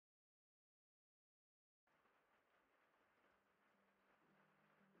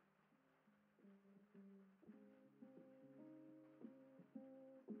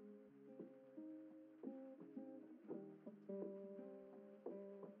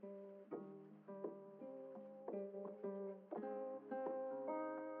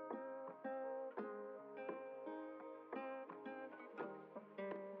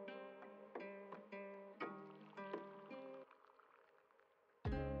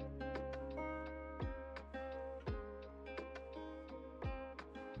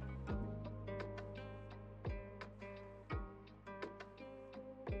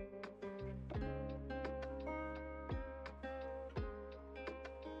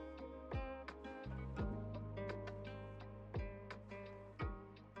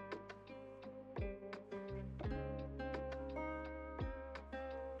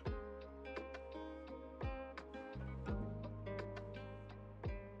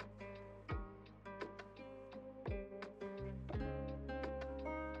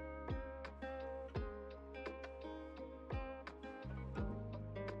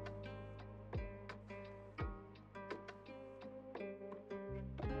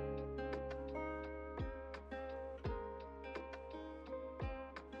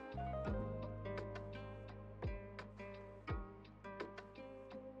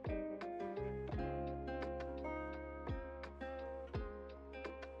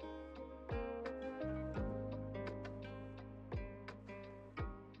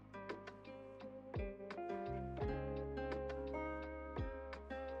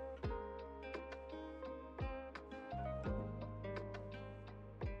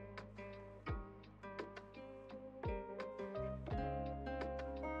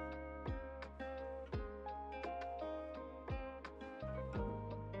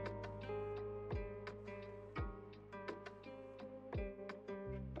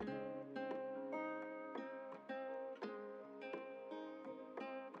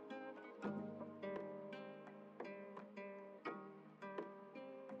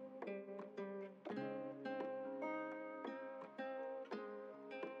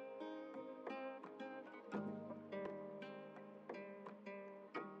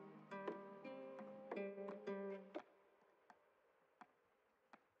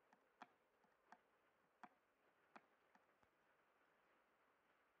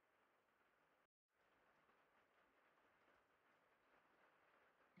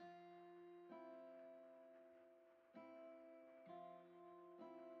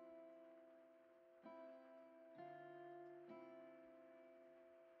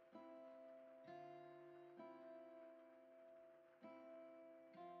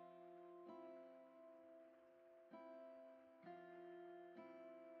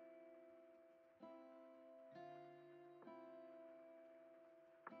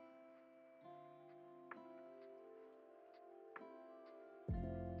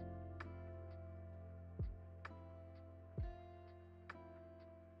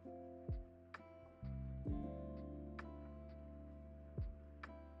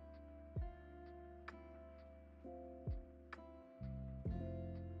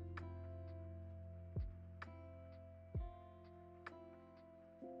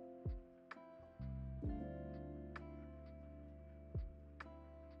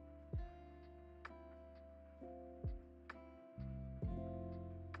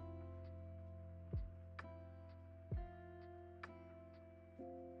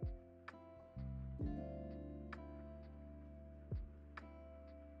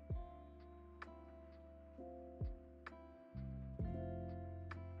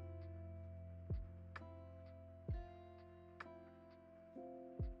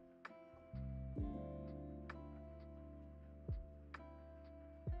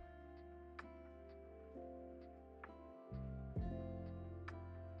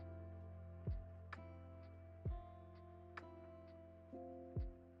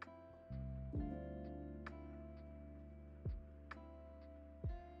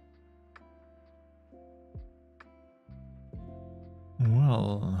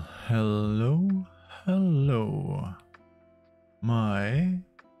Well, hello, my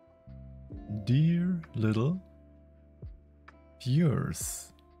dear little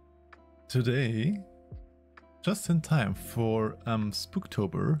viewers. Today, just in time for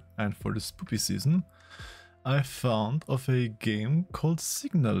Spooktober and for the Spoopy season, I found of a game called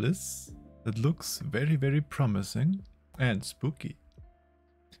Signalis that looks very promising and spooky.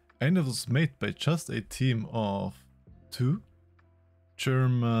 And it was made by just a team of 2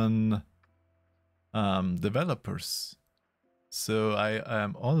 German developers. So I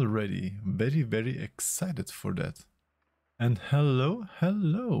am already very excited for that. And hello,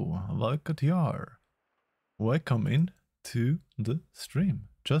 welcome in to the stream.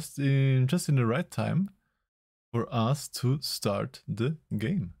 Just in the right time for us to start the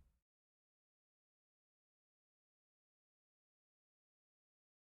game.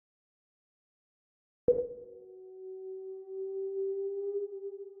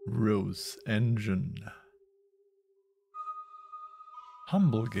 Rose Engine.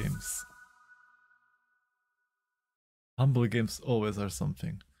 Humble games. Humble games always are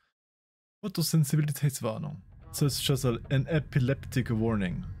something. Fotosensibilitätswarnung. So it's just an epileptic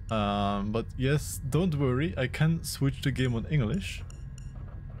warning. But yes, don't worry, I can switch the game on English.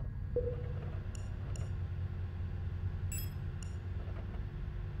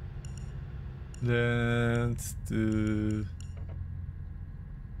 Let's do...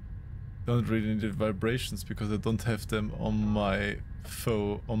 Don't really need the vibrations because I don't have them on my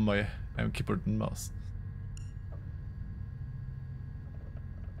phone, on my keyboard and mouse.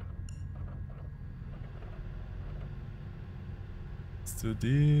 Let's do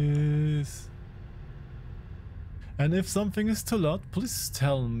this. And if something is too loud, please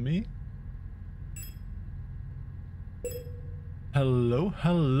tell me. Hello,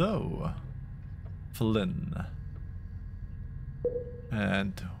 Flynn.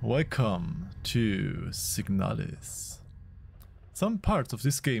 And welcome to Signalis. Some parts of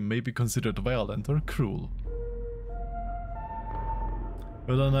this game may be considered violent or cruel.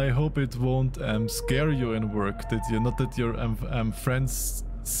 Well, and I hope it won't scare you in work, that you not that your friends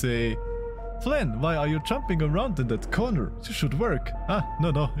say, Flynn, why are you jumping around in that corner? You should work. Ah,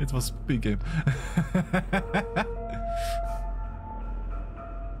 no, it was Spoopy game.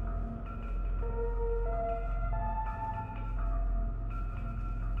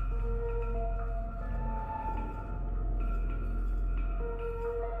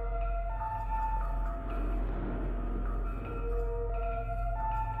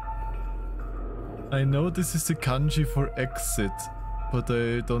 I know this is the kanji for exit, but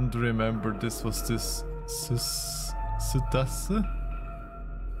I don't remember this was this sudase?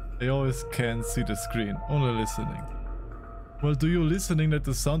 I always can't see the screen, only listening. Well, do you listening that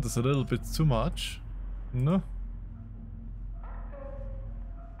the sound is a little bit too much? No?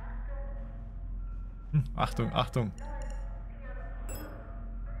 Achtung.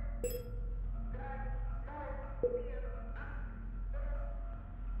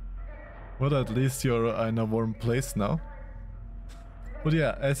 Well, at least you're in a warm place now. But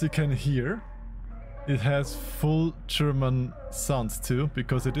yeah, as you can hear, it has full German sounds too,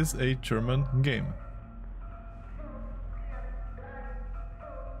 because it is a German game.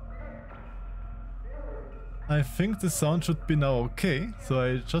 I think the sound should be now okay, so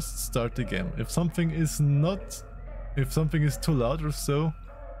I just start the game. If something is too loud or so,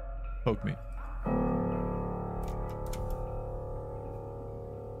 poke me.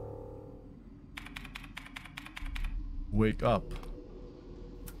 Wake up.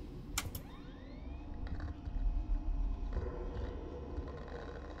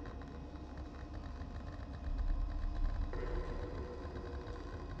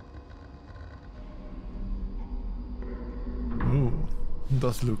 Ooh,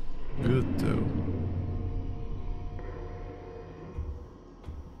 does look good though.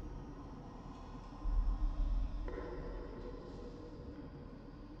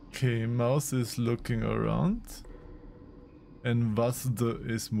 Okay, mouse is looking around. And Vasde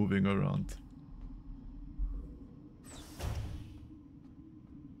is moving around.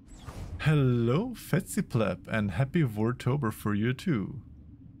 Hello, Fetziplap, and happy Vortober for you too.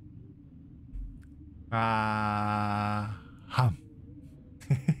 Hum.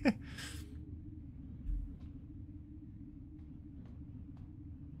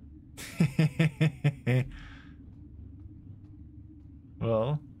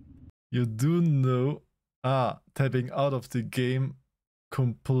 Well, you do know. Tapping out of the game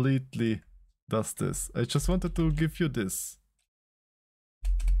completely does this. I just wanted to give you this.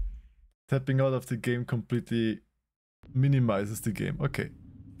 Tapping out of the game completely minimizes the game. Okay.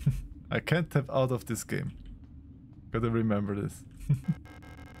 I can't tap out of this game. Gotta remember this.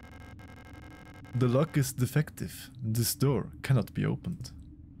 The lock is defective. This door cannot be opened.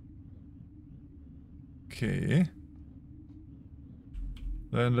 Okay.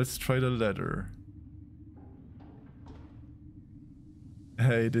 Then let's try the ladder.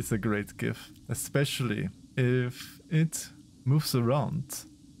 Hey, it is a great gift. Especially if it moves around.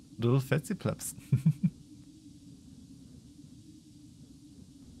 Little fancy plaps.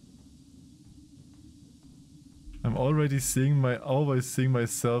 I'm already always seeing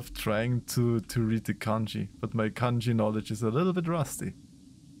myself trying to read the kanji, but my kanji knowledge is a little bit rusty.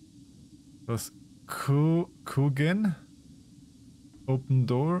 It was Kugen? Open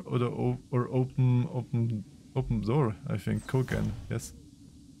door or open door, I think. Kogen, yes.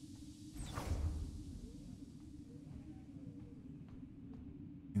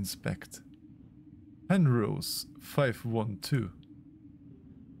 Inspect. Penrose 512.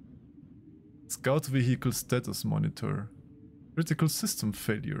 Scout vehicle status monitor. Critical system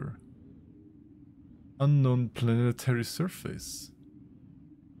failure. Unknown planetary surface.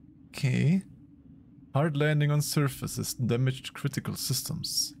 Okay. Hard landing on surfaces, damaged critical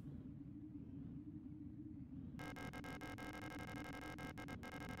systems.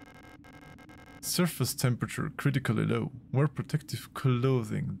 Surface temperature critically low. Wear protective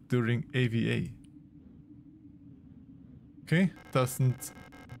clothing during AVA. Okay, doesn't...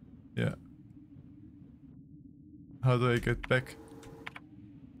 Yeah. How do I get back?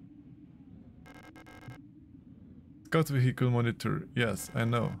 Scout vehicle monitor. Yes, I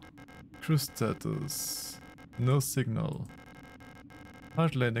know. Crew status. No signal.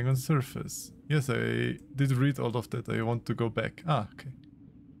 Hard landing on surface. Yes, I did read all of that. I want to go back. Ah, okay.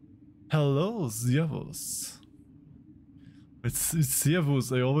 Hello, Servus. It's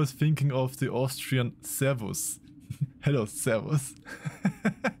Servus. I always thinking of the Austrian Servus. Hello, Servus.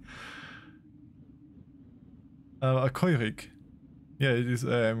 A Koirik. Yeah, it is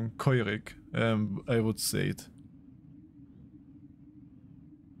Koirik. I would say it.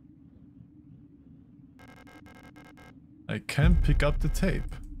 I can pick up the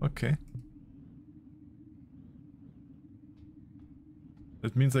tape. Okay.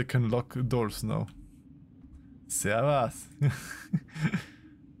 That means I can lock doors now. Servus.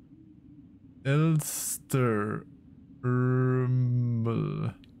 Elster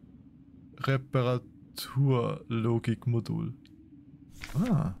Reparaturlogikmodul.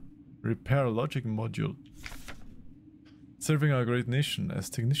 Ah, repair logic module. Serving our great nation as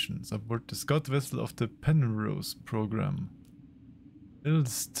technicians aboard the scout vessel of the Penrose program.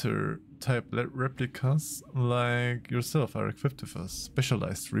 Elster type replicas like yourself are equipped with a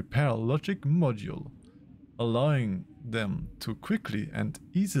specialized repair logic module, allowing them to quickly and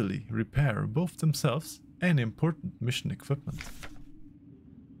easily repair both themselves and important mission equipment.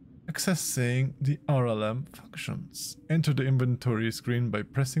 Accessing the RLM functions. Enter the inventory screen by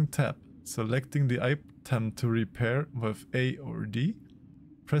pressing tab, selecting the item to repair with A or D.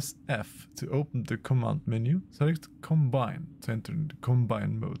 Press F to open the command menu. Select Combine to enter the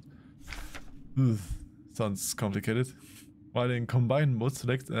Combine mode. Ugh, sounds complicated. While in Combine mode,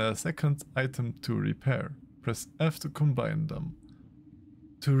 select a second item to repair. Press F to combine them.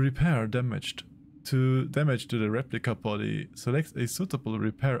 To repair damage to the replica body, select a suitable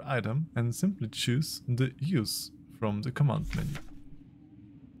repair item and simply choose the Use from the command menu.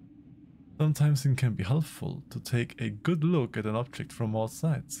 Sometimes it can be helpful to take a good look at an object from all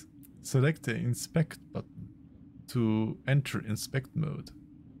sides. Select the Inspect button to enter Inspect mode.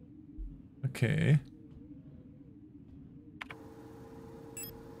 Okay.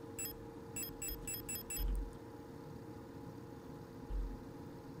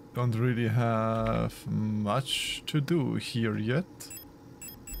 Don't really have much to do here yet.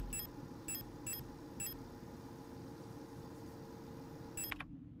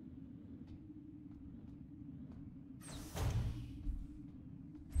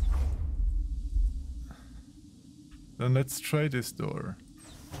 Then let's try this door.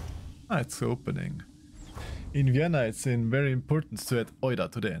 Ah, it's opening. In Vienna, it's very important to add Oida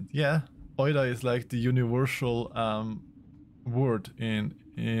to the end. Yeah, Oida is like the universal word in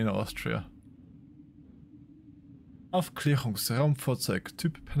Austria. Aufklärungsraumfahrzeug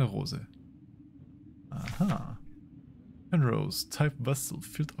Typ Penrose. Aha. Penrose Type Vessel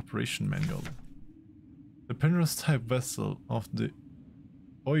Field Operation Manual. The Penrose type vessel of the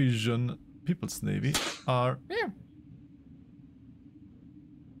Oijan People's Navy are...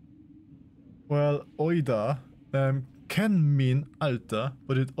 Well, Oida can mean Alter,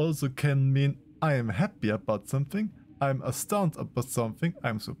 but it also can mean I am happy about something, I'm astounded about something,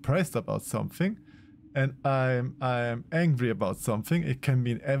 I'm surprised about something, and I'm angry about something. It can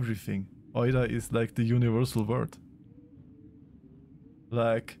mean everything. Oida is like the universal word.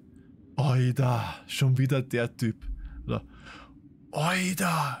 Like, Oida, schon wieder der Typ. Oder,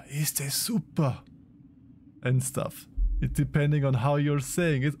 Oida, ist der super. And stuff. It, depending on how you're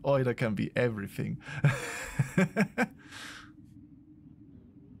saying it, Oida can be everything.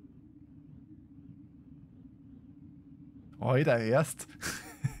 Oida erst.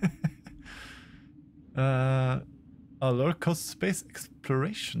 Low-cost space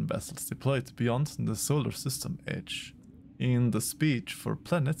exploration vessels deployed beyond the solar system edge in the speed for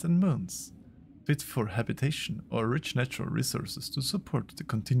planets and moons, fit for habitation or rich natural resources to support the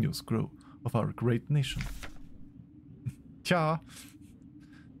continuous growth of our great nation. Tja.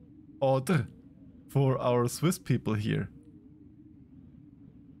 Oder for our Swiss people here.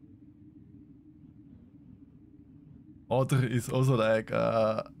 Oder is also like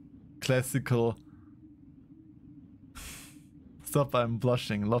a classical. Stop, I'm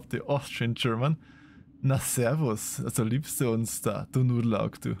blushing. Love the Austrian German. Na servus, also liebst du uns da, du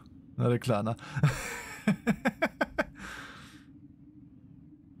Nudelaug, du. Na der Kleiner.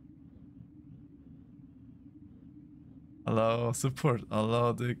 Allow support,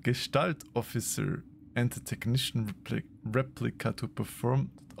 allow the Gestalt officer and the technician replica to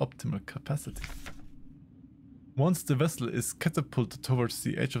perform at optimal capacity. Once the vessel is catapulted towards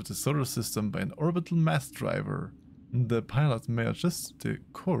the edge of the solar system by an orbital mass driver, the pilot may adjust the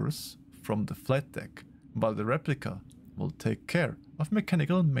course from the flight deck, while the replica will take care of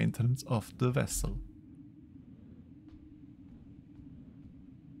mechanical maintenance of the vessel.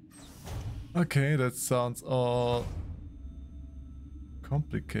 Okay, that sounds all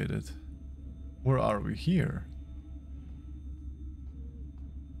complicated. Where are we here?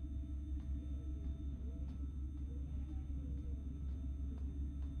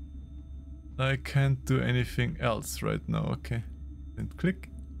 I can't do anything else right now, okay. And click.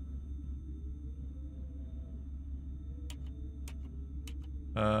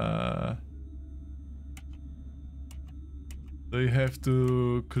 Do you have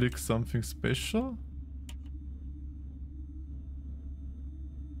to click something special?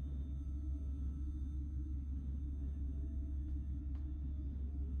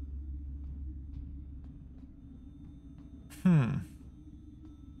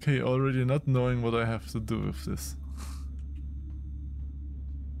 Okay, already not knowing what I have to do with this.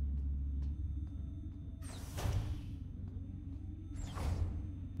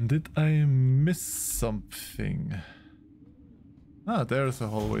 Did I miss something? Ah, there's a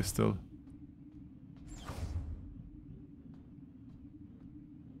hallway still.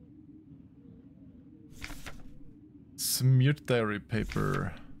 Smeared diary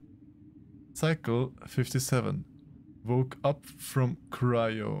paper. Cycle 57. Woke up from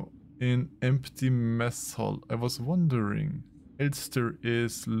cryo in empty mess hall. I was wondering. Elster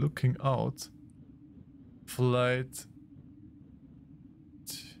is looking out. Flight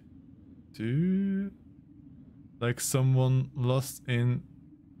 2. Like someone lost in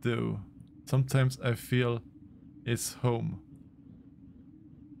though. Sometimes I feel it's home.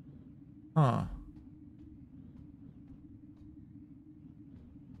 Huh.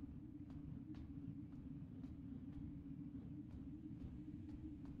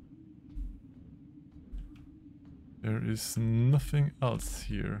 There is nothing else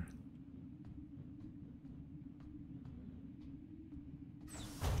here.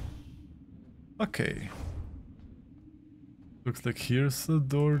 Okay. Looks like here's a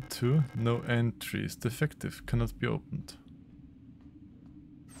door too. No entries. Defective. Cannot be opened.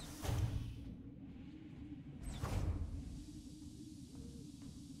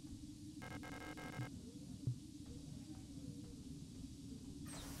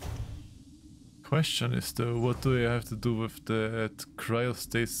 Question is though, what do I have to do with that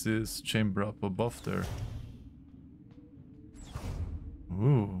cryostasis chamber up above there?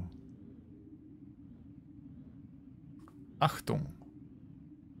 Ooh. Achtung!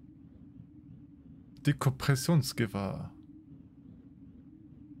 Dekompressionsgefahr.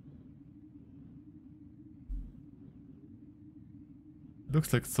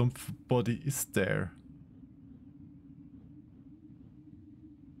 Looks like somebody is there.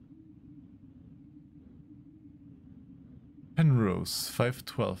 Penrose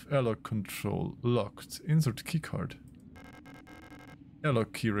 512 airlock control locked. Insert keycard.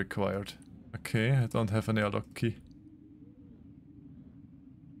 Airlock key required. Okay, I don't have an airlock key.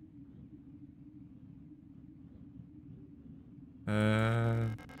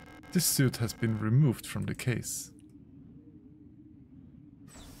 This suit has been removed from the case.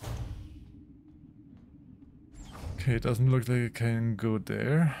 Okay, it doesn't look like I can go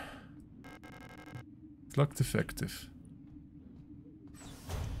there. It's locked effective.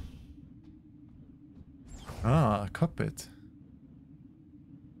 Ah, a cockpit.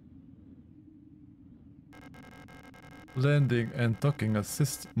 Landing and docking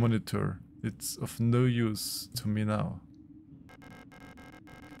assist monitor. It's of no use to me now.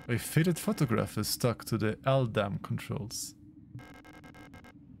 A faded photograph is stuck to the LDAM controls.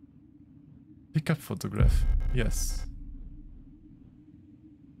 Pick up photograph. Yes.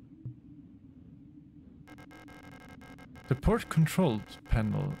 The port control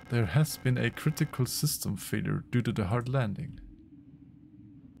panel. There has been a critical system failure due to the hard landing.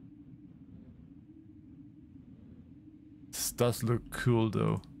 This does look cool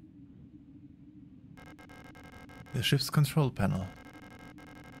though. The ship's control panel.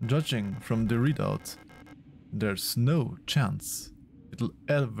 Judging from the readout, there's no chance it'll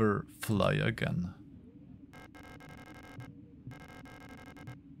ever fly again.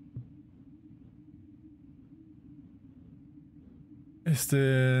 Is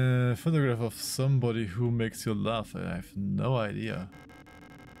the photograph of somebody who makes you laugh? I have no idea.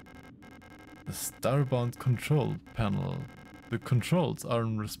 The starbound control panel. The controls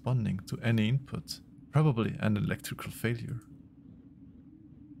aren't responding to any input. Probably an electrical failure.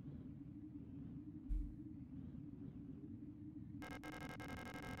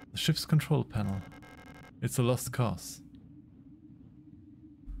 The ship's control panel. It's a lost cause.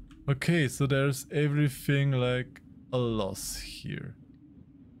 Okay, so there's everything like a loss here.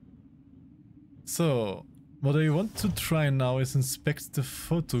 So, what I want to try now is inspect the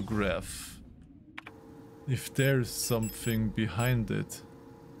photograph. If there's something behind it.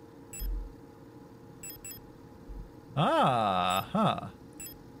 Aha!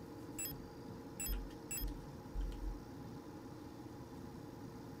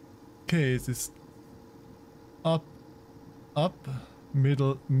 Okay, it is up, up,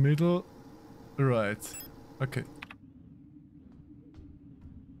 middle, middle, right. Okay.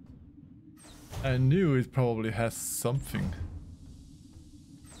 I knew it probably has something.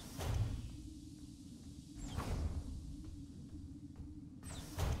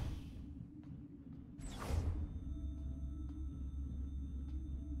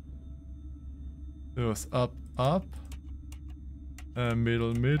 It was up, up,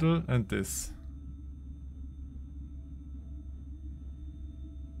 middle, middle, and this.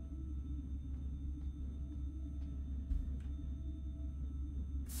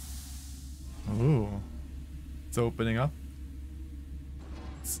 Oh, it's opening up.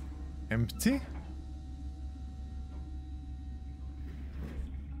 It's empty.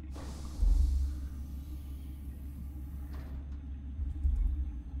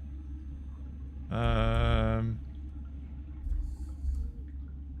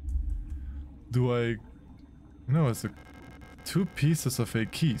 Do I... No, it's two pieces of a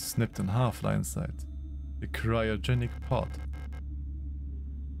key snipped in half lie inside. A cryogenic pod.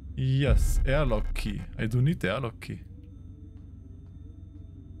 Yes, airlock key. I do need the airlock key.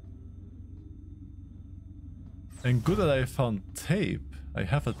 And good that I found tape. I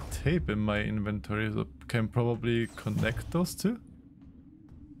have a tape in my inventory, so can probably connect those two.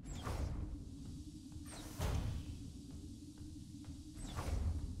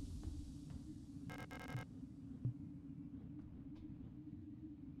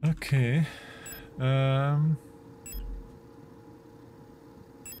 Okay.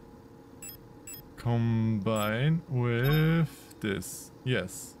 Combine with this.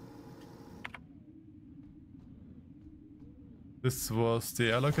 Yes. This was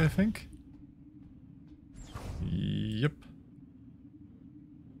the airlock, I think. Yep.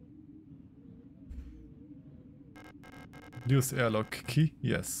 Use airlock key.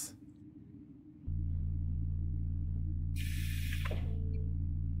 Yes.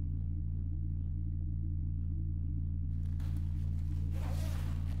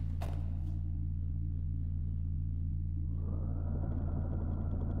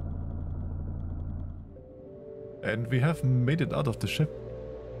 And we have made it out of the ship.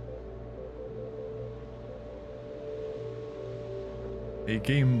 A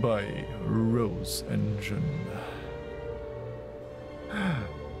game by Rose Engine.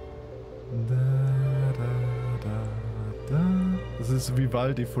 This is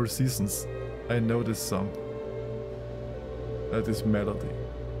Vivaldi Four Seasons. I know this song. This melody.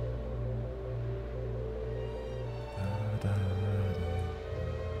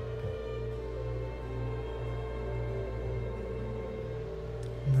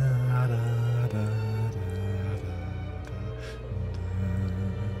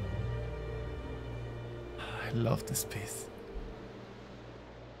 I love this piece.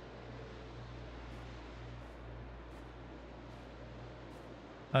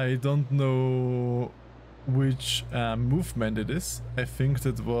 I don't know which movement it is. I think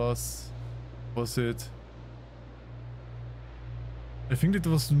that was it? I think it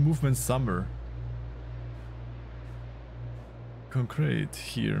was movement summer. concrete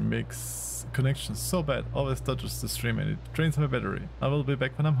here makes connections so bad, always touches the stream and it drains my battery. I will be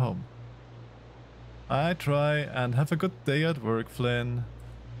back when I'm home. I try, and have a good day at work, Flynn.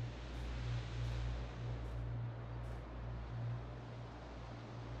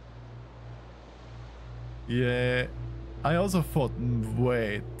 Yeah, I also thought,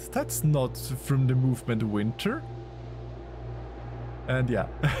 wait, that's not from the movement Winter? And yeah.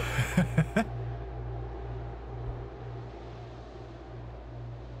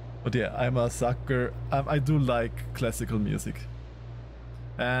 But yeah, I'm a sucker. I do like classical music.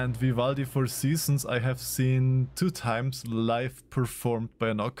 And Vivaldi Four Seasons I have seen 2 times live performed by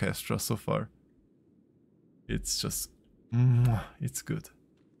an orchestra so far. It's just... it's good.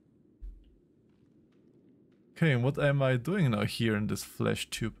 Okay, and what am I doing now here in this flesh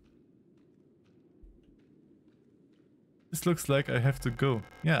tube? This looks like I have to go.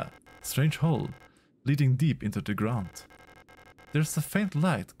 Yeah, strange hole, leading deep into the ground. There's a faint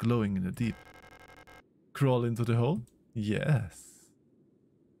light glowing in the deep. Crawl into the hole? Yes.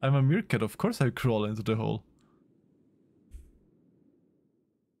 I'm a meerkat, of course I crawl into the hole.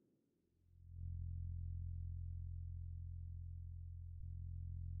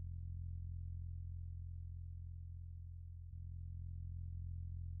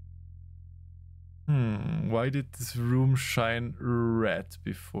 Why did this room shine red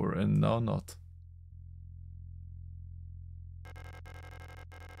before and now not?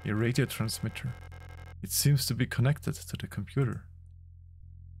 A radio transmitter. It seems to be connected to the computer.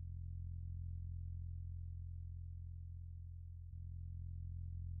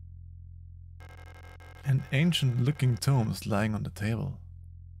 An ancient looking tome is lying on the table.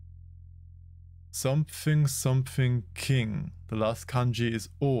 Something something king. The last kanji is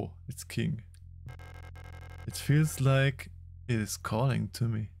O, it's king. It feels like it is calling to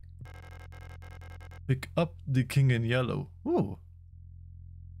me. Pick up the king in yellow. Ooh.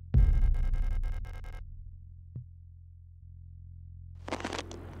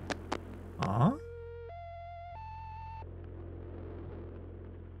 Huh?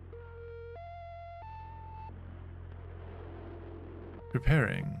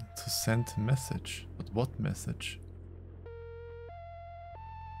 Preparing to send a message. But what message?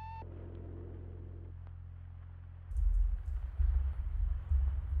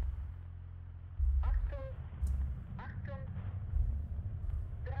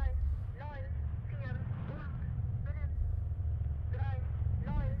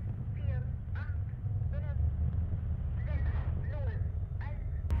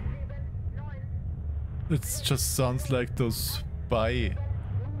 It just sounds like those spy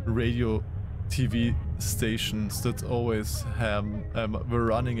radio TV stations that always were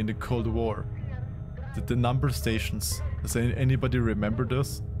running in the Cold War. The number stations. Does anybody remember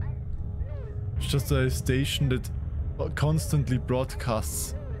those? It's just a station that constantly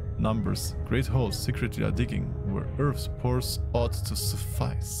broadcasts numbers. Great holes secretly are digging where Earth's pores ought to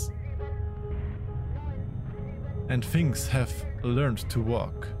suffice. And things have learned to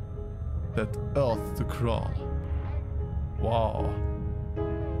walk. That earth to crawl. Wow.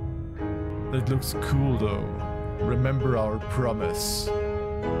 That looks cool though. Remember our promise.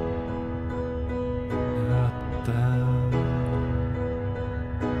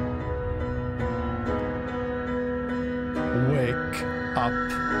 Wake up,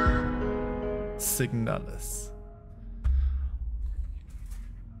 Signalis.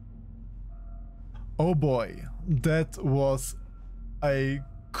 Oh boy, that was a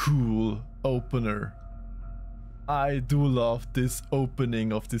cool opener. I do love this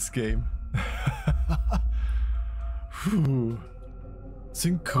opening of this game.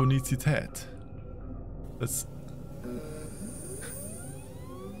 Synchronizität. That's...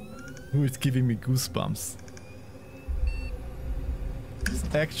 it's giving me goosebumps.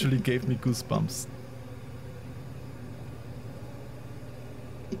 It actually gave me goosebumps.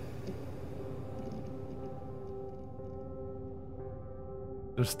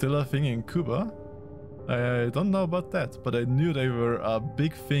 There's still a thing in Cuba? I don't know about that, but I knew they were a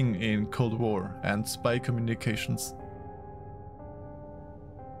big thing in Cold War and spy communications.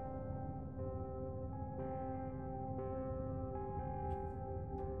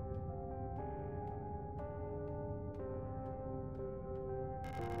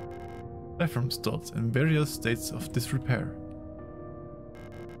 Bathroom stalls in various states of disrepair.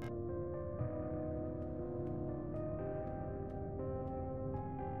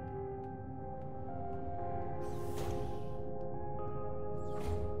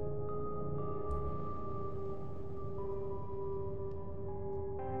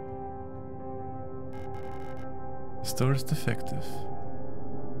 The door is defective.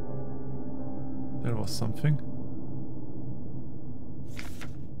 There was something.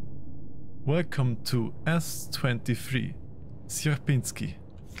 Welcome to S23, Sierpinski.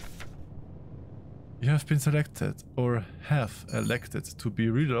 You have been selected or have elected to be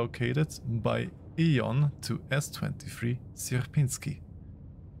relocated by Eon to S23 Sierpinski.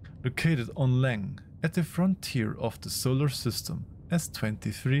 Located on Leng, at the frontier of the solar system,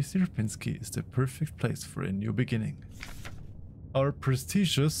 S23 Sierpinski is the perfect place for a new beginning. Our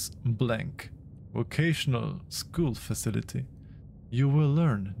prestigious blank vocational school facility. You will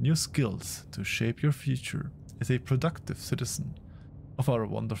learn new skills to shape your future as a productive citizen of our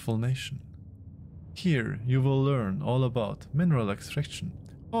wonderful nation. Here you will learn all about mineral extraction,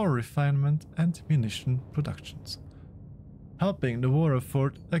 ore refinement and munition productions, helping the war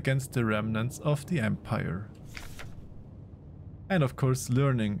effort against the remnants of the Empire. And of course,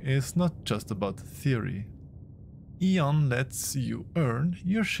 learning is not just about theory. Eon lets you earn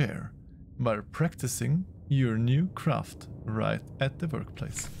your share by practicing your new craft right at the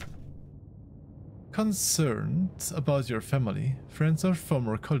workplace. Concerned about your family, friends or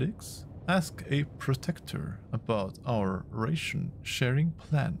former colleagues? Ask a protector about our ration sharing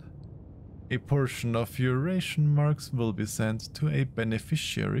plan. A portion of your ration marks will be sent to a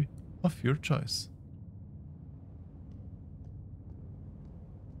beneficiary of your choice.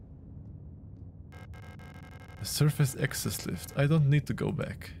 The surface access lift. I don't need to go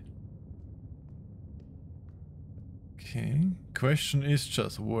back. Okay, question is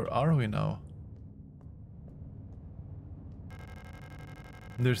just, where are we now?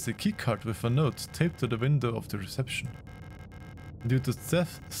 There's a keycard with a note taped to the window of the reception. Due to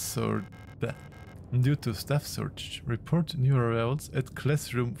staff shortage, report new arrivals at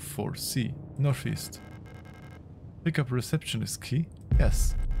classroom 4C, northeast. Pick up receptionist key?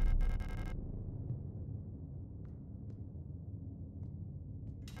 Yes.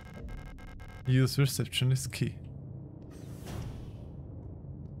 Use receptionist key.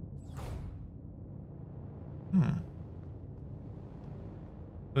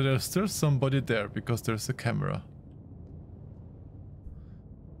 So there's still somebody there because there's a camera.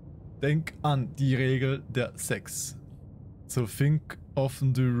 Denk an die Regel der 6. So think of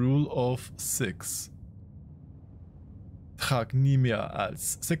the rule of 6. Trag nie mehr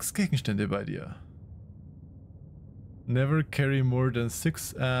als 6 Gegenstände bei dir. Never carry more than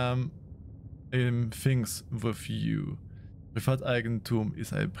 6 things with you. Privateigentum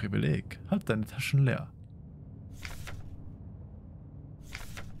ist ein Privileg. Halt deine Taschen leer.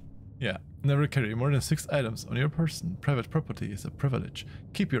 Yeah, never carry more than 6 items on your person. Private property is a privilege.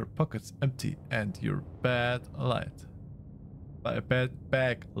 Keep your pockets empty and your bag light.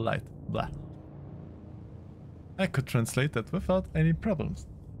 Bag light. Blah. I could translate that without any problems,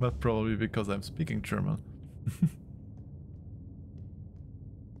 but probably because I'm speaking German.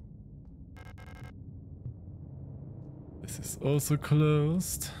 This is also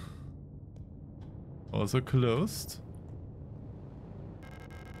closed. Also closed.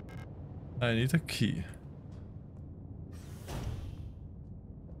 I need a key.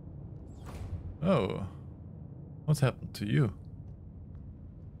 Oh. What happened to you?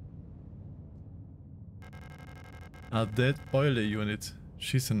 A dead oily unit.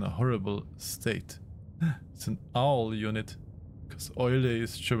 She's in a horrible state. It's an owl unit. Because oily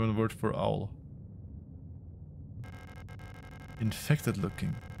is German word for owl. Infected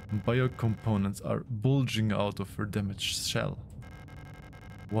looking. Biocomponents are bulging out of her damaged shell.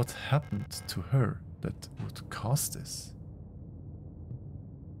 What happened to her that would cause this?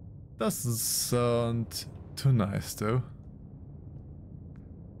 Doesn't sound too nice though.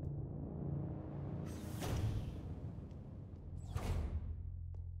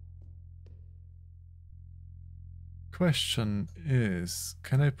 Question is,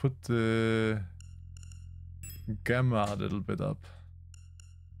 can I put the gamma a little bit up?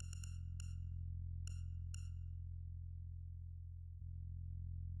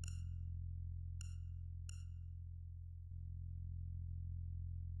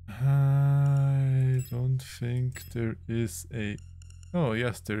 I don't think there is a... Oh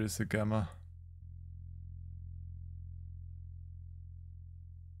yes, there is a gamma.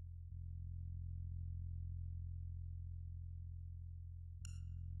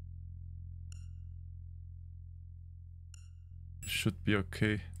 Should be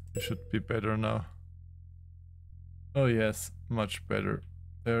okay. It should be better now. Oh yes, much better.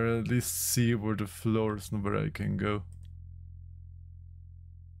 There, at least see where the floor is and where I can go.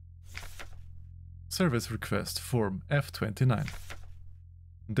 Service request form F29.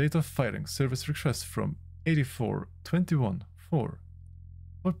 Date of filing. Service request from 84-21-4. For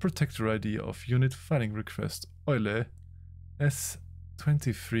protector ID of unit filing request Eule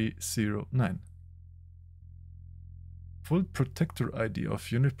S2309. full protector ID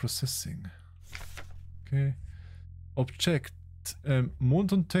of unit processing. Okay. Object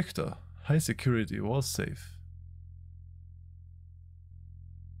Mond und Töchter. High security wall safe.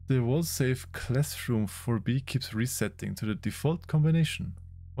 The wall safe classroom 4B keeps resetting to the default combination.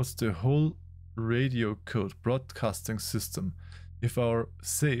 What's the whole radio code broadcasting system if our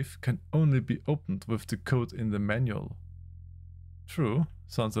safe can only be opened with the code in the manual? True,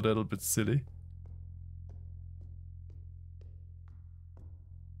 sounds a little bit silly.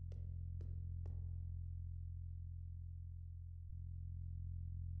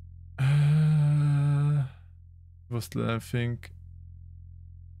 I think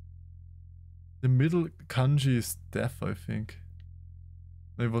the middle kanji is deaf, I think.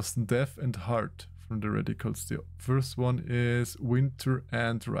 It was deaf and hard from the radicals. The first one is winter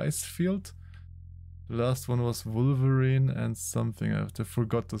and rice field. The last one was Wolverine and something. I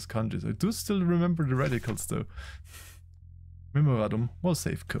forgot those kanjis. I do still remember the radicals though. Memorandum wall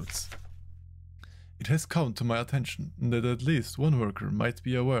safe codes. It has come to my attention that at least one worker might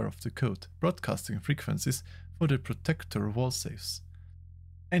be aware of the code broadcasting frequencies for the protector wall safes.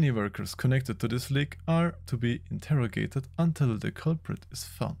 Any workers connected to this leak are to be interrogated until the culprit is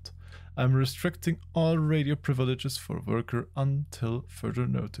found. I'm restricting all radio privileges for worker until further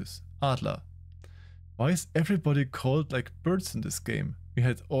notice. Adler. Why is everybody called like birds in this game? We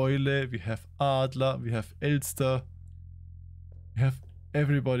had Eule, we have Adler, we have Elster. We have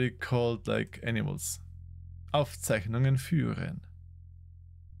everybody called like animals. Aufzeichnungen führen.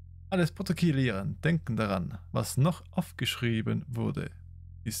 Alles protokollieren, denken daran, was noch aufgeschrieben wurde,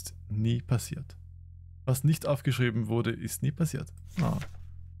 ist nie passiert. Was nicht aufgeschrieben wurde, ist nie passiert. Oh.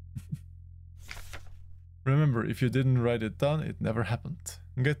 Remember, if you didn't write it down, it never happened.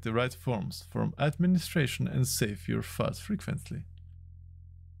 Get the right forms from administration and save your files frequently.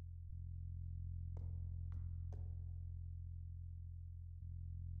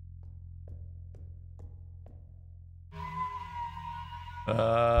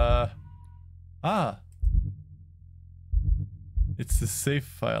 It's the save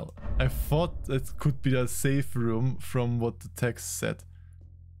file. I thought it could be a save room from what the text said.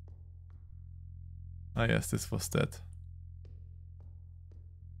 Ah yes, this was that.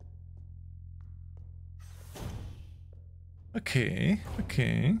 Okay,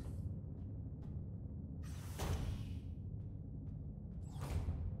 okay.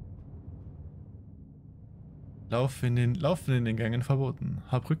 Laufen in den Gängen verboten.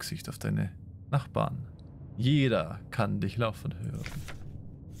 Hab Rücksicht auf deine Nachbarn. Jeder kann dich laufen hören.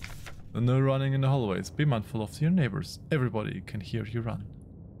 No running in the hallways. Be mindful of your neighbors. Everybody can hear you run.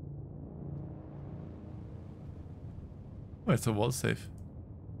 Oh, it's a wall safe.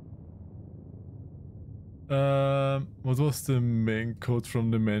 What was the main code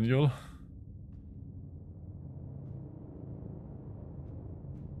from the manual?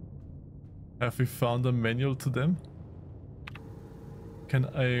 Have we found a manual to them? Can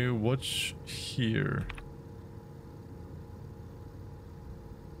I watch here?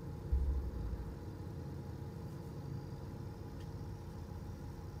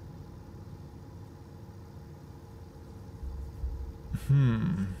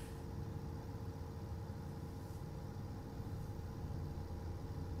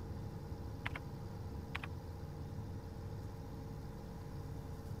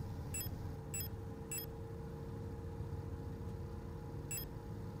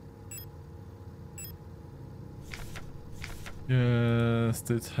 Yes,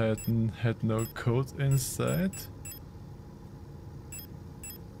 it had no code inside.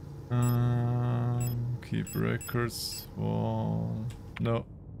 Keep records. Well, no,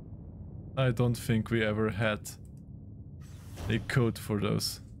 I don't think we ever had a code for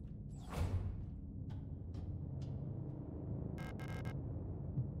those.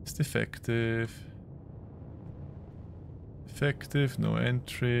 It's defective. Defective, no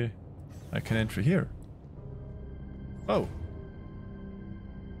entry. I can enter here. Oh.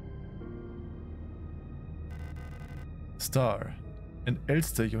 Star, an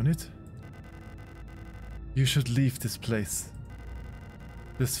Elster unit? You should leave this place.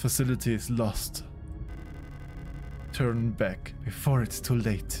 This facility is lost. Turn back before it's too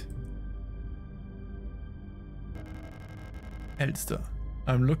late. Elster,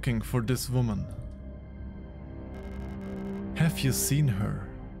 I'm looking for this woman. Have you seen her?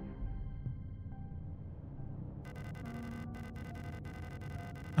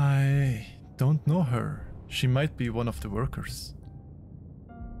 I don't know her. She might be one of the workers.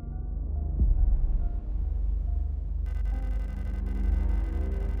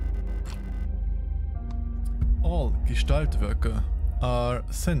 All Gestalt worker are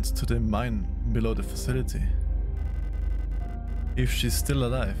sent to the mine below the facility. If she's still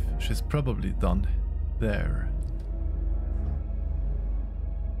alive, she's probably down there.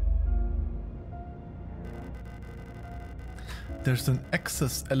 There's an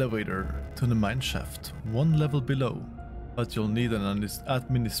access elevator to the mineshaft, one level below, but you'll need an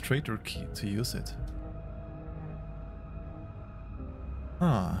administrator key to use it.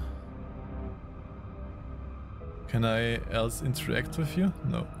 Ah. Can I else interact with you?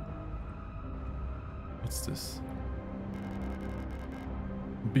 No. What's this?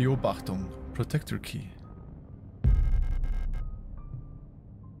 Beobachtung, protector key.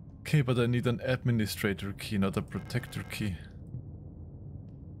 Okay, but I need an administrator key, not a protector key.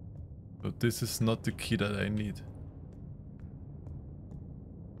 So this is not the key that I need.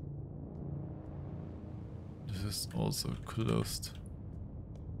 This is also closed.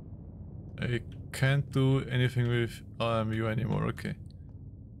 I can't do anything with you anymore, okay.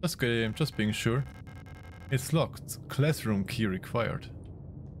 That's good, I'm just being sure. It's locked. Classroom key required.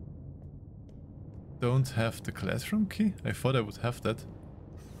 Don't have the classroom key? I thought I would have that.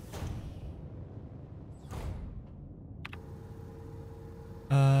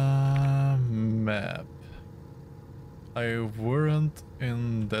 Map. I weren't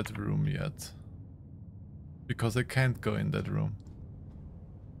in that room yet. Because I can't go in that room.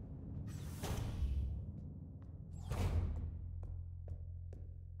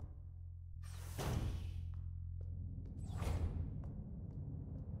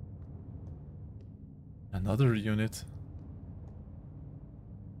 Another unit.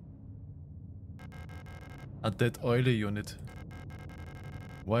 A dead oily unit.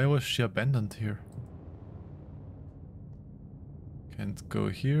 Why was she abandoned here? Can't go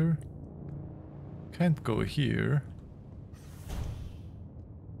here. Can't go here.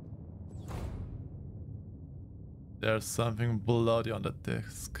 There's something bloody on that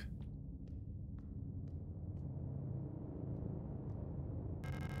desk.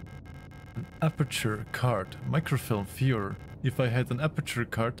 An aperture card, microfilm viewer. If I had an aperture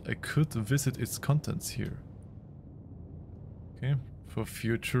card, I could visit its contents here. Okay, for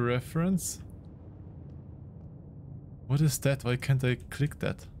future reference. What is that? Why can't I click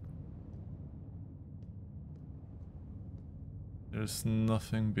that? There's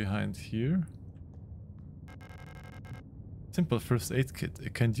nothing behind here. Simple first aid kit. I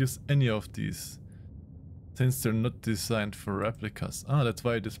can't use any of these, since they're not designed for replicas. Ah, that's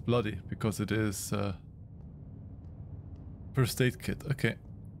why it is bloody, because it is first aid kit. Okay.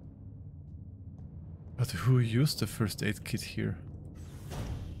 But who used the first aid kit here?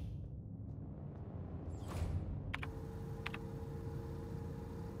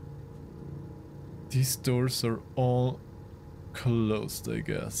 These doors are all closed, I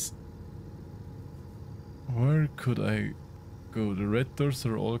guess. Where could I go? The red doors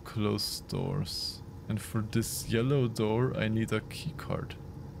are all closed doors. And for this yellow door, I need a key card.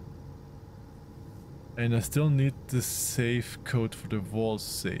 And I still need the safe code for the wall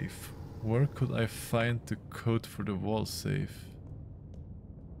safe. Where could I find the code for the wall safe?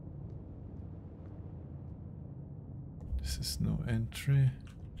 This is no entry.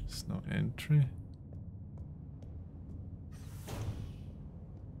 This is no entry.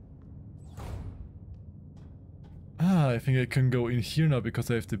 Ah, I think I can go in here now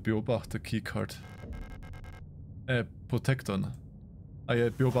because I have the Beobachter keycard. Protekton. Ah, yeah,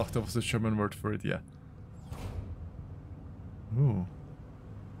 Beobachter was the German word for it, yeah. Ooh.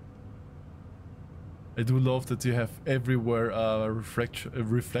 I do love that you have everywhere a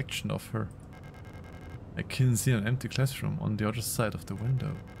reflection of her. I can see an empty classroom on the other side of the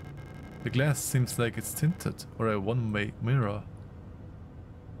window. The glass seems like it's tinted or a one-way mirror.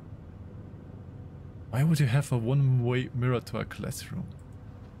 Why would you have a one-way mirror to a classroom?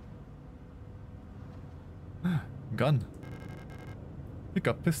 Gun. Pick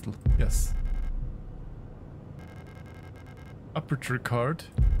up pistol. Yes. Aperture card.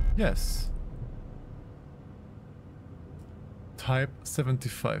 Yes. Type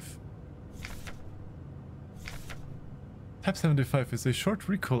 75. Type 75 is a short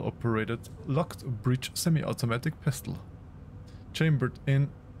recoil operated locked breech semi-automatic pistol. Chambered in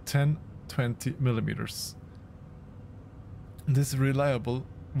 10-20 millimeters. This reliable,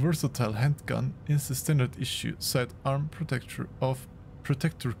 versatile handgun is the standard issue sidearm protector of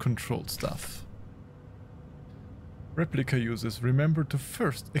protector controlled staff. Replica users remember to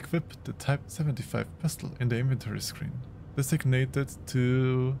first equip the Type 75 pistol in the inventory screen, designated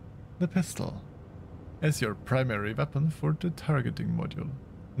to the pistol, as your primary weapon for the targeting module.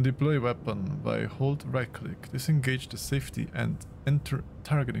 Deploy weapon by hold right click, disengage the safety and enter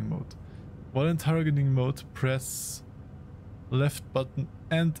targeting mode. While in targeting mode, press left button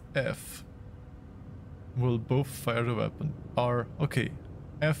and F. will both fire the weapon. R, okay.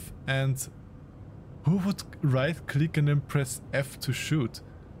 F and... Who would right click and then press F to shoot?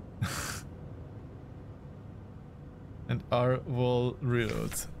 And R will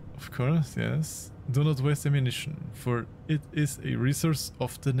reload. Of course, yes. Do not waste ammunition, for it is a resource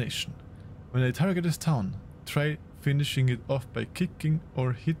of the nation. When a target is down, try finishing it off by kicking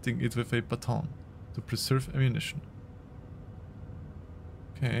or hitting it with a baton to preserve ammunition.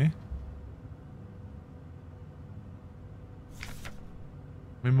 Okay.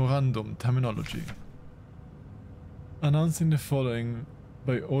 Memorandum terminology. Announcing the following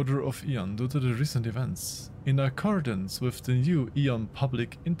by order of Eon due to the recent events. In accordance with the new Eon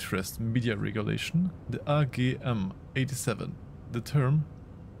Public Interest Media Regulation, the AGM 87, the term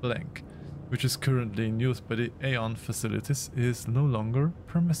blank, which is currently in use by the Aeon facilities, is no longer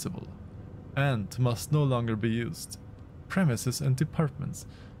permissible and must no longer be used. Premises and departments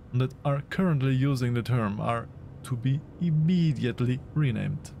that are currently using the term are to be immediately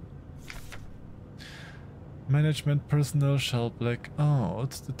renamed. Management personnel shall black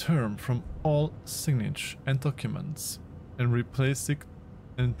out the term from all signage and documents, and replacement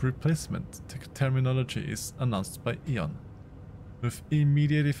terminology is announced by Eon. With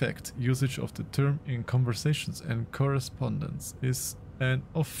immediate effect, usage of the term in conversations and correspondence is an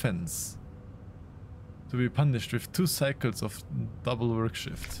offense, to be punished with 2 cycles of double work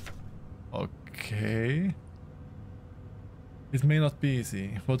shift. Okay. It may not be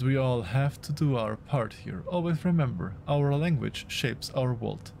easy, but we all have to do our part here. Always remember, our language shapes our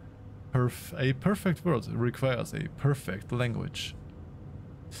world. A perfect world requires a perfect language.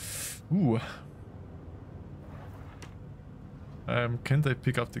 Ooh. Can't I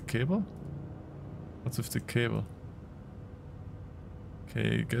pick up the cable? What's with the cable?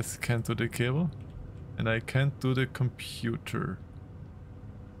 Okay, I guess I can't do the cable. And I can't do the computer.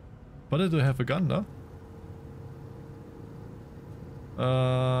 But I do have a gun though.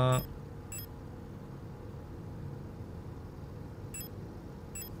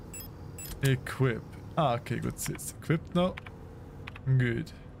 Equip. Ah, okay, good. It's equipped now.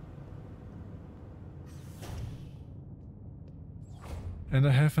 Good. And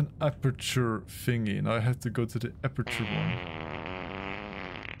I have an aperture thingy. Now I have to go to the aperture one.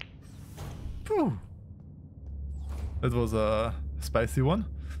 Whew. That was a spicy one.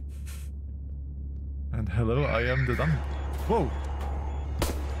 And hello, I am the dumb. Whoa!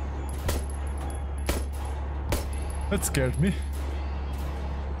 That scared me.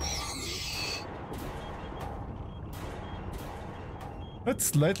 That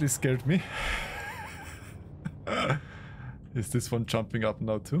slightly scared me. Is this one jumping up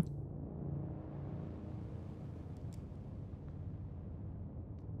now too?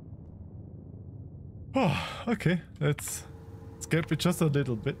 Oh, okay. That scared me just a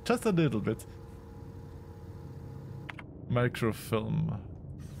little bit. Just a little bit. Microfilm.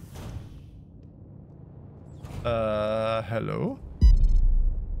 Hello?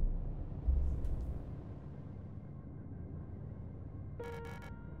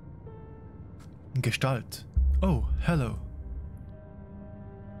 Gestalt. Oh, hello.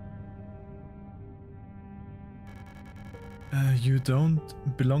 You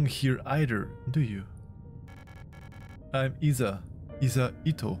don't belong here either, do you? I'm Isa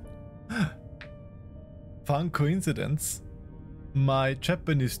Ito. Fun coincidence. My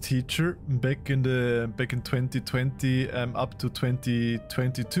Japanese teacher back in 2020 up to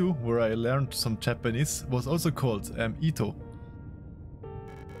 2022, where I learned some Japanese, was also called Ito.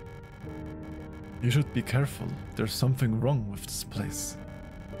 You should be careful. There's something wrong with this place.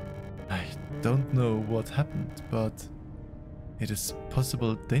 I don't know what happened, but it is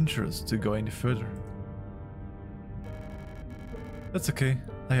possible dangerous to go any further. That's okay,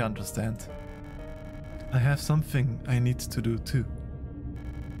 I understand. I have something I need to do too.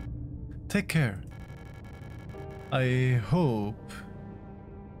 Take care. I hope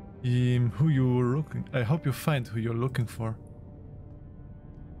you find who you're looking for.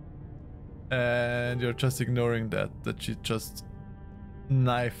 And you're just ignoring that she just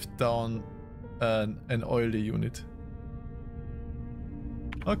knifed down an oily unit.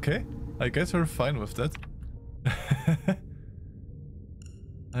 Okay, I guess we're fine with that.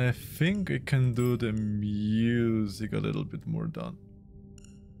 I think we can do the music a little bit more down.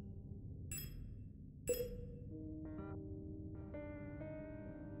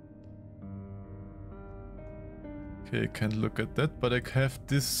 Okay, I can't look at that, but I have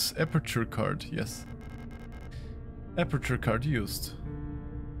this aperture card, yes. Aperture card used.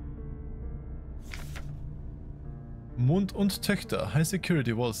 Mund und Töchter, high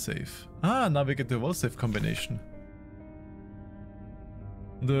security wall safe. Ah, now we get the wall safe combination.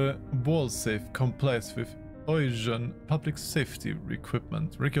 The wall safe complies with Oijan Public Safety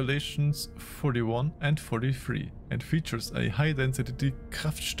Equipment Regulations 41 and 43 and features a high-density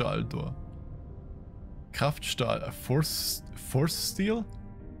Kraftstahl door. Kraftstahl, a force steel?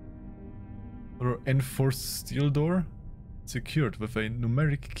 Or enforced steel door? Secured with a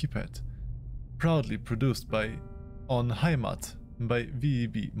numeric keypad. Proudly produced by On Heimat bei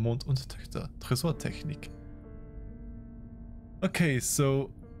WEB Mond und Töchter Tresortechnik. Okay,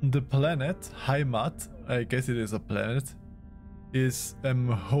 so the planet Heimat, I guess it is a planet, is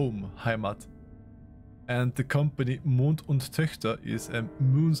home Heimat, and the company Mond und Töchter is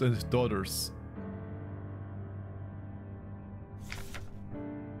Moons and Daughters.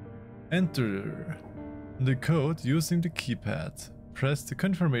 Enter the code using the keypad. Press the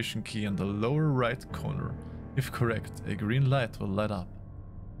confirmation key in the lower right corner. If correct, a green light will light up.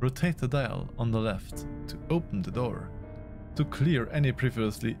 Rotate the dial on the left to open the door. To clear any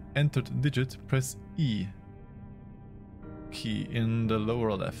previously entered digit, press E key in the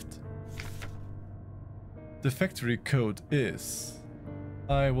lower left. The factory code is...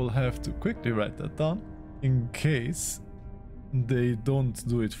 I will have to quickly write that down in case they don't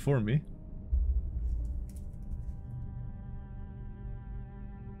do it for me.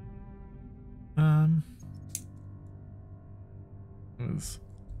 Ist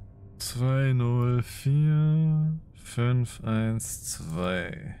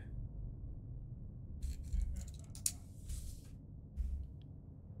 204512.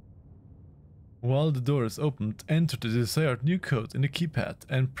 While the door is opened, enter the desired new code in the keypad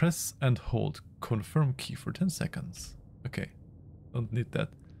and press and hold confirm key for 10 seconds. Okay, don't need that.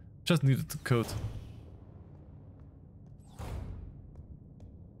 Just needed the code.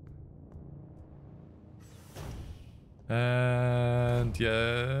 And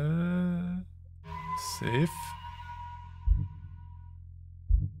yeah, safe.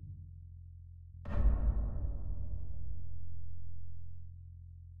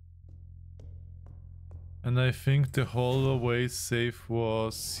 And I think the hallway safe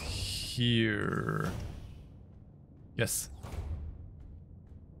was here. Yes.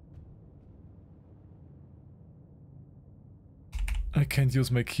 I can't use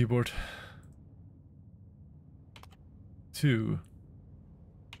my keyboard. 2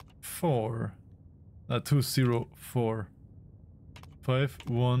 4 204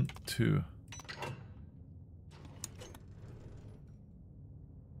 512.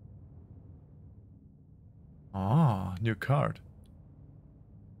 Ah, new card.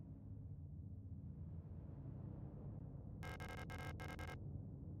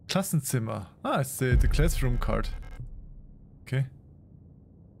 Klassenzimmer. Ah, it's the classroom card. Okay.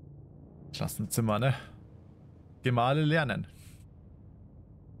 Klassenzimmer, ne? Gemale lernen.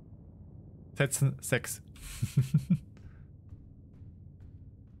 Setzen 6.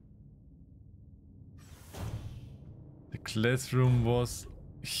 The classroom was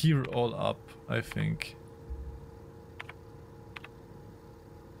here all up, I think.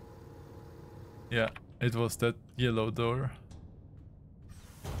 Yeah, it was that yellow door.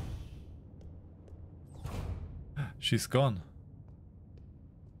 She's gone.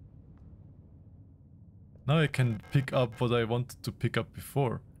 Now I can pick up what I wanted to pick up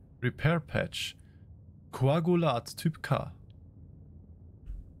before. Repair patch. Coagulat Typ K.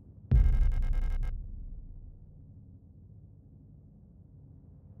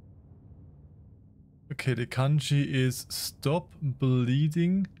 Okay, the kanji is stop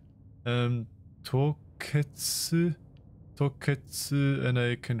bleeding. Toketsu, and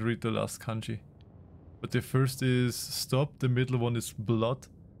I can read the last kanji. But the first is stop, the middle one is blood.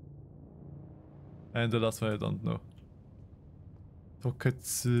 And the last one I don't know.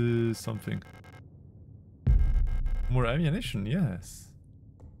 Toketsu something. More ammunition, yes.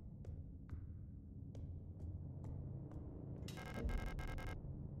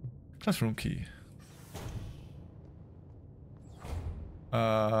 Classroom key.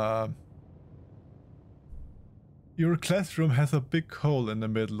 Your classroom has a big hole in the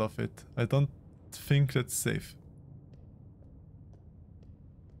middle of it. I don't think that's safe.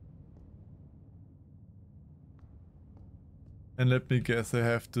 And let me guess, I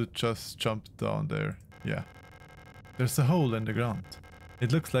have to just jump down there. Yeah. There's a hole in the ground.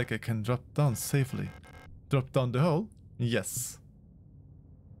 It looks like I can drop down safely. Drop down the hole? Yes.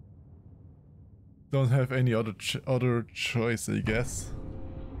 Don't have any other choice, I guess.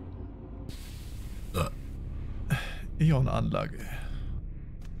 Ionanlage.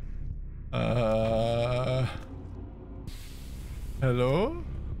 Hello?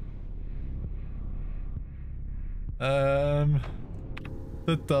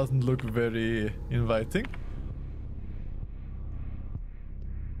 That doesn't look very inviting.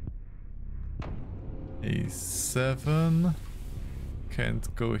 A7.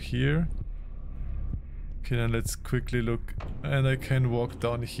 Can't go here. Okay, then let's quickly look. And I can walk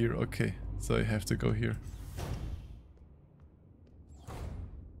down here. Okay, so I have to go here.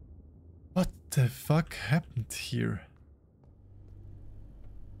 What the fuck happened here?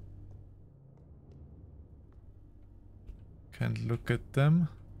 Can't look at them.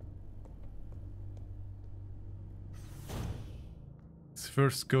 Let's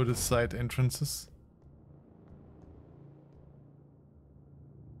first go to side entrances.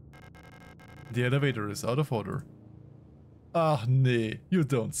 The elevator is out of order. Ah, nee, you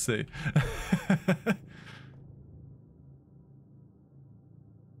don't say.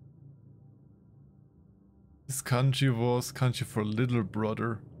 This kanji was kanji for little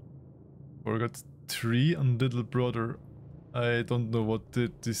brother. Forgot 3 on little brother. I don't know what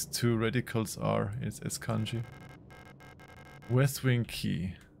these two radicals are. It's kanji. West wing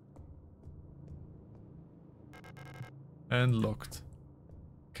key. And locked.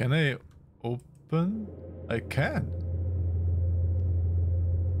 Can I open? I can.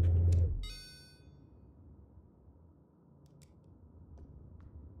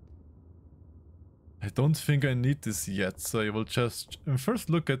 I don't think I need this yet, so I will just first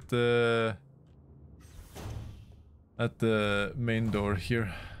look at the main door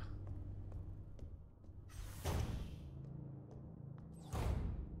here.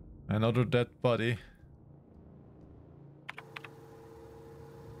 Another dead body.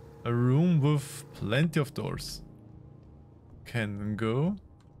 A room with plenty of doors. Can go.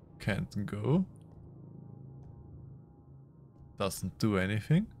 Can't go. Doesn't do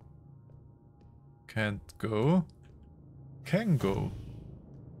anything. Can't go. Can go.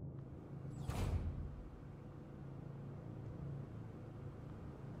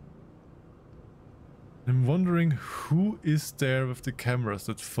 I'm wondering who is there with the cameras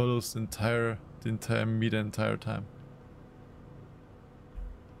that follows me the entire time.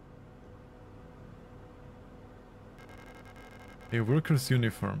 A worker's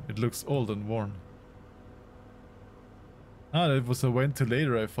uniform. It looks old and worn. Ah, that was a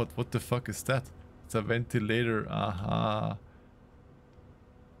ventilator. I thought, what the fuck is that? It's a ventilator. Aha.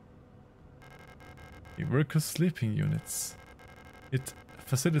 A worker's sleeping units. It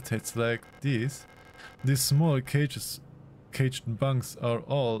facilitates like these. These small caged bunks are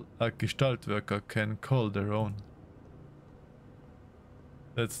all a Gestalt worker can call their own.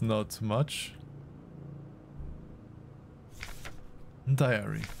 That's not much.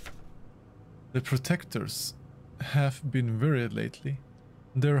 Diary. The protectors have been worried lately.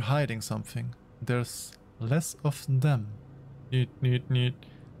 They're hiding something. There's less of them. Neat.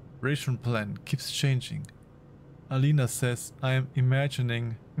 Ration plan keeps changing. Alina says I am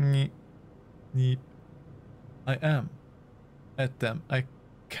imagining. Neat. I am at them. I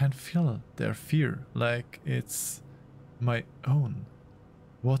can feel their fear like it's my own.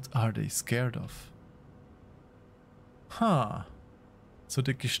 What are they scared of? Huh. So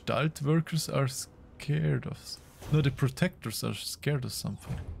the Gestalt workers are scared of... No, the protectors are scared of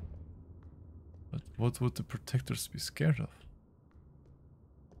something. But what would the protectors be scared of?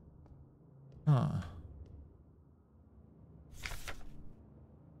 Huh.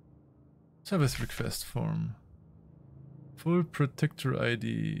 Service request form. Full protector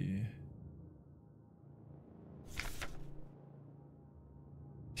ID.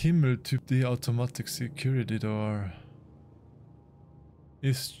 Himmeltyp, the automatic security door.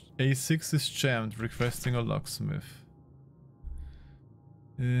 A6 is jammed, requesting a locksmith.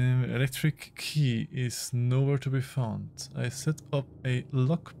 Electric key is nowhere to be found. I set up a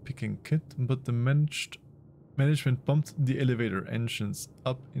lock-picking kit, but the management bumped the elevator engines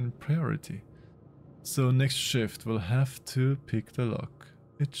up in priority. So next shift we'll have to pick the lock.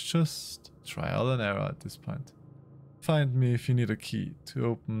 It's just trial and error at this point. Find me if you need a key to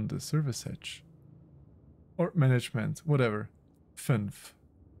open the service hatch. Or management, whatever. 5.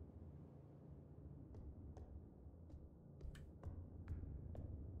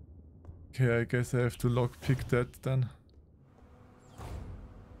 Okay, I guess I have to lockpick that then.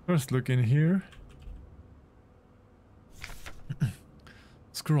 First look in here.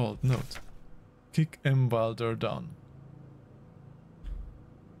 Scrolled note. Kick M while they're down.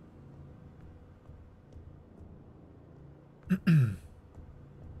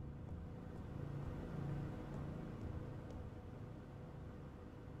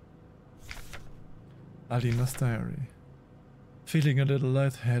 Alina's diary. Feeling a little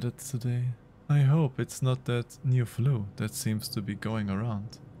lightheaded today. I hope it's not that new flu that seems to be going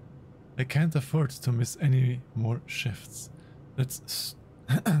around. I can't afford to miss any more shifts.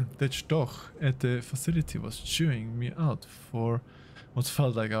 That Stoch at the facility was chewing me out for what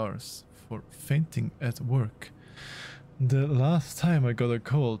felt like hours. for fainting at work. The last time I got a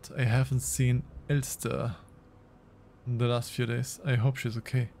cold, I haven't seen Elster in the last few days. I hope she's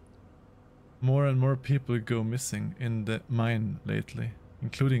okay. More and more people go missing in the mine lately,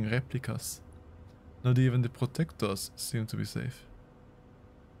 including replicas. Not even the protectors seem to be safe.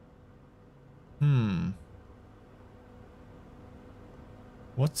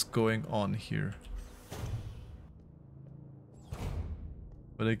 What's going on here?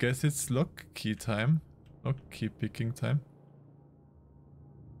 But I guess it's lock key time. Lock key picking time.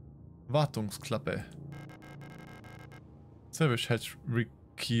 Wartungsklappe. Service hatch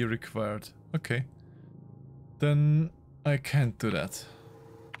key required. Okay. Then I can't do that.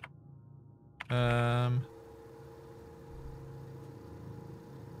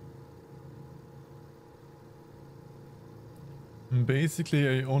 Basically,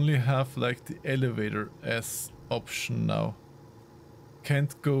 I only have like the elevator as option now.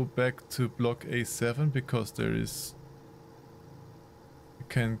 Can't go back to block A7 because there is... You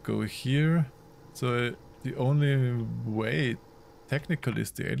can't go here. So the only way technically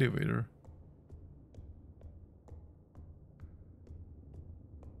is the elevator.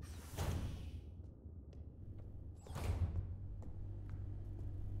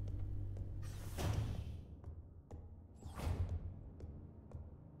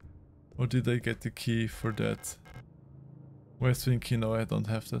 Or did I get the key for that? West wing key? No, I don't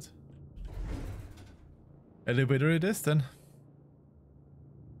have that. Elevator it is then.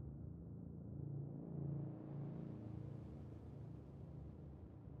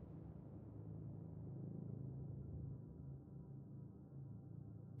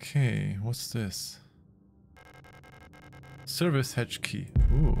 Okay, what's this? Service hatch key.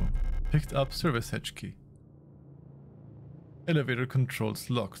 Ooh, picked up service hatch key. Elevator controls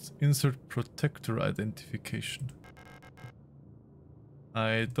locked. Insert protector identification.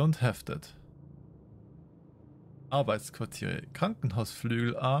 I don't have that. Arbeitsquartiere.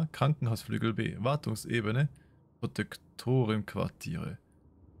 Krankenhausflügel A, Krankenhausflügel B. Wartungsebene. Protektorenquartiere.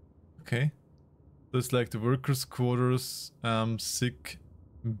 Okay. So it's like the workers' quarters, sick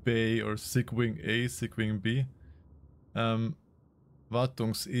bay or sick wing A, sick wing B.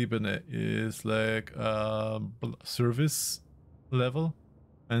 Wartungsebene is like service level,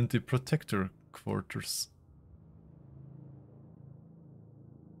 and the protector quarters.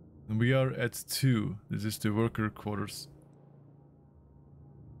 And we are at 2. This is the worker quarters.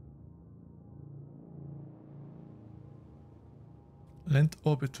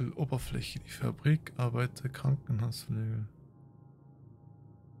 Landorbital Oberfläche, die Fabrik, Arbeiter, Krankenhausflügel.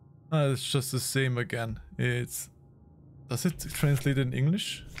 Ah, it's just the same again. It's... Does it translate in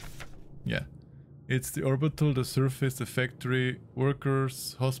English? Yeah. It's the orbital, the surface, the factory,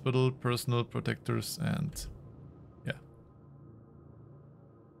 workers, hospital, personal protectors, and yeah.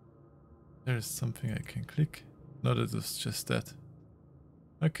 There is something I can click. No, that is just that.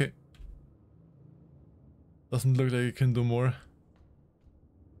 Okay. Doesn't look like I can do more.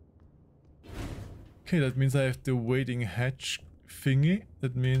 Okay, that means I have the waiting hatch thingy.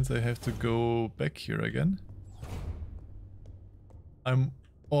 That means I have to go back here again. I'm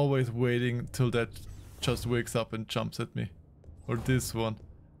always waiting till that just wakes up and jumps at me. Or this one.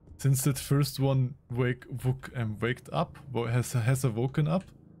 Since that first one waked up, has woken up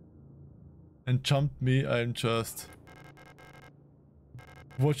and jumped me, I'm just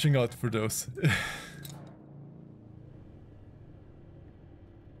watching out for those.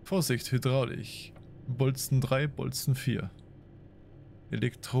 Vorsicht, Hydraulik. Bolzen 3, Bolzen 4.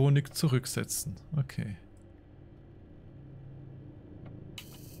 Elektronik zurücksetzen. Okay.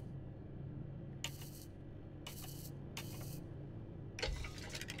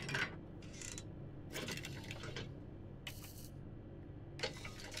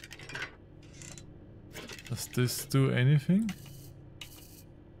 Does this do anything?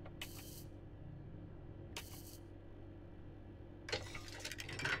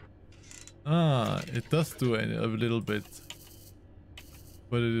 Ah, it does do a little bit.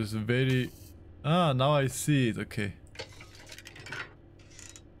 But it is very... Ah, now I see it, okay.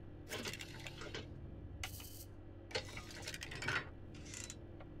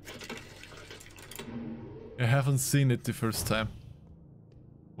 I haven't seen it the first time.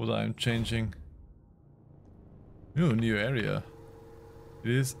 What I'm changing. Ooh, new area.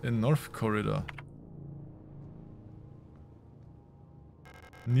 It is a north corridor.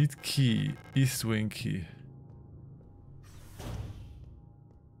 Need key, east wing key.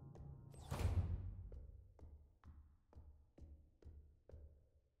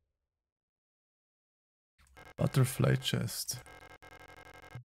 Butterfly chest.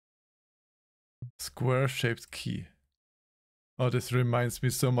 Square shaped key. Oh, this reminds me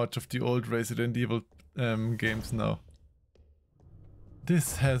so much of the old Resident Evil games now.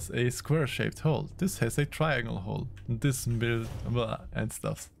 This has a square-shaped hole. This has a triangle hole. This build and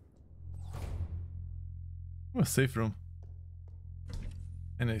stuff. Oh, safe room.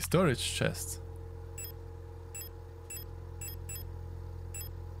 And a storage chest.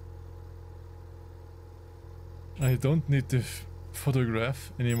 I don't need the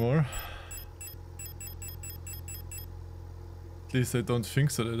photograph anymore. At least I don't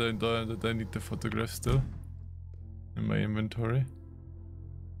think so that I need the photograph still in my inventory.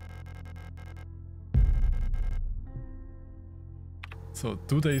 So,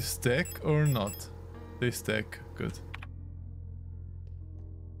 do they stack or not? They stack, good.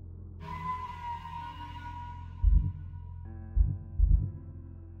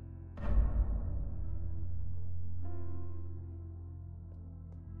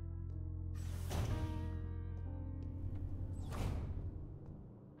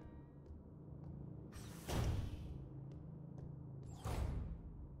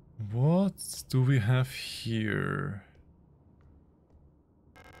 What do we have here?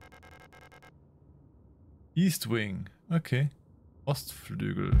 East Wing, okay.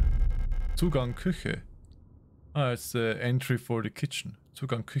 Ostflügel. Zugang Küche. Ah, it's the entry for the kitchen.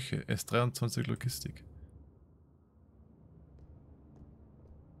 Zugang Küche, S23 Logistik.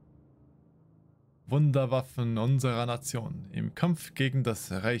 Wunderwaffen unserer Nation. Im Kampf gegen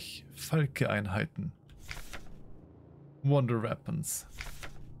das Reich Falke-Einheiten. Wonder Weapons.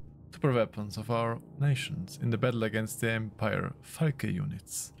 Super weapons of our nations in the battle against the Empire. Falke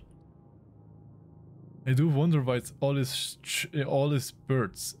units. I do wonder why it's all is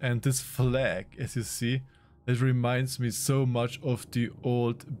birds, and this flag, as you see, it reminds me so much of the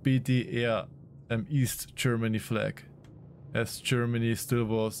old BDR East Germany flag, as Germany still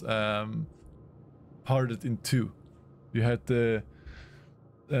was parted in two. You had the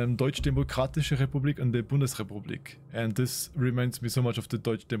Deutsch-Demokratische Republik and the Bundesrepublik, and this reminds me so much of the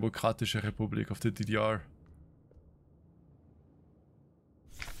Deutsch-Demokratische Republik of the DDR.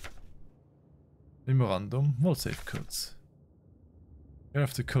 Memorandum, wall safe codes. Here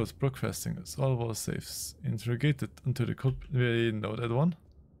have the codes broadcasting us. All wall safes interrogated until the code. We know that one.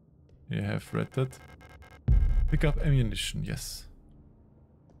 You have read that. Pick up ammunition, yes.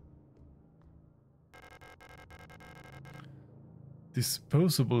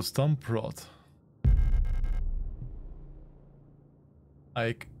 Disposable stump rod.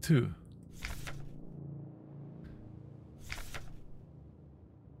 Ike 2.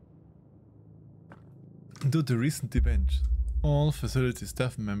 Due to recent events, all facility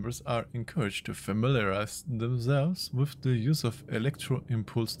staff members are encouraged to familiarize themselves with the use of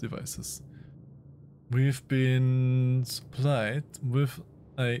electro-impulse devices. We've been supplied with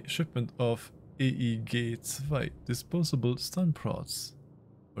a shipment of EEG-2 disposable stun prods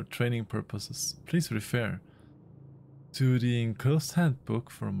for training purposes. Please refer to the enclosed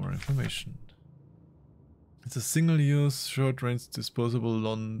handbook for more information. It's a single-use, short-range disposable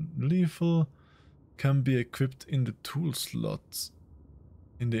non-lethal. Can be equipped in the tool slots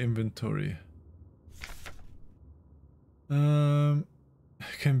in the inventory. Can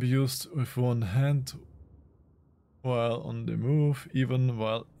be used with one hand while on the move, even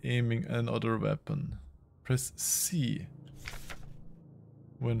while aiming another weapon. Press C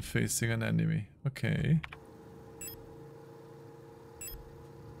when facing an enemy. Okay.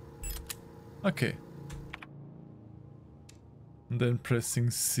 Okay. And then pressing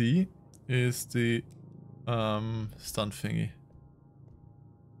C is the stun thingy.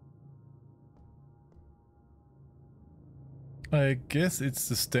 I guess it's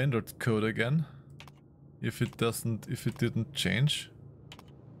the standard code again. If it didn't change.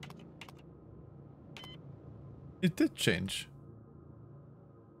 It did change.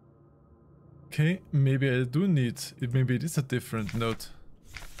 Okay, maybe I do need it. Maybe it is a different note.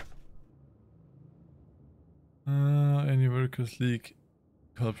 Any workers leak.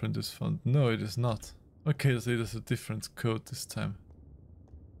 Culprit is found. No, it is not. Okay, so it is a different code this time.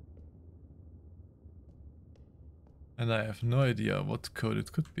 And I have no idea what code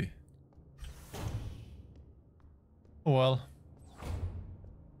it could be. Oh well.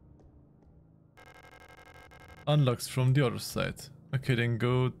 Unlocks from the other side. Okay, then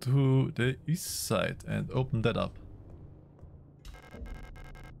go to the east side and open that up.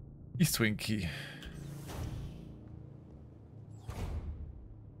 East wing key.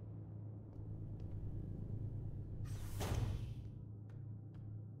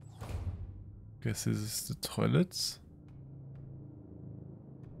 Guess this is the toilets.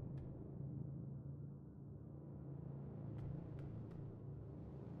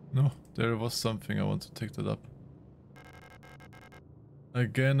 No, there was something. I want to take that up.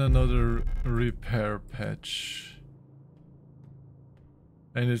 Again, another repair patch.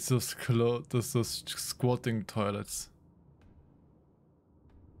 And it's those squatting toilets.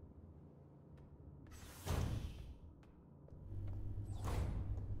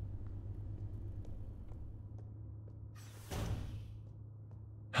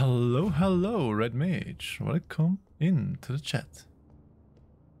 Hello, hello, Red Mage. Welcome in to the chat.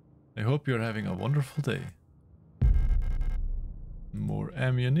 I hope you're having a wonderful day. More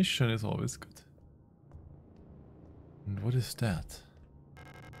ammunition is always good. And what is that?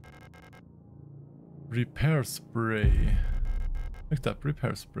 Repair spray. Look up,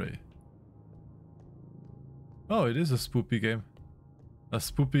 repair spray. Oh, it is a Spoopy game. A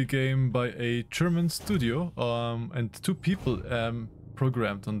Spoopy game by a German studio, and 2 people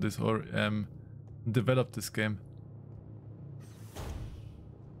programmed on this or developed this game.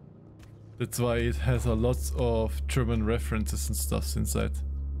 That's why it has a lots of German references and stuff inside.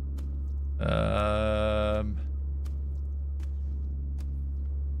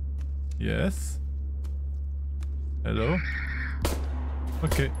 Yes. Hello?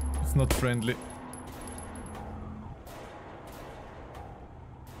 Okay, it's not friendly.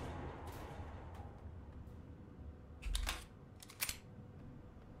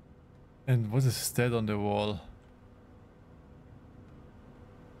 And what is that on the wall?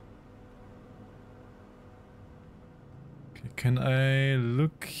 Okay, can I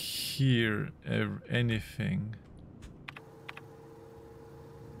look here at anything?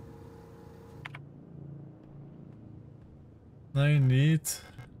 I need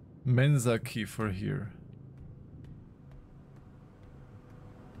Mensa key for here.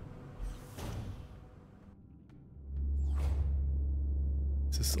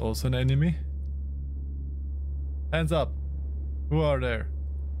 Is this also an enemy? Hands up! Who are there?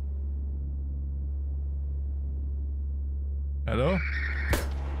 Hello?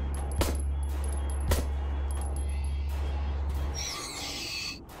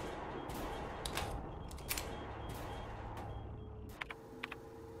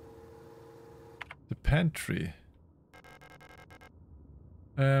 The pantry.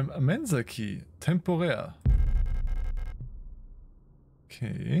 A Mensa key. Temporär.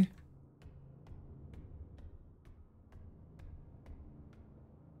 Okay.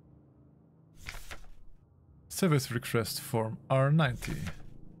 Service request form R90.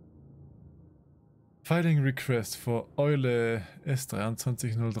 Filing request for Eule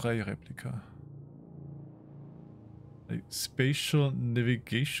S2303 replica. A spatial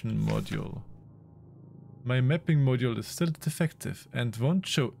navigation module. My mapping module is still defective and won't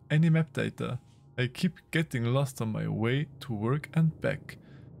show any map data. I keep getting lost on my way to work and back.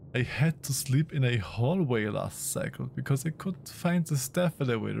 I had to sleep in a hallway last cycle because I couldn't find the staff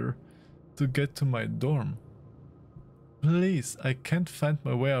elevator to get to my dorm. Please, I can't find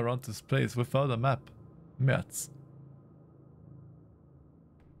my way around this place without a map. März.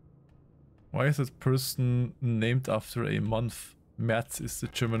 Why is that person named after a month? März is the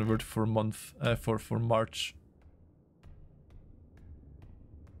German word for month, for March.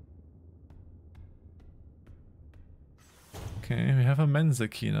 Okay, we have a Mensa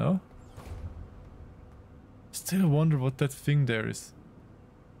key now. Still wonder what that thing there is.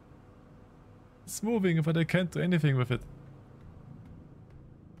 It's moving, but I can't do anything with it.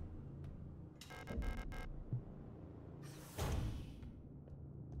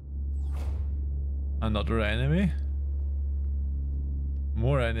 Another enemy?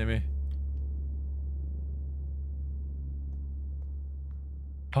 More enemy.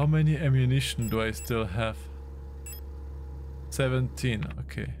 How many ammunition do I still have? 17.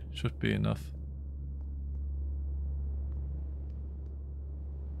 Okay, should be enough.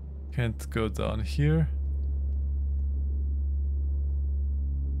 Can't go down here.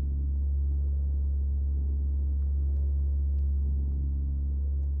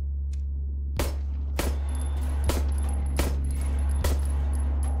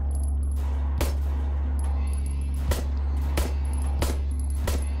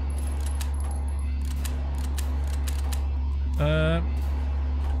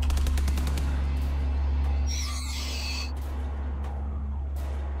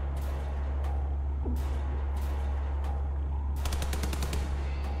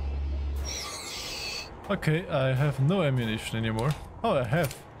 Okay, I have no ammunition anymore. Oh, I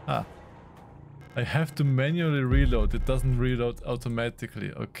have. Ah. I have to manually reload. It doesn't reload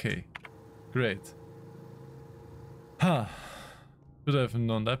automatically. Okay. Great. Huh. Should have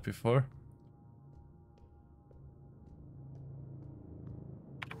known that before.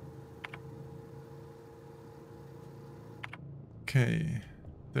 Okay.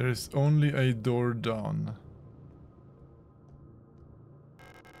 There is only a door down.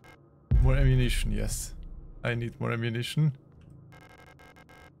 More ammunition, yes. I need more ammunition.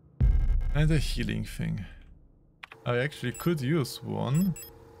 And a healing thing. I actually could use one.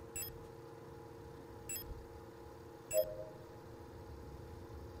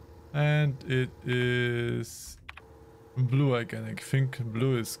 And it is blue again. I think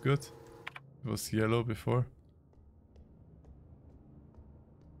blue is good. It was yellow before.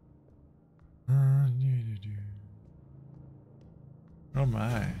 Oh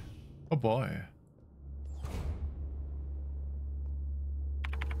my. Oh boy.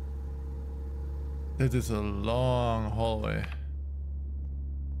 That is a long hallway.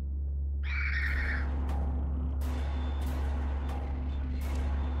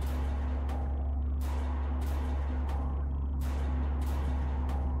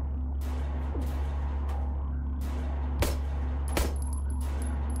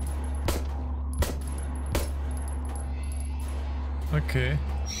 Okay.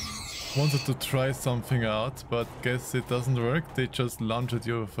 Wanted to try something out, but guess it doesn't work. They just lunge at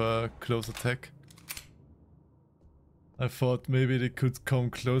you with a close attack. I thought maybe they could come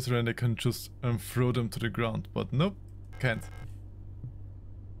closer and I can just throw them to the ground, but nope, can't.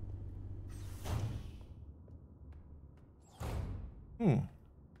 Ooh.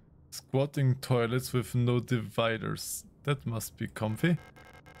 Squatting toilets with no dividers. That must be comfy.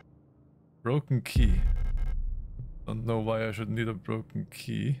 Broken key. Don't know why I should need a broken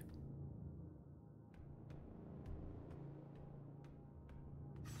key.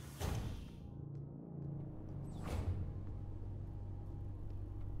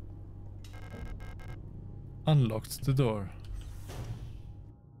 Unlocked the door.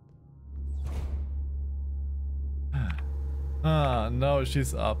 Ah, now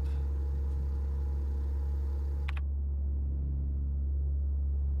she's up.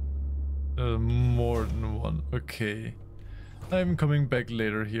 More than one. Okay. I'm coming back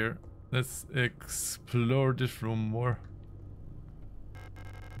later here. Let's explore this room more.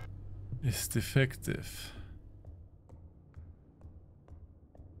 Is defective.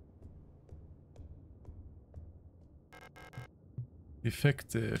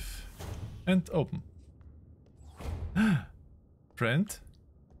 Effective. And open. Friend?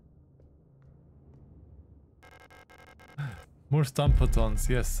 More stun batons,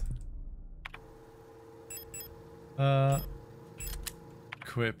 yes.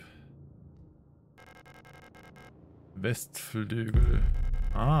 Equip. Westflügel.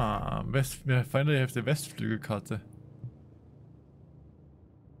 Ah, we finally have the Westflügelkarte.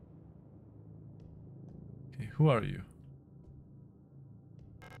 Okay, who are you?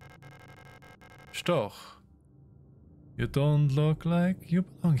 Stoch. You don't look like you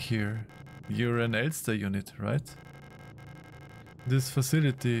belong here. You're an Elster unit, right? This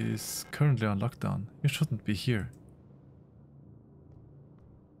facility is currently on lockdown. You shouldn't be here.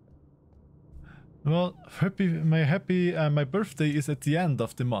 Well, my birthday is at the end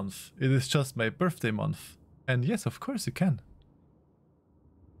of the month. It is just my birthday month. And yes, of course you can.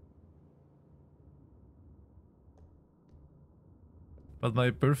 But my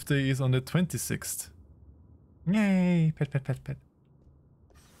birthday is on the 26th. Yay! Pet, pet, pet, pet.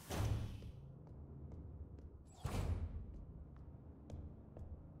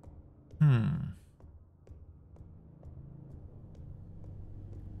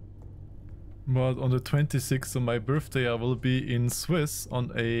 But on the 26th of my birthday I will be in Swiss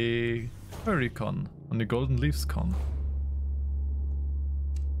on a Furrycon, on the Golden Leaves Con.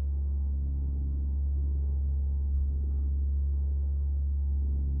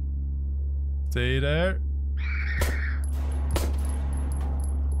 Stay there.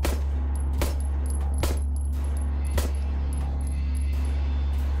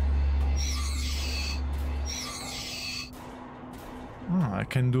 I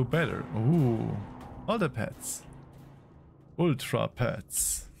can do better. Ooh, other pets. Ultra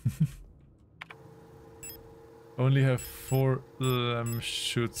pets. Only have 4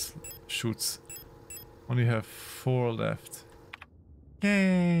 shoots. Only have 4 left.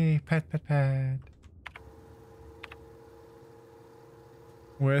 Yay! Pet, pet, pet.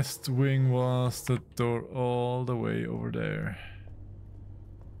 West wing was the door all the way over there.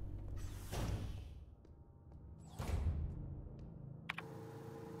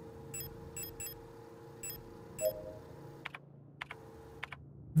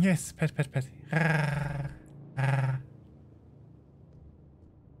 Yes, pet, pet, pet.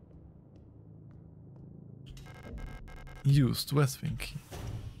 Used West Wing key.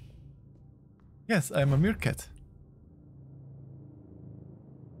 Yes, I'm a meerkat.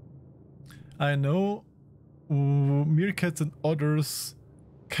 I know meerkats and otters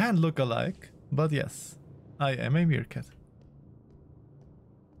can look alike, but yes, I am a meerkat.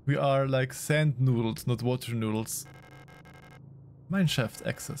 We are like sand noodles, not water noodles. Mineshaft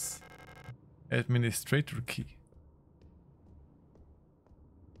access. Administrator key.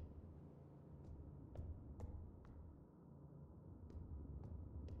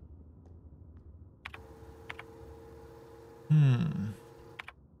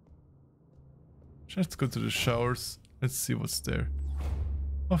 Let's go to the showers. Let's see what's there.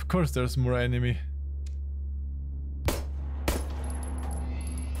 Of course there's more enemy.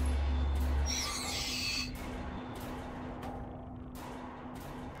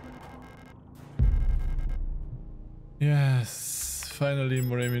 Yes, finally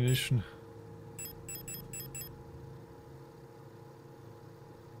more ammunition.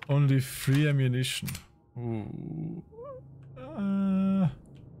 Only 3 ammunition. Ooh.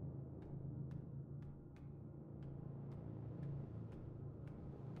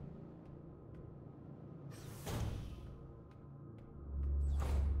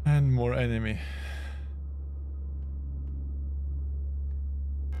 And more enemy.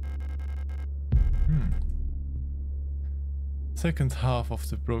 Second half of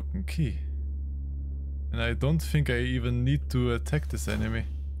the broken key. And I don't think I even need to attack this enemy.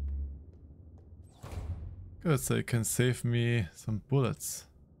 Good, so it can save me some bullets.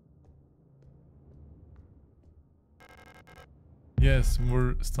 Yes,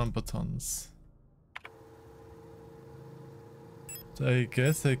 more stun batons. So I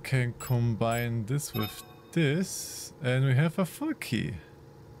guess I can combine this with this, and we have a full key.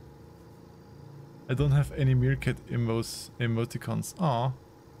 I don't have any meerkat emoticons. Aw.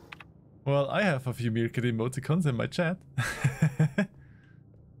 Well, I have a few meerkat emoticons in my chat.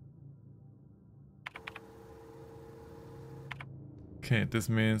 Okay, this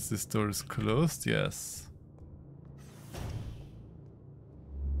means this door is closed, yes.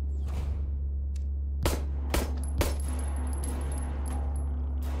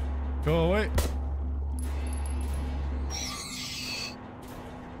 Go away!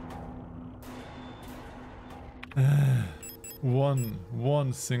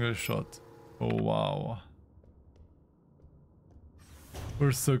 One single shot. Oh wow.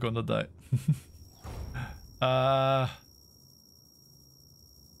 We're so gonna die.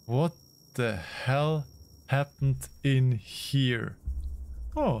 What the hell happened in here?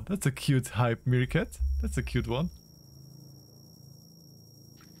 Oh, that's a cute hype meerkat. That's a cute one.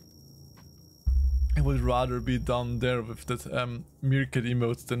 I would rather be down there with that meerkat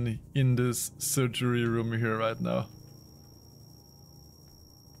emote than in this surgery room here right now.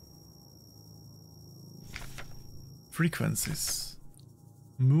 Frequencies.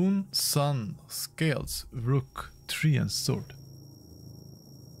 Moon, sun, scales, rook, tree and sword.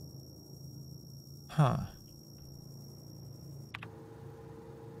 Huh.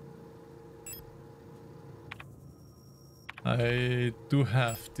 I do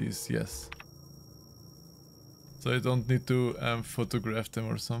have these, yes. So I don't need to photograph them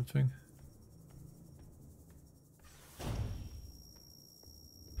or something.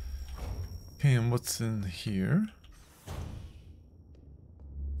 Okay, and what's in here?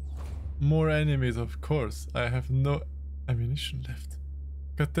 More enemies, of course. I have no ammunition left.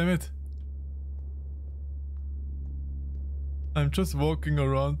 God damn it. I'm just walking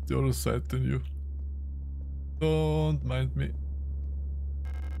around the other side than you. Don't mind me.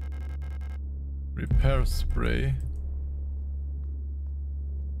 Repair spray.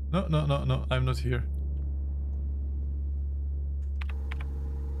 No, I'm not here.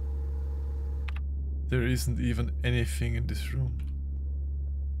 There isn't even anything in this room.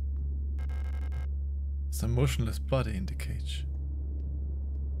 It's a motionless body in the cage.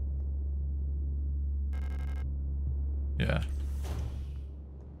 Yeah.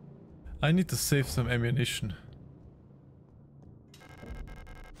 I need to save some ammunition.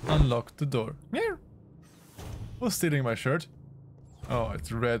 Unlock the door. Meow. Who's stealing my shirt? Oh,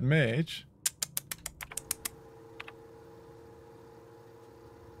 it's Red Mage.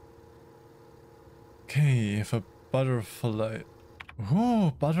 Okay, if a butterfly...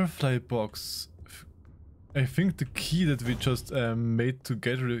 Oh, butterfly box. I think the key that we just made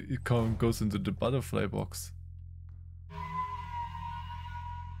together it goes into the butterfly box.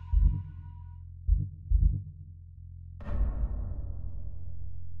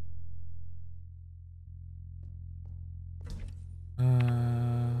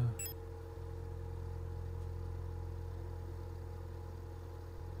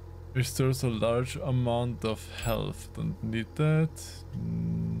 Restores a large amount of health. Don't need that.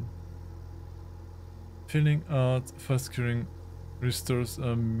 Filling out fast curing restores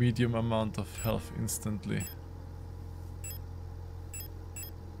a medium amount of health instantly.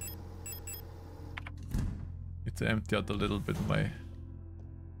 Need to empty out a little bit my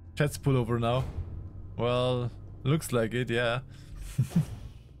Cat's pullover now. Well, looks like it, yeah.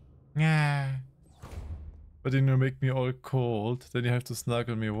 Yeah. But then you make me all cold, then you have to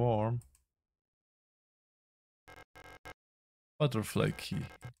snuggle me warm. Butterfly key.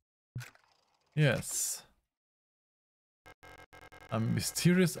 Yes. A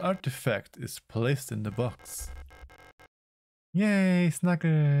mysterious artifact is placed in the box. Yay,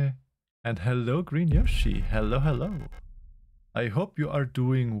 snuggle! And hello, Green Yoshi. Hello, hello. I hope you are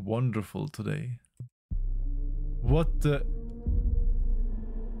doing wonderful today. What the...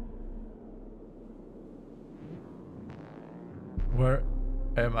 Where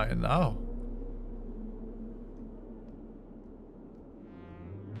am I now?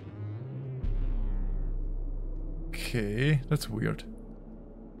 Okay, that's weird.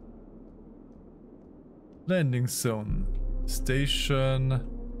 Landing zone. Station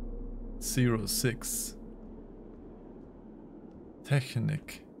 06.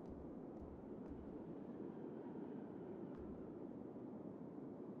 Technic.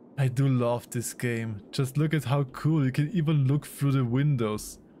 I do love this game. Just look at how cool. You can even look through the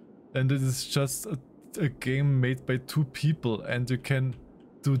windows. And it is just a game made by 2 people and you can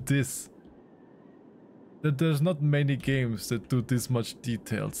do this. There's not many games that do this much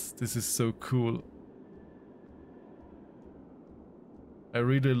details. This is so cool. I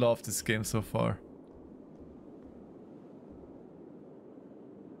really love this game so far.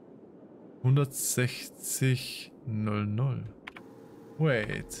 160.00.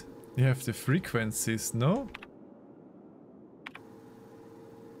 Wait, you have the frequencies, no?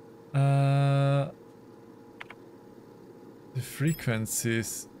 The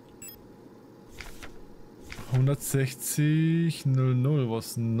frequencies. 160.00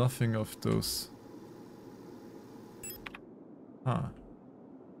 was nothing of those. Huh.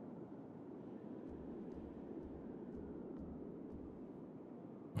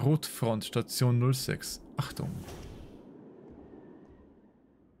 Rotfront, Station 06. Achtung.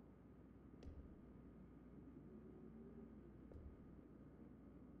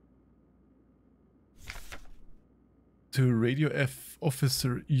 To Radio F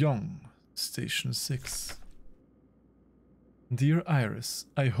Officer Young, Station 6. Dear Iris,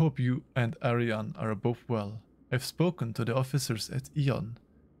 I hope you and Ariane are both well. I've spoken to the officers at Eon,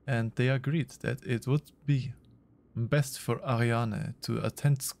 and they agreed that it would be best for Ariane to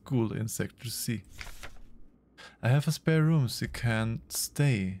attend school in Sector C. I have a spare room she can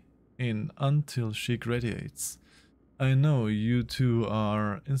stay in until she graduates. I know you two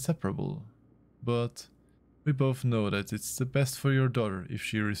are inseparable, but we both know that it's the best for your daughter if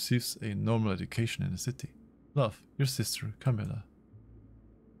she receives a normal education in the city. Love, your sister, Camilla.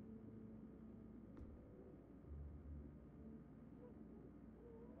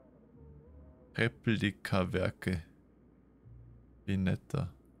 Replika-Werke. Vinetta.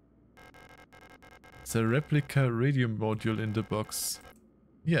 It's a replica radio module in the box.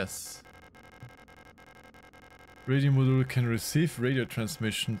 Yes. Radio module can receive radio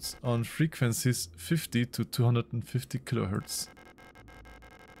transmissions on frequencies 50 to 250 kHz.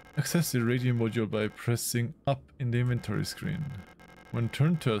 Access the radio module by pressing up in the inventory screen. When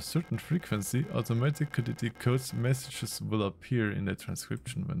turned to a certain frequency, automatically the code's messages will appear in the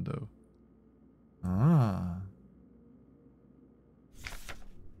transcription window. Ah.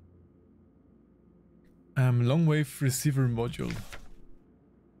 Long wave receiver module.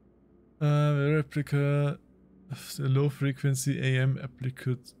 Replica of the low frequency AM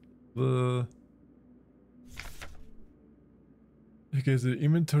applicate. Okay, the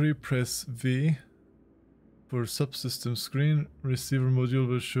inventory, press V for subsystem screen. Receiver module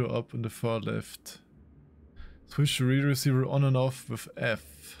will show up on the far left. Switch the read receiver on and off with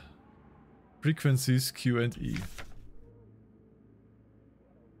F. Frequencies Q and E.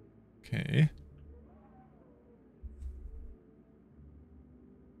 Okay.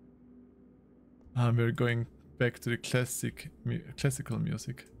 We're going back to the classical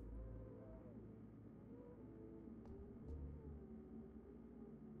music.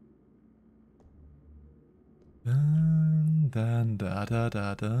 Dun, dun, da da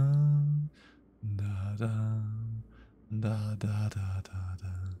da dun, da da da da da da.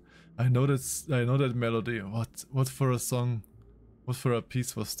 I know that melody. What for a song? What for a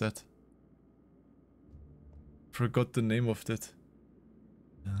piece was that? Forgot the name of that.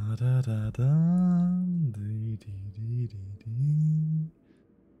 Da da da da dee dee dee dee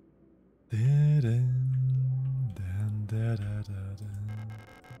dee da da da da.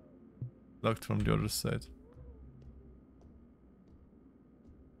 Locked from the other side.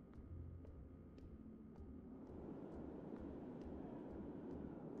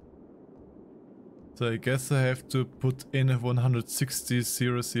 So I guess I have to put in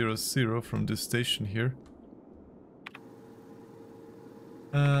 160,000 from this station here.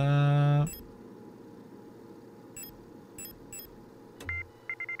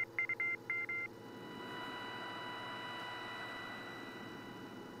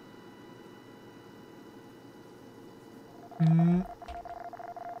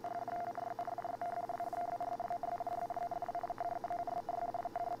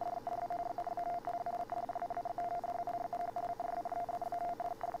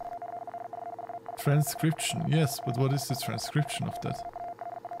 Transcription, yes, but what is the transcription of that?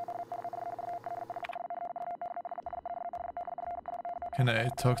 Can I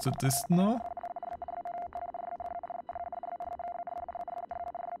talk to this now?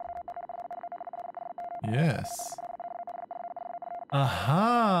 Yes.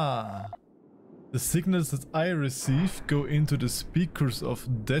 Aha! The signals that I receive go into the speakers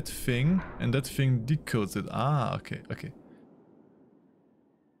of that thing, and that thing decodes it. Ah, okay, okay.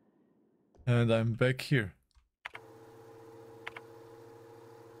 And I'm back here.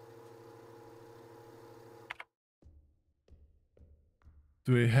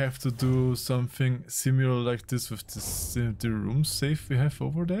 Do I have to do something similar like this with this, the room safe we have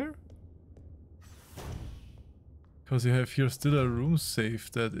over there? Because you have here still a room safe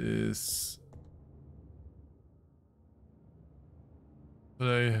that is... But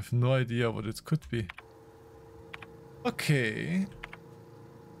I have no idea what it could be. Okay.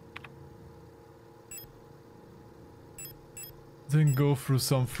 Then go through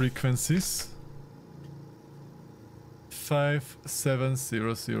some frequencies.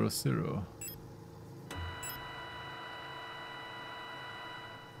 57000.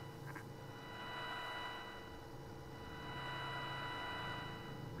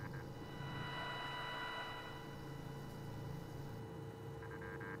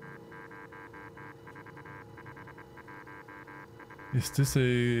 Is this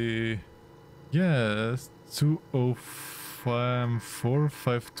a... Yes,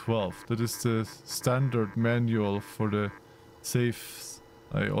 2054512. That is the standard manual for the safes.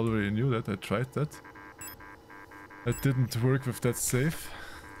 I already knew that, I tried that. That didn't work with that safe.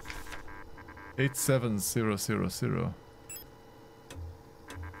 87000.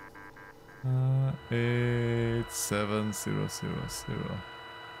 87000.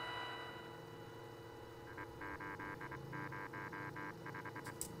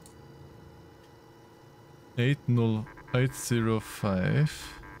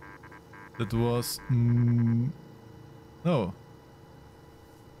 80805. That was no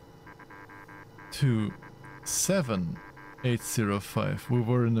 27805. We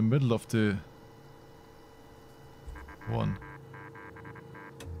were in the middle of the one.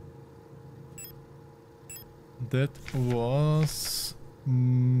 That was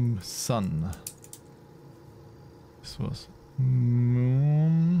sun. This was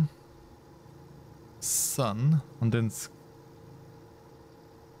moon, sun, and then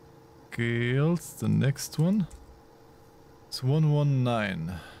scales. The next one is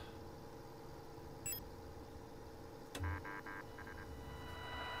 119.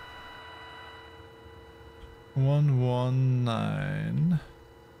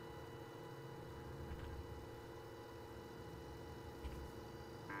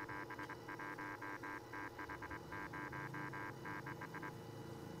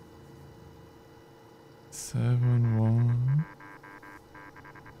 Seven one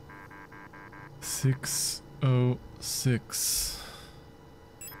 606.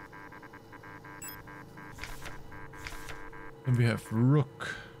 And we have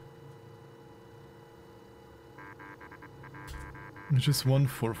rook, which is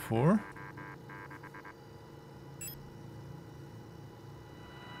 144.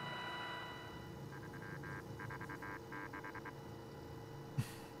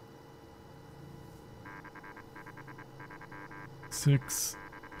 Six,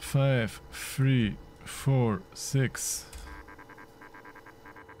 5, 3, 4, 6.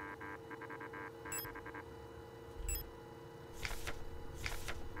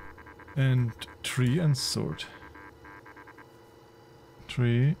 And 3 and sword.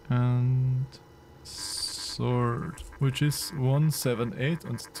 3 and sword, which is 178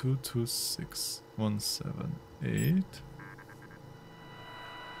 and 226. 178.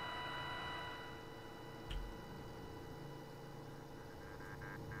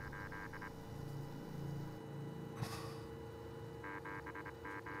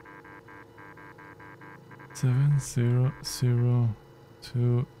 Seven zero zero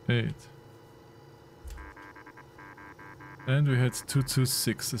 2 8. And we had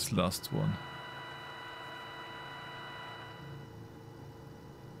 226 as last one.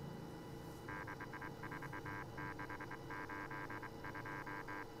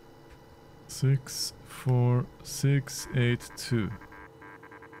 64682.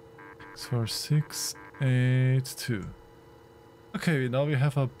 64682. Okay, now we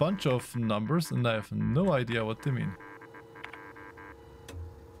have a bunch of numbers and I have no idea what they mean.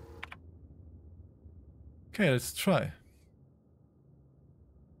 Okay, let's try.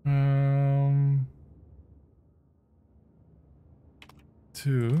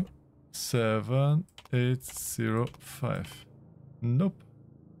 27805. Nope.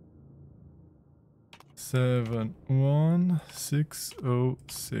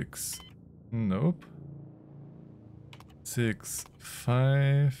 71606. Nope.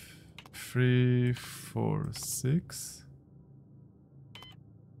 65346.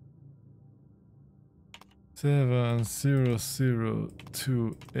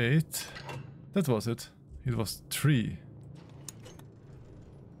 70028. That was it. It was 3.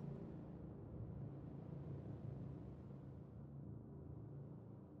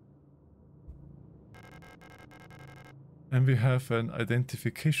 And we have an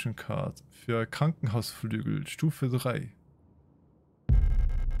Identification Card für Krankenhausflügel Stufe 3.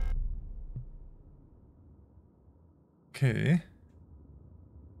 Okay.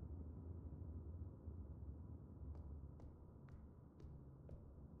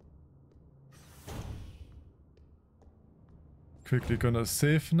 Quickly gonna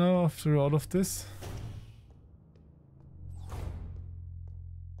save now after all of this.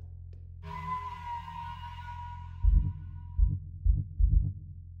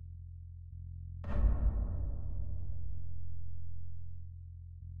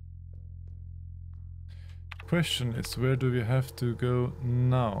 Question is, where do we have to go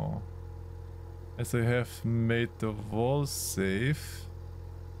now? As I have made the wall safe.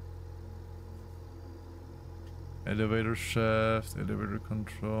 Elevator shaft, elevator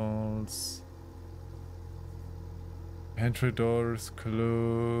controls. Entry doors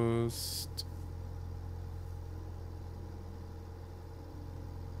closed.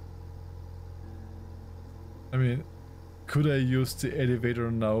 I mean, could I use the elevator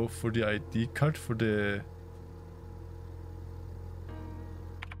now for the ID card for the...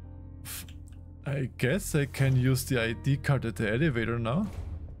 I guess I can use the ID card at the elevator now?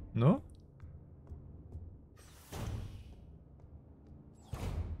 No?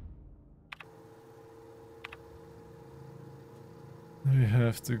 We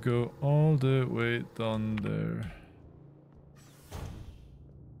have to go all the way down there.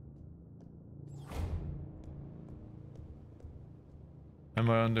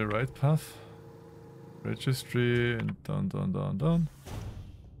 Am I on the right path? Registry and down, down, down, down.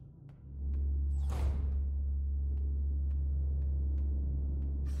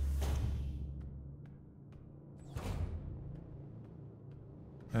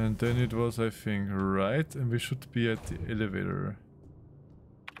 And then it was, I think, right, and we should be at the elevator.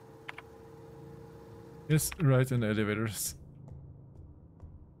 Yes, right in elevators.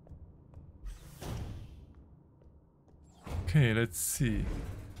 Okay, let's see.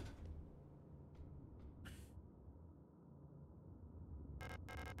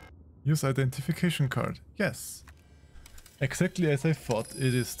 Use identification card. Yes. Exactly as I thought,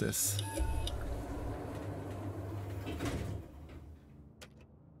 it is this.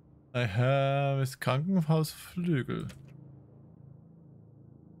 I have this Krankenhausflügel.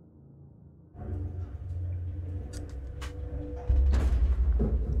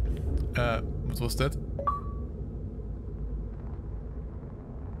 What was that?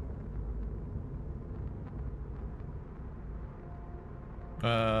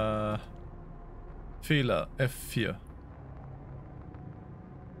 Fehler, F4.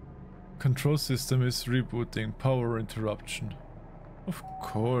 Control system is rebooting, power interruption. Of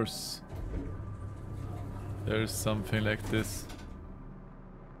course. There's something like this.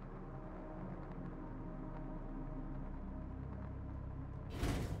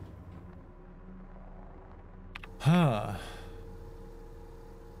 Ha.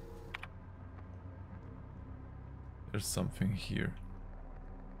 There's something here.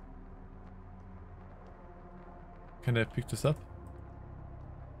 Can I pick this up?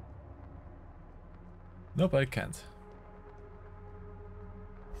 Nope, I can't.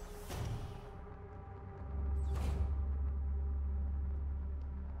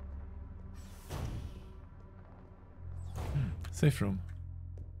 Safe room.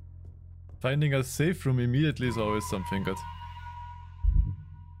 Finding a safe room immediately is always something good.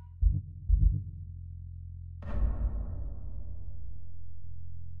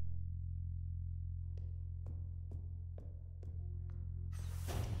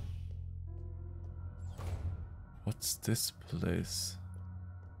 What's this place?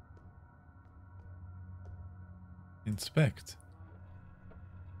 Inspect.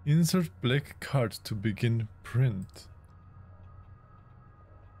 Insert black card to begin print.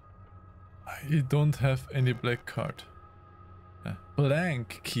 I don't have any black card.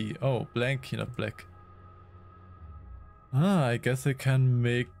 Blank key. Oh, blank key, not black. Ah, I guess I can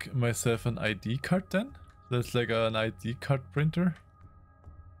make myself an ID card then? That's like an ID card printer.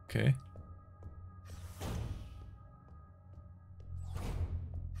 Okay.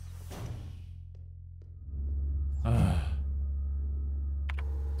 Ah.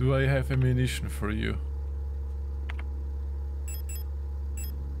 Do I have ammunition for you?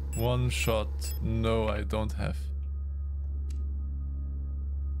 One shot. No, I don't have.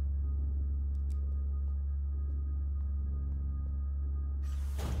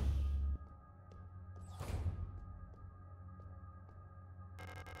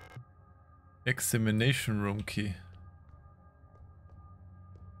 Examination room key.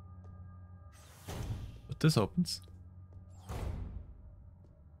 But this opens.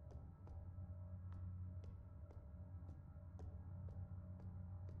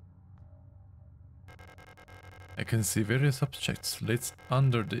 I can see various objects laid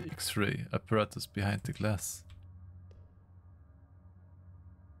under the X-ray apparatus behind the glass.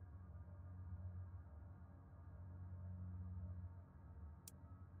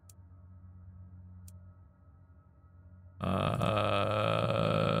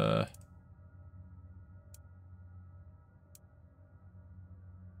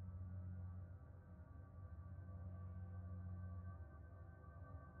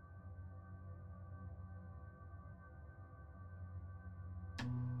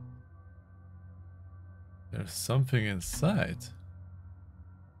 There's something inside.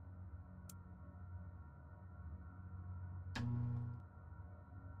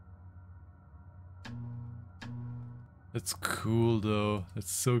 That's cool though.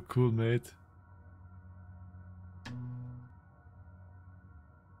 That's so cool, mate.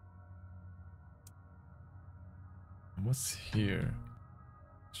 What's here?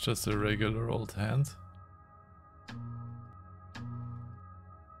 It's just a regular old hand.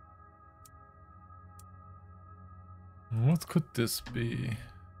 What could this be?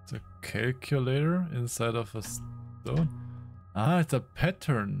 It's a calculator inside of a stone? Ah, it's a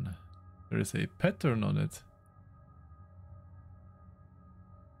pattern. There is a pattern on it.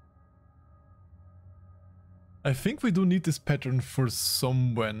 I think we do need this pattern for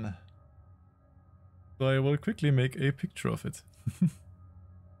someone. So I will quickly make a picture of it.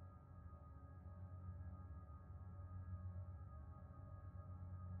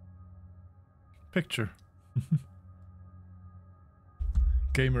 Picture.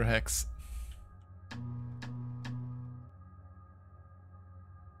 Gamer hacks.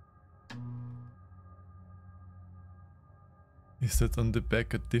 Is that on the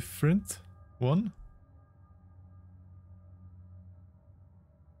back a different one?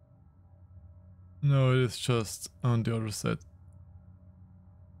 No, it is just on the other side.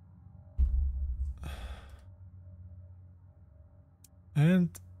 And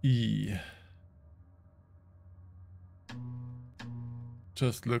E.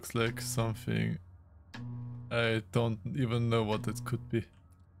 Just looks like something. I don't even know what it could be.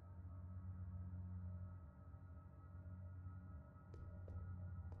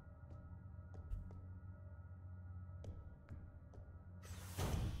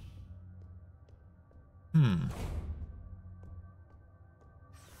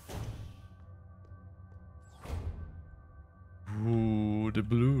 Ooh, the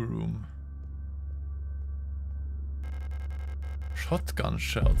blue room. Shotgun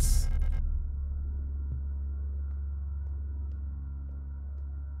shells.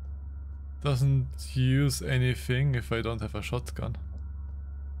 Doesn't use anything if I don't have a shotgun.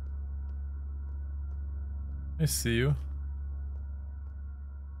 I see you.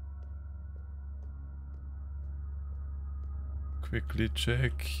 Quickly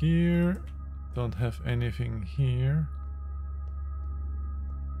check here. Don't have anything here.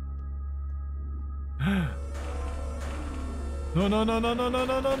 No, no, no, no, no, no,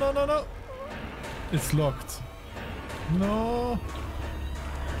 no, no, no, no, no. It's locked. No.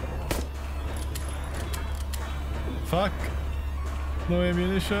 Fuck. No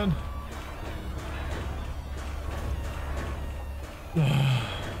ammunition.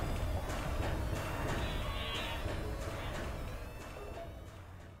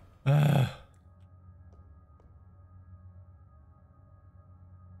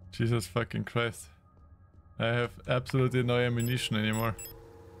 Jesus fucking Christ. I have absolutely no ammunition anymore.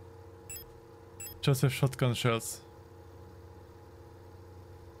 Just have shotgun shells.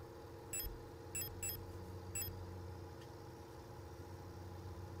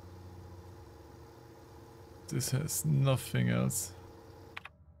 This has nothing else.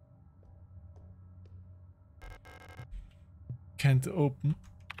 can't open.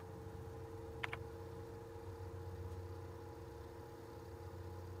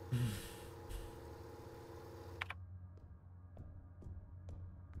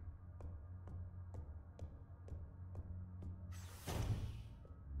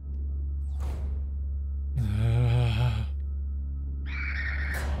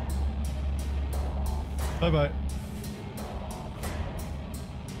 Bye-bye.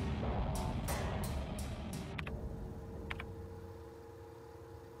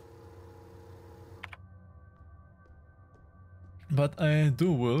 But I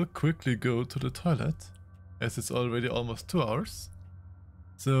will quickly go to the toilet, as it's already almost 2 hours.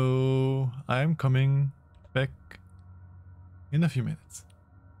 So I'm coming back in a few minutes.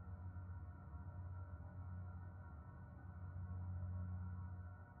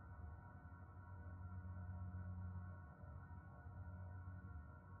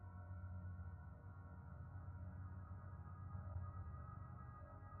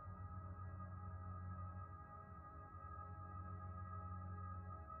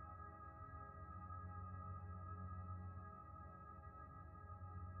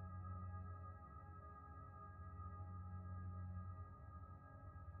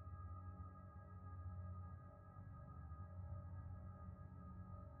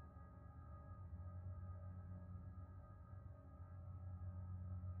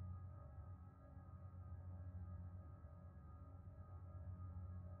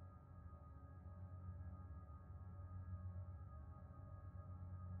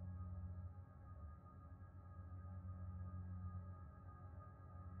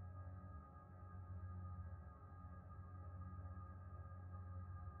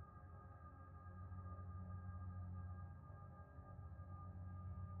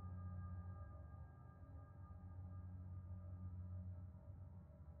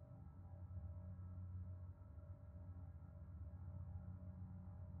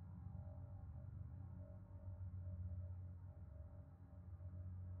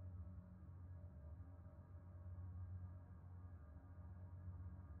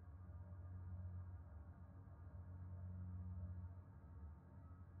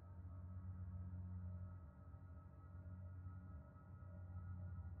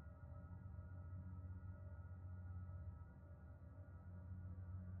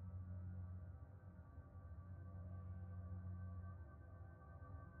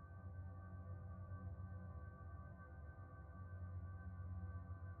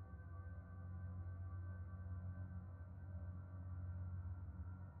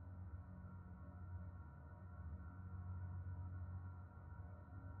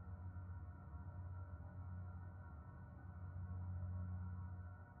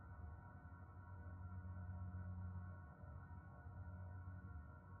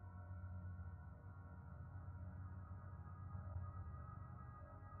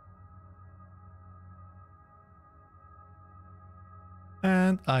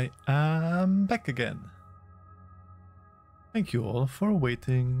 And I am back again. Thank you all for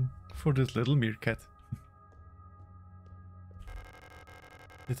waiting for this little meerkat.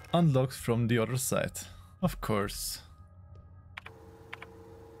 It unlocks from the other side, of course.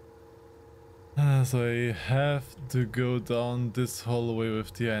 So I have to go down this hallway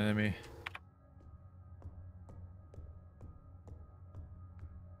with the enemy.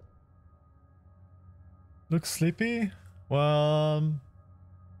 Looks sleepy? Well,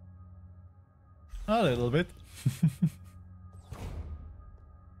 a little bit.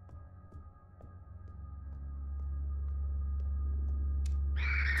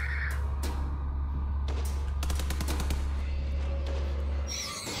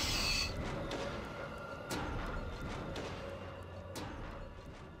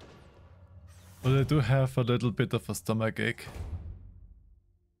 But I do have a little bit of a stomach ache.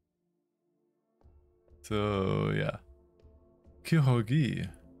 So yeah. Kihogi.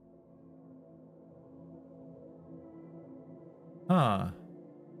 Ah.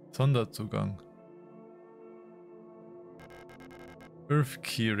 Sonderzugang. Earth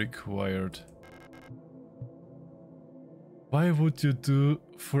key required. Why would you do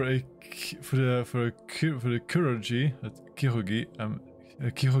for the chirurgy kihogi?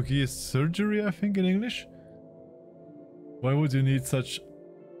 Kihogi is surgery, I think, in English. Why would you need such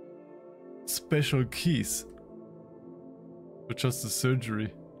special keys for just the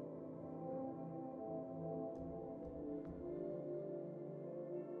surgery?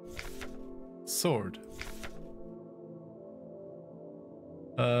 Sword.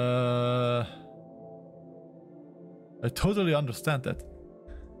 I totally understand that.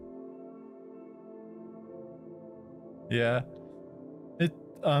 Yeah.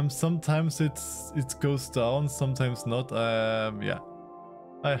 sometimes it goes down, sometimes not. Yeah,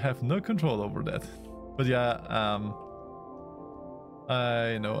 I have no control over that. But yeah,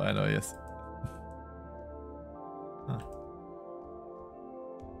 I know, yes. Huh.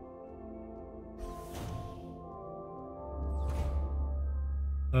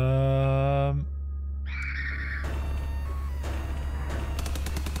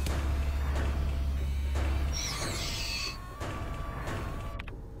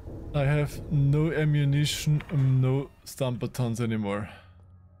 I have no ammunition, no stun batons anymore.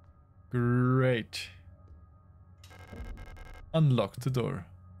 Great. Unlock the door.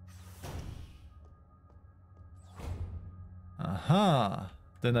 Aha!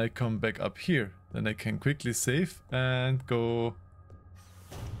 Then I come back up here. Then I can quickly save and go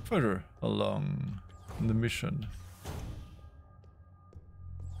further along the mission.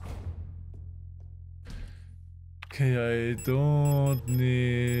 Okay, I don't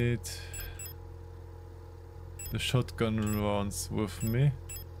need the shotgun rounds with me,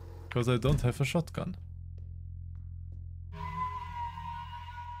 because I don't have a shotgun.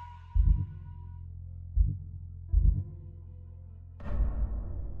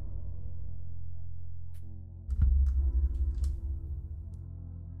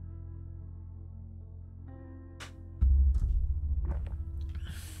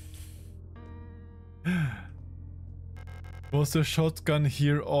 Was the shotgun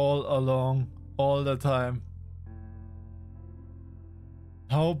here all along, all the time?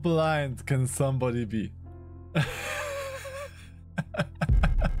 How blind can somebody be?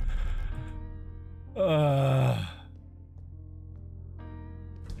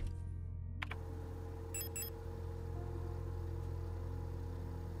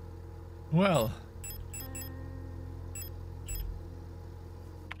 Well.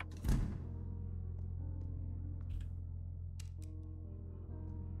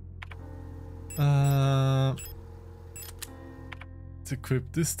 Let's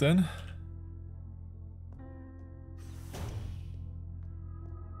equip this then.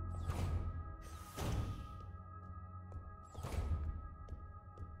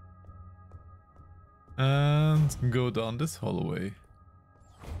 And go down this hallway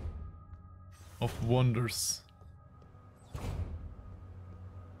of wonders.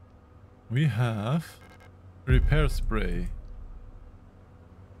 We have repair spray.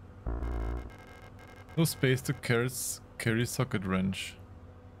 No space to carry socket wrench.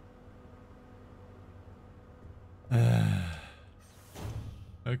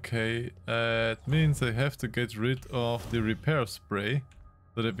 Okay, it means I have to get rid of the repair spray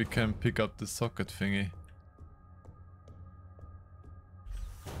so that we can pick up the socket thingy.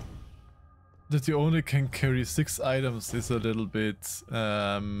 That you only can carry 6 items is a little bit,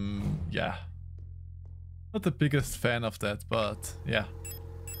 yeah. Not the biggest fan of that, but yeah.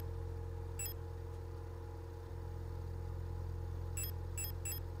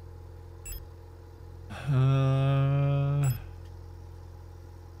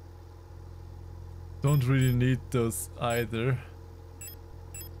 Don't really need those either.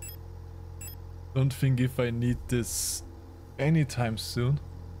 Don't think if I need this anytime soon.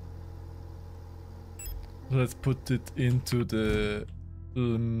 Let's put it into the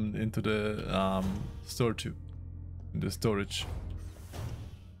store too, in the storage.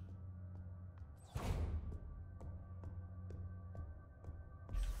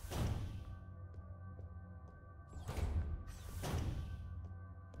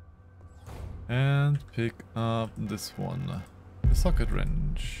 And pick up this one, the socket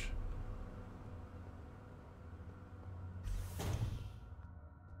wrench.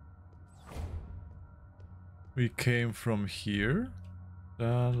 We came from here.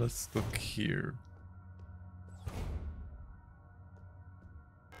 Let's look here.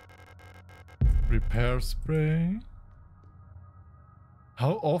 Repair spray.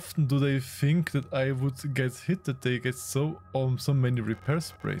 How often do they think that I would get hit that they get so many repair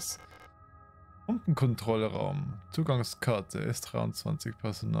sprays? Pumpenkontrollraum. Zugangskarte. S23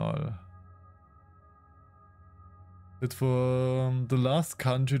 Personal. That for the last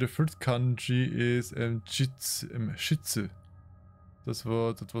kanji, the third kanji is Shitsu.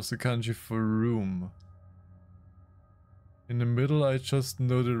 That was the kanji for room. In the middle I just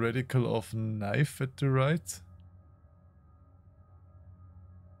know the radical of knife at the right.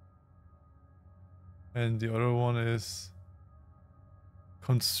 And the other one is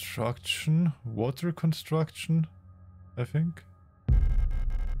construction, water construction, I think.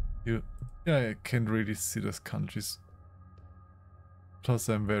 Yeah, I can't really see those kanjis. Plus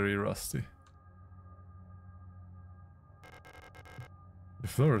I'm very rusty. The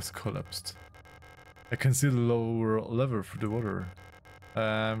floor is collapsed. I can see the lower level through the water.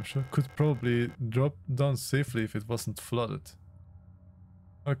 Sure, could probably drop down safely if it wasn't flooded.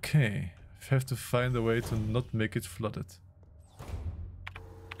 Okay, I have to find a way to not make it flooded.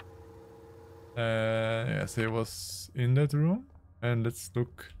 Yes, it was in that room. And let's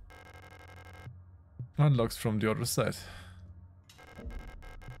look. Unlocks from the other side.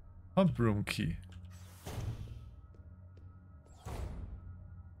 Pump room key.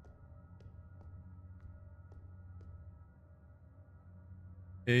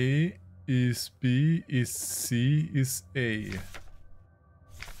 A is B is C is A.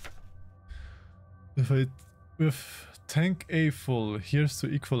 With tank A full, here's to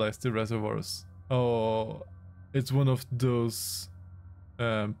equalize the reservoirs. Oh, it's one of those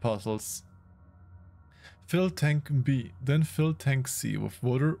puzzles. Fill tank B, then fill tank C with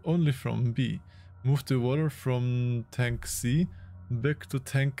water only from B. Move the water from tank C back to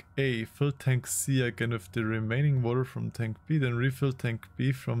tank A. Fill tank C again with the remaining water from tank B, then refill tank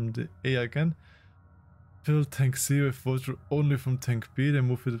B from the A again. Fill tank C with water only from tank B, then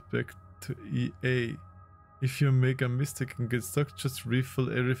move it back to EA. If you make a mistake and get stuck, just refill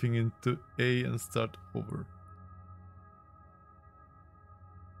everything into A and start over.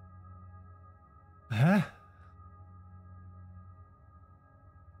 Huh?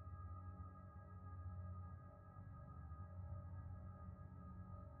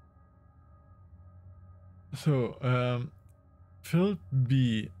 So, fill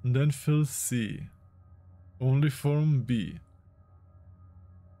B, then fill C. Only from B.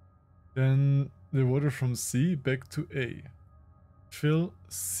 Then the water from C back to A. Fill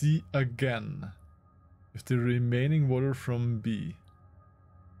C again with the remaining water from B.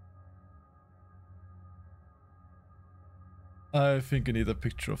 I think I need a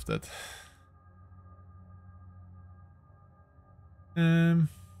picture of that.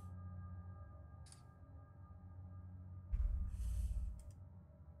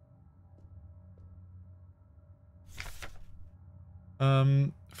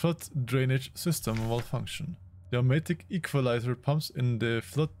 Flood drainage system malfunction. The automatic equalizer pumps in the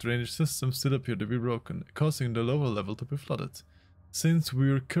flood drainage system still appear to be broken, causing the lower level to be flooded. Since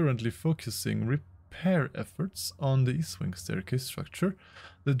we're currently focusing repair efforts on the east wing staircase structure,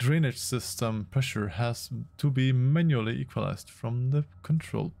 the drainage system pressure has to be manually equalized from the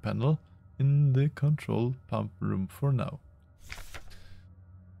control panel in the control pump room for now.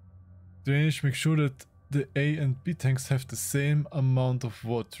 Drainage, make sure that the A and B tanks have the same amount of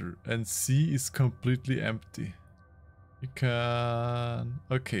water and C is completely empty. You can...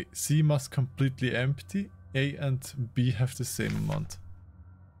 Okay, C must completely empty, A and B have the same amount.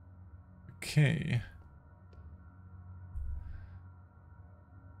 Okay.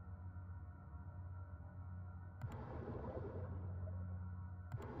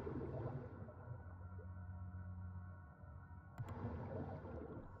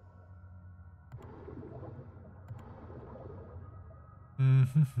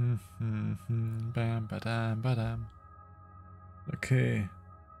 Bam, badam, badam. Okay.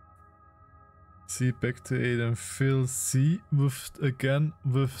 C back to A, then fill C with again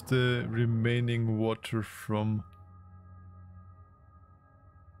with the remaining water from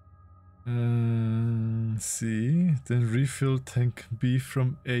C, then refill tank B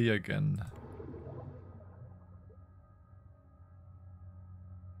from A again.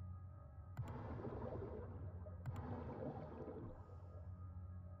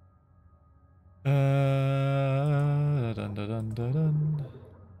 Dun, dun, dun, dun, dun.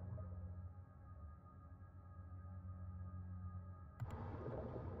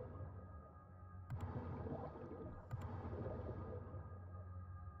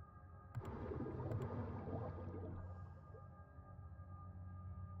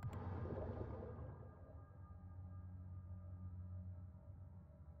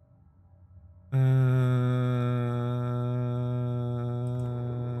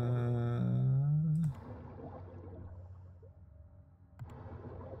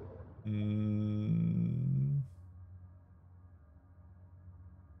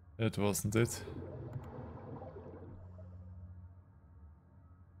 That wasn't it.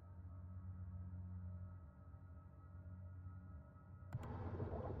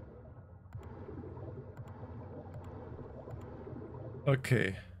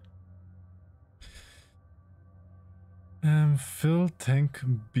 Okay. Fill tank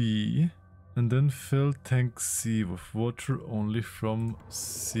B and then fill tank C with water only from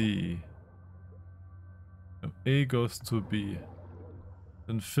C. A goes to B.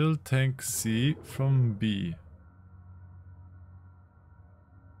 Then fill tank C from B.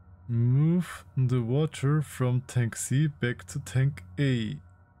 Move the water from tank C back to tank A.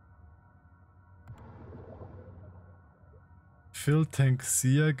 Fill tank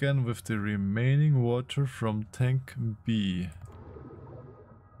C again with the remaining water from tank B.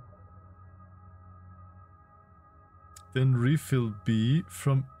 Then refill B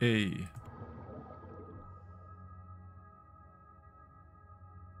from A.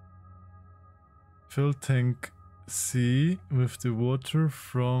 Fill tank C with the water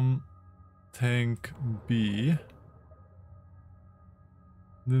from tank B.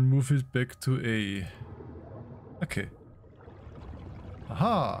 Then move it back to A. Okay.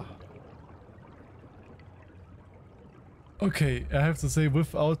 Aha! Okay, I have to say,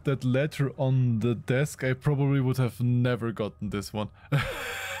 without that letter on the desk, I probably would have never gotten this one.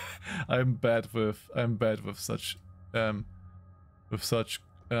 I'm bad with such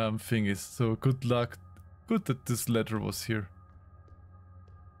thingies. So good luck. Good that this letter was here.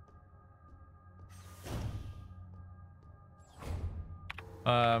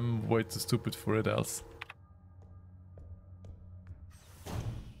 I'm way too stupid for it else.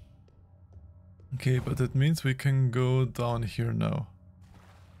 Okay, but that means we can go down here now.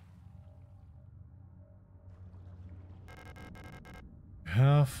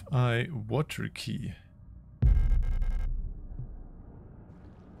 Have I water key?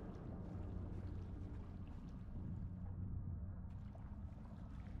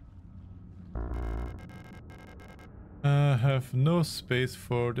 I have no space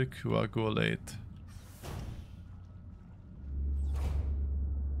for the coagulate.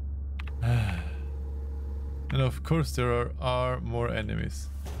 And of course there are more enemies.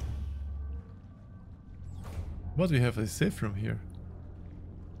 But we have a safe room here.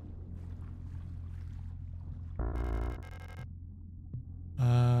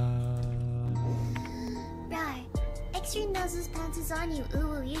 Right. Extra noses pounces on you.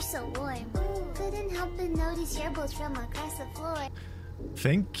 Ooh, you're so warm. Couldn't help but notice your both from across the floor.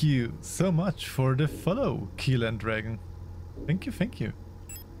 Thank you so much for the follow, Keel and Dragon. Thank you, thank you.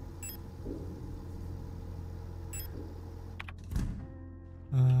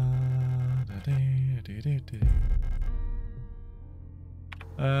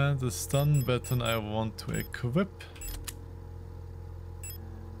 And the stun button I want to equip.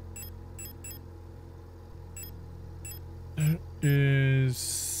 There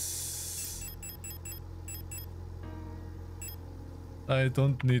is... I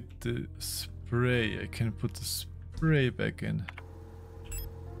don't need the spray, I can put the spray back in.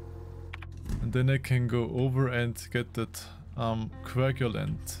 And then I can go over and get that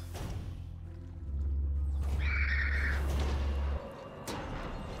coagulant.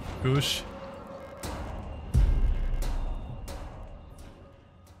 Push.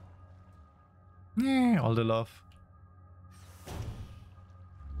 Yeah, all the love.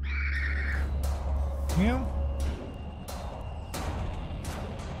 Yeah.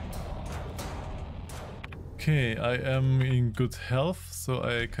 Okay, I am in good health, so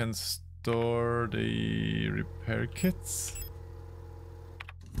I can store the repair kits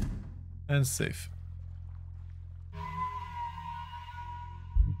and save.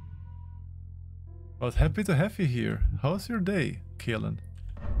 But happy to have you here. How's your day, Kaelan?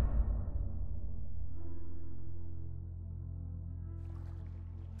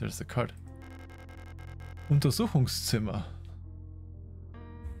 There's the card. Untersuchungszimmer.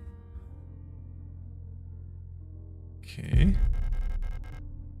 Okay.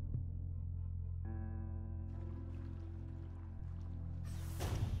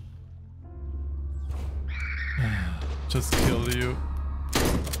 Just kill you.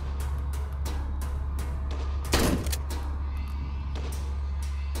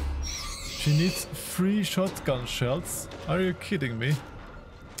 She needs 3 shotgun shells. Are you kidding me?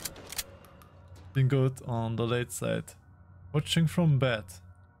 Been good on the late side. Watching from bed.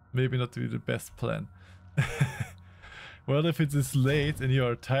 Maybe not really the best plan. Well, if it is late and you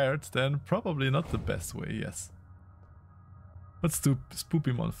are tired, then probably not the best way, yes. Let's do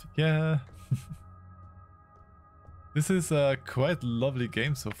Spoopy month. Yeah. This is a quite lovely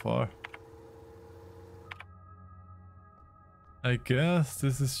game so far. I guess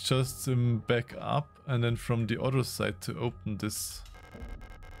this is just back up and then from the other side to open this.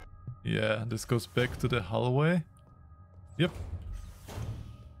 Yeah, this goes back to the hallway. Yep.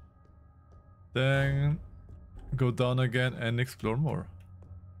 Then go down again and explore more.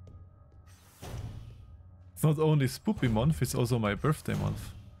 It's not only Spoopy month, it's also my birthday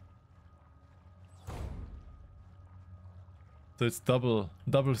month. So it's double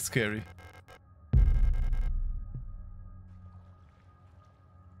scary.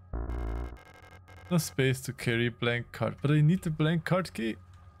 No space to carry blank card, but I need the blank card key.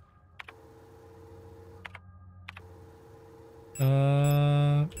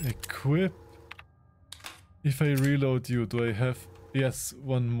 Equip. If I reload you, do I have... Yes,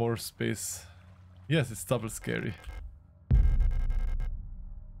 one more space. Yes, it's double scary.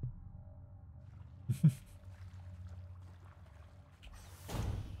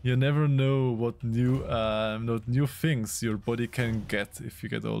 You never know what new things your body can get if you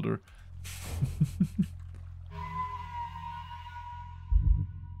get older.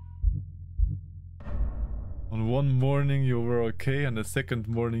 On one morning you were okay, and the second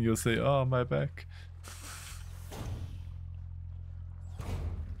morning you'll say, "Oh, my back."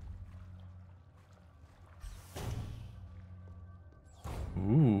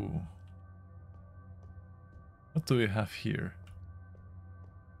 Ooh. What do we have here?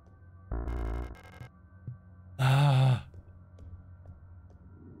 Ah.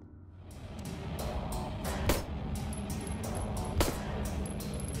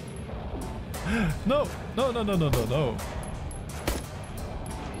 No! No, no, no, no, no, no.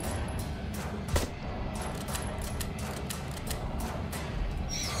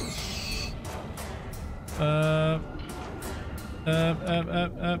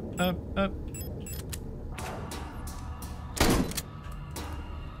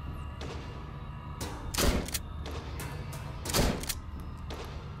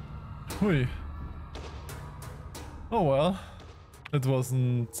 Hui. Oh well. That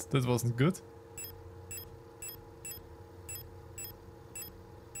wasn't good.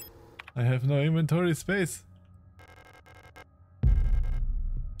 I have no inventory space.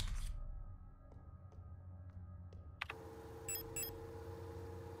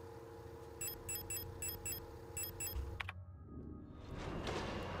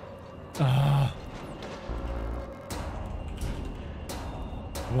 Ah.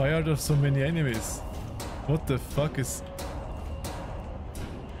 Why are there so many enemies? What the fuck is...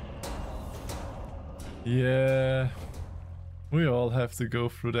 Yeah, we all have to go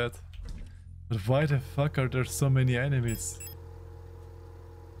through that. But why the fuck are there so many enemies?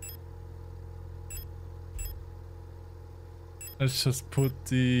 Let's just put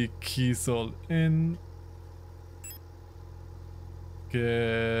the keys all in.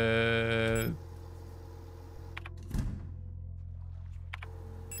 Get...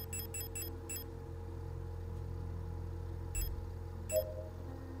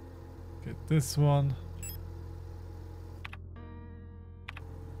 Get this one.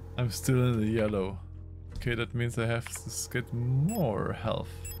 I'm still in the yellow. Okay, that means I have to get more health.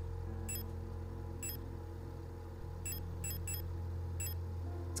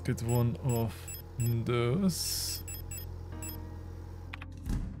 Let's get one of those.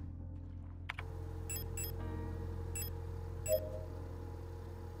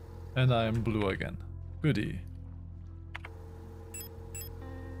 And I am blue again. Goodie.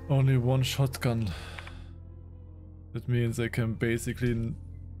 Only one shotgun. That means I can basically...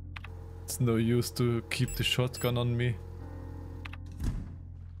 It's no use to keep the shotgun on me.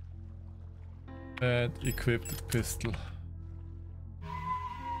 And equip the pistol.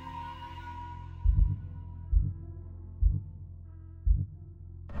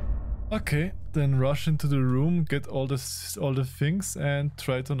 Okay, then rush into the room, get all the things and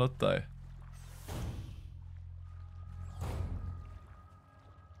try to not die.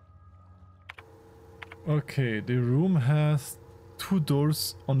 Okay, the room has 2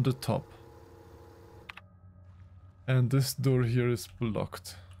 doors on the top. And this door here is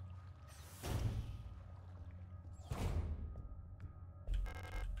blocked.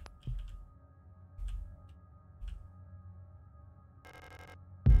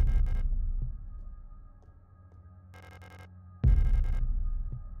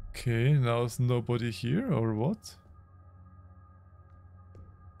 Okay, now is nobody here or what?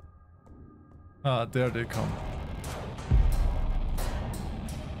 Ah, there they come.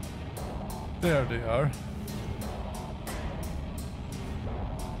 There they are.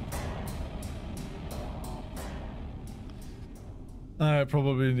 I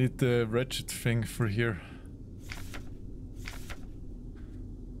probably need the wretched thing for here.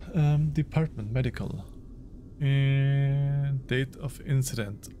 Department medical. And date of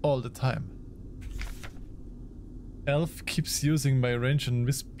incident all the time. Elf keeps using my wrench and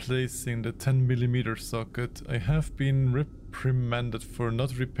misplacing the 10mm socket. I have been reprimanded for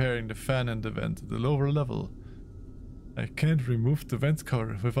not repairing the fan in the vent at the lower level. I can't remove the vent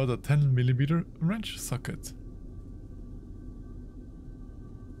cover without a 10mm wrench socket.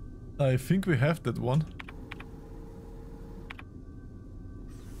 I think we have that one.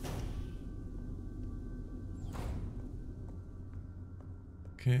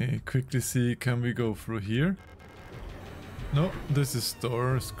 Okay, quickly see, can we go through here? No, this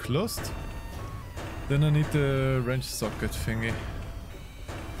door is closed. Then I need the wrench socket thingy.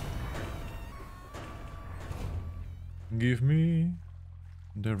 Give me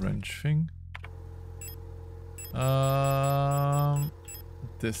the wrench thing.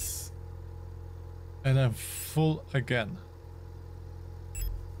 This. And I'm full again.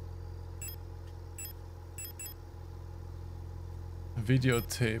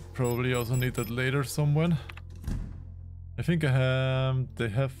 Videotape, probably also need that later somewhere. I think they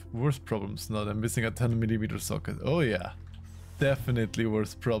have worse problems now than missing a 10mm socket. Oh yeah, definitely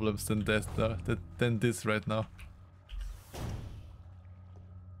worse problems than this right now.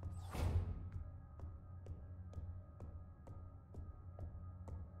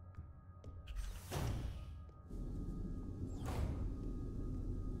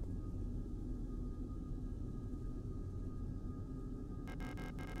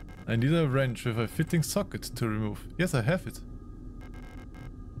 I need a wrench with a fitting socket to remove. Yes, I have it.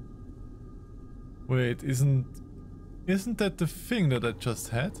 Wait, isn't that the thing that I just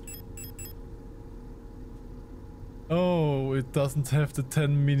had? Oh, it doesn't have the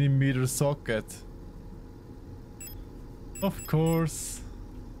 10mm socket. Of course.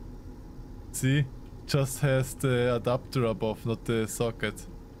 See? Just has the adapter above, not the socket.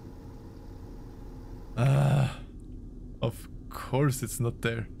 Ah, of course it's not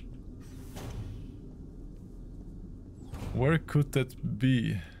there. Where could that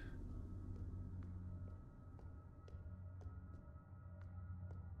be?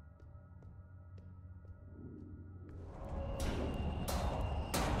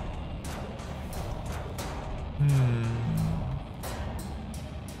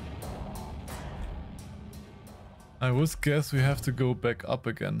 I would guess we have to go back up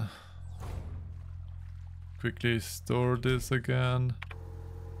again. Quickly store this again.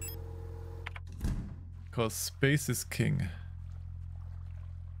 Because space is king.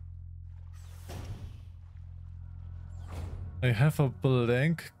 I have a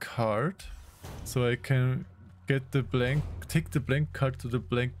blank card, so I can get the blank, take the blank card to the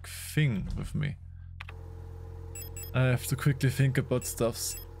blank thing with me. I have to quickly think about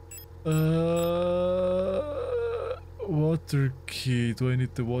stuffs. Water key. Do I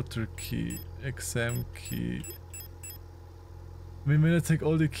need the water key? Exam key. I mean, when I take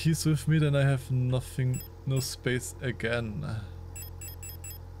all the keys with me, then I have nothing, no space again.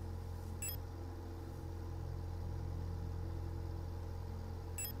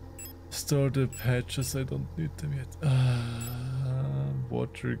 Store the patches, I don't need them yet.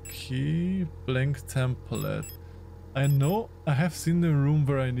 Water key, blank template. I know I have seen the room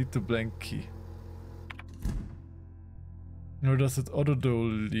where I need the blank key. Where does that other door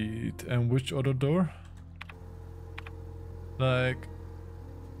lead? And which other door? Like,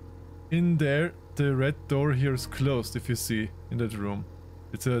 in there, the red door here is closed, if you see, in that room.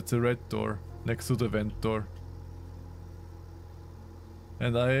 It's a red door, next to the vent door.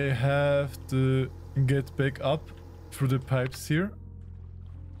 And I have to get back up through the pipes here.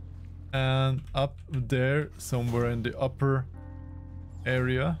 And up there, somewhere in the upper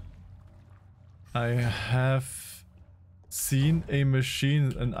area, I have seen a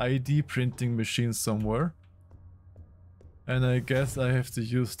machine, an ID printing machine somewhere. And I guess I have to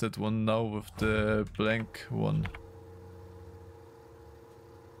use that one now with the blank one.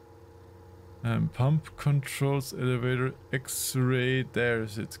 And pump controls, elevator, X-ray,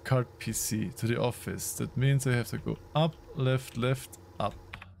 there's it, card PC, to the office. That means I have to go up, left, left, up,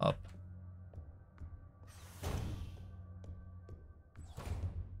 up.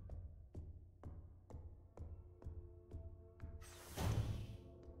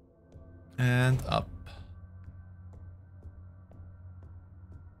 And up.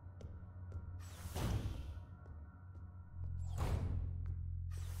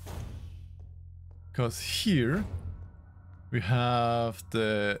 Because here we have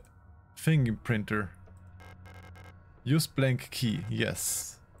the fingerprinter. Use blank key,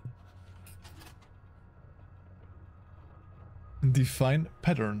 yes. Define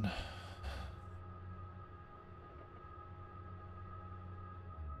pattern.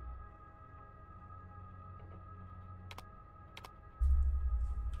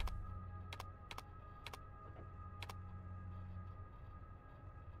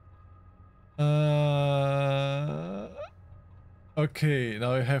 Okay,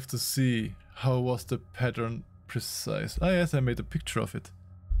 now I have to see how was the pattern precise. Ah yes, I made a picture of it.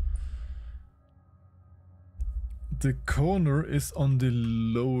 The corner is on the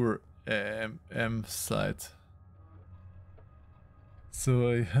lower M side. So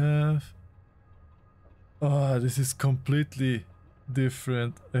I have... Ah, this is completely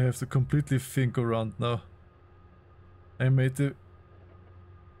different. I have to completely think around now. I made the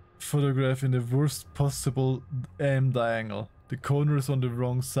photograph in the worst possible M diagonal. The corner is on the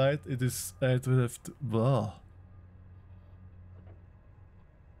wrong side. It is... I would have to... Wow.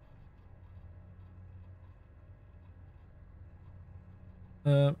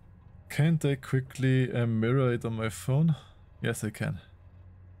 Can't I quickly mirror it on my phone? Yes, I can.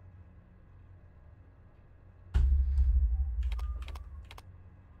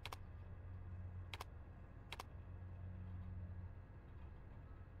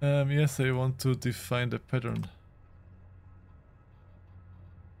 Yes, I want to define the pattern.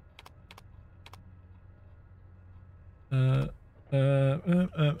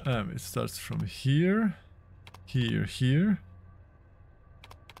 It starts from here, here, here,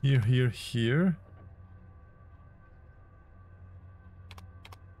 here, here, here.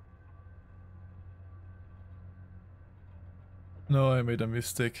 No, I made a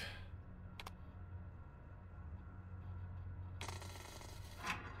mistake.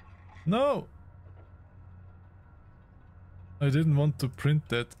 No! I didn't want to print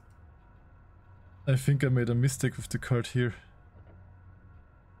that. I think I made a mistake with the card here.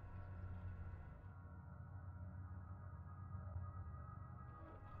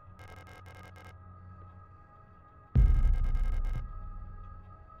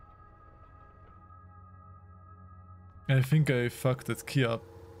 I think I fucked that key up.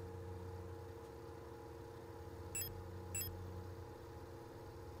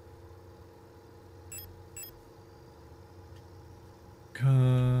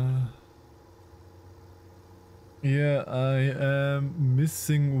 Yeah, I am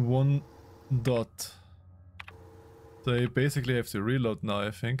missing one dot. So I basically have to reload now,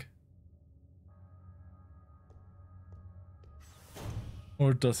 I think.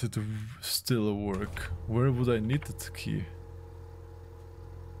 Or does it still work? Where would I need that key?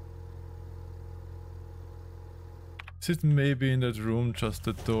 Is it maybe in that room, just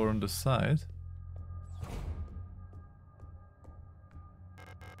the door on the side?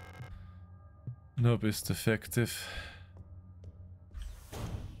 Nope, it's defective.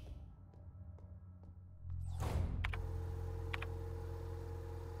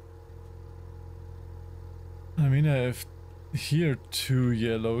 I mean, I have here 2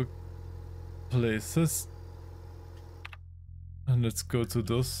 yellow places. And let's go to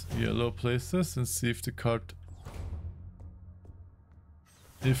those yellow places and see if the card...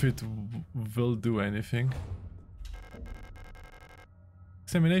 if it will do anything.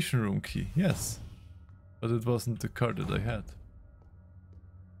 Examination room key, yes. But it wasn't the card that I had.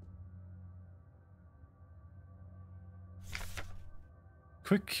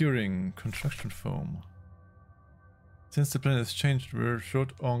 Quick curing, construction foam. Since the plan has changed, we're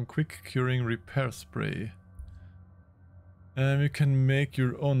short on quick curing repair spray. You can make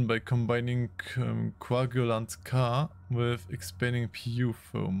your own by combining coagulant K with expanding PU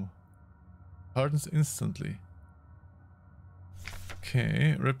foam. Hardens instantly.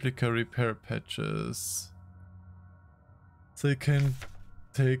 Okay, replica repair patches. So I can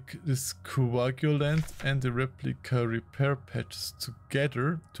take this coagulant and the replica repair patches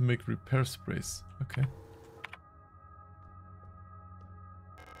together to make repair sprays. Okay.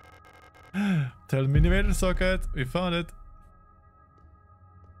 Terminator socket, we found it.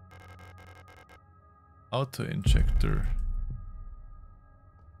 Auto injector.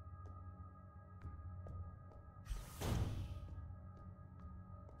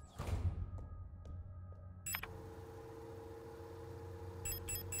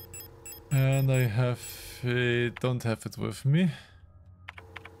 And I don't have it with me.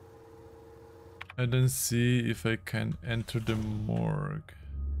 And then see if I can enter the morgue.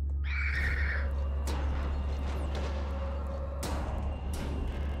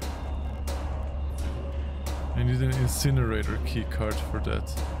 I need an incinerator key card for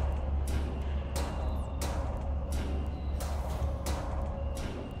that.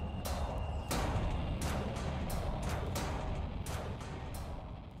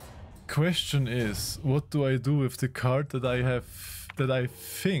 Question is, what do I do with the card that I have, that I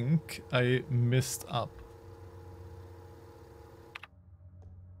think I messed up?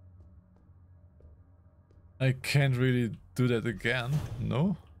 I can't really do that again,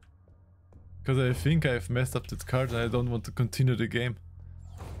 no? Because I think I've messed up that card and I don't want to continue the game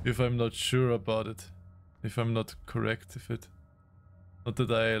if I'm not sure about it. If I'm not correct with it. Not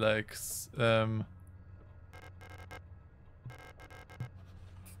that I like...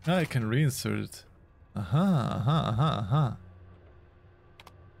 I can reinsert it. Aha.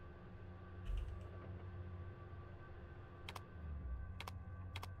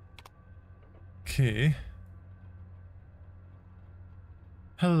 Okay.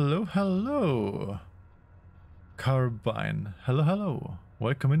 Hello. Carbine. Hello.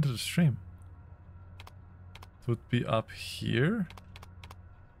 Welcome into the stream. It would be up here.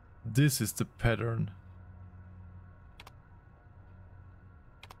 This is the pattern.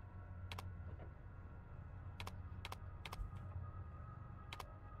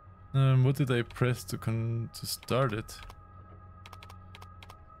 What did I press to start it?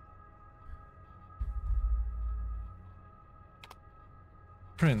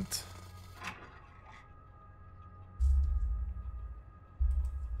 Print.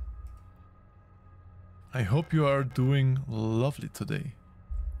 I hope you are doing lovely today.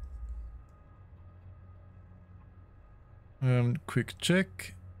 Quick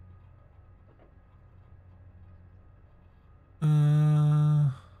check.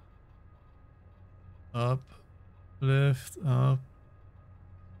 Up, left, up.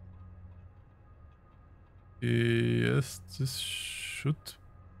 Yes, this should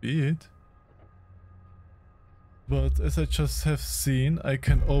be it. But as I just have seen, I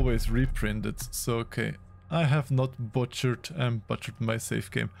can always reprint it. So okay, I have not butchered my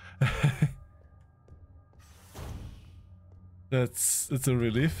save game. It's a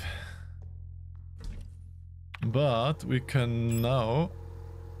relief. But we can now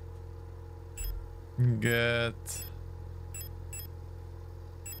get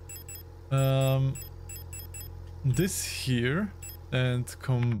this here and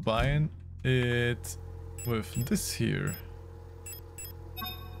combine it with this here.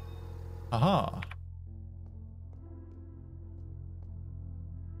 Aha!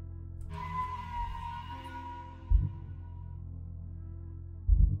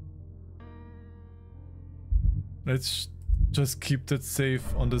 Let's just keep that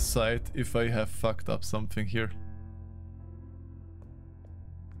safe on the side if I have fucked up something here.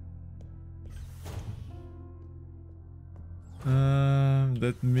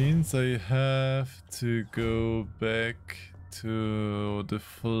 That means I have to go back to the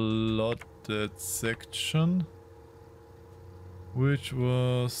flooded section, which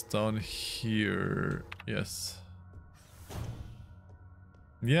was down here. Yes.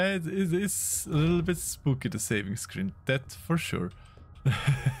 Yeah, it is a little bit spooky, the saving screen, that for sure.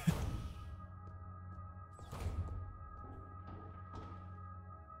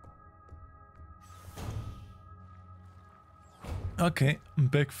 Okay,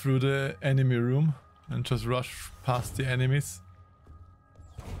 back through the enemy room and just rush past the enemies.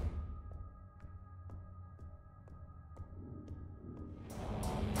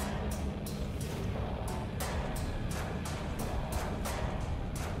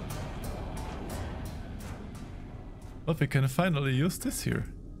 But we can finally use this here.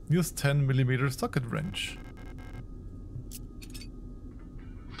 Use 10mm socket wrench.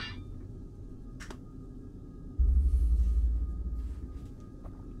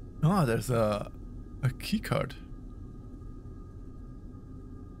 Ah, there's a key card.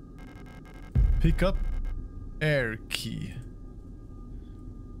 Pick up air key.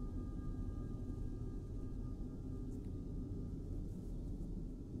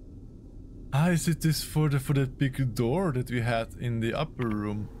 Ah, is it this for that big door that we had in the upper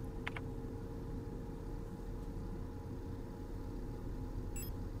room?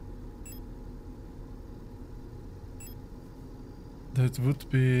 That would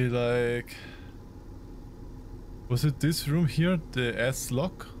be like... Was it this room here? The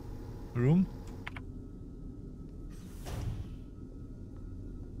S-lock room?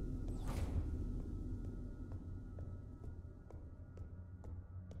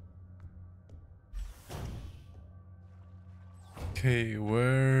 Okay,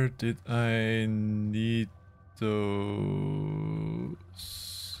 where did I need those?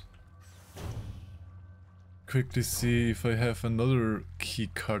 Quickly see if I have another key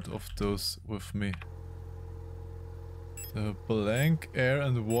card of those with me. The blank, air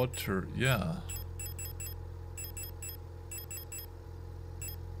and water, yeah.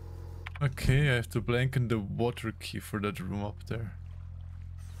 Okay, I have the blank and the water key for that room up there.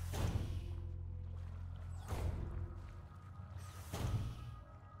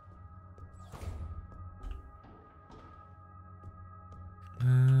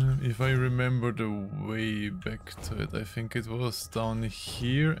 If I remember the way back to it, I think it was down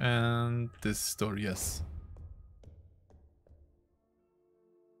here and this door, yes.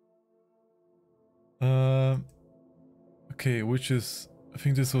 Okay, which is... I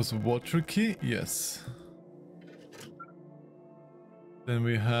think this was water key, yes. Then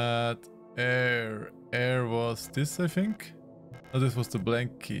we had air. Air was this, I think. Oh, this was the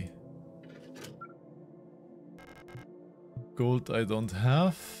blank key. Gold I don't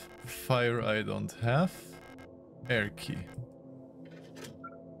have. Fire I don't have. Air key.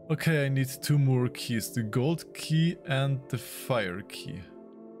 Okay, I need two more keys. The gold key and the fire key.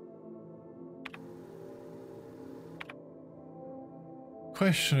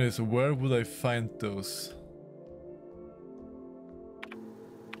 Question is, where would I find those?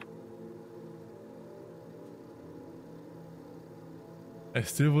 I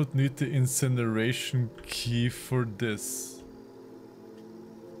still would need the incineration key for this.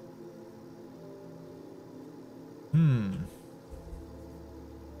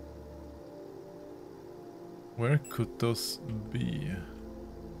 Where could those be?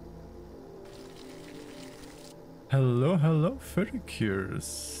 Hello, hello, very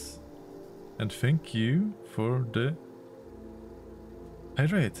curious. And thank you for the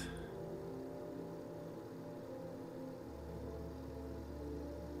hydrate.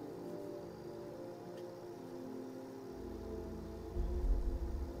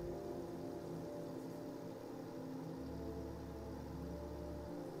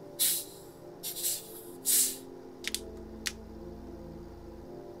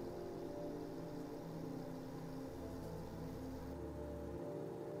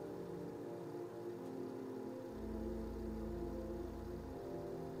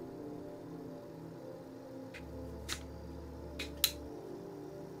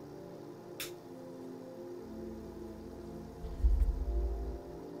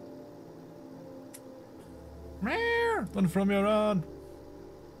 Run from your own.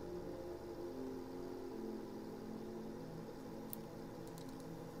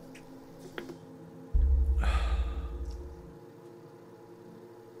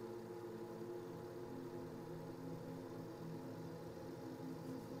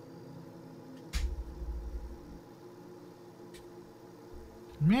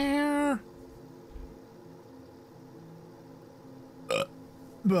 Meow.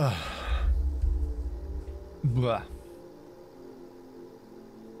 Blah. Blah.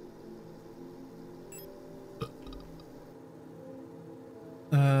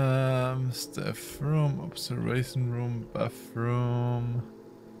 Staff room, observation room, bathroom.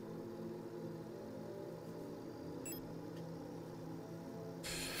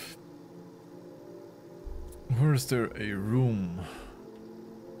 Where is there a room?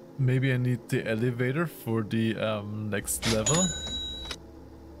 Maybe I need the elevator for the next level.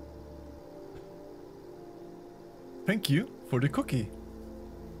 Thank you for the cookie.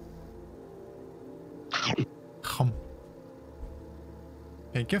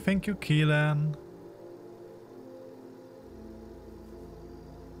 Thank you, Keelan.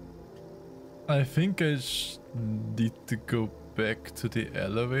 I think I need to go back to the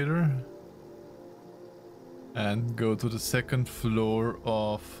elevator and go to the second floor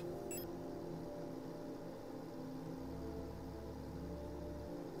of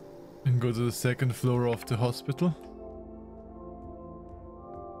the hospital.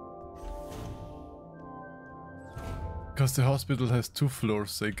 Because the hospital has 2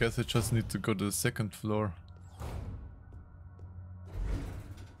 floors, so I guess I just need to go to the second floor.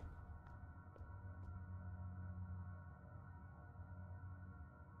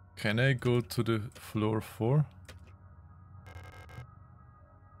 Can I go to the floor 4?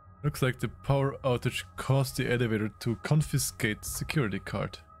 Looks like the power outage caused the elevator to confiscate the security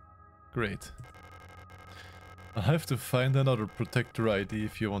card. Great. I'll have to find another protector ID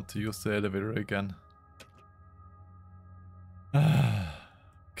if you want to use the elevator again.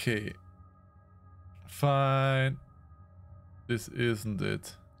 Okay. Fine. This isn't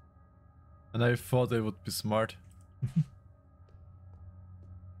it. And I thought I would be smart.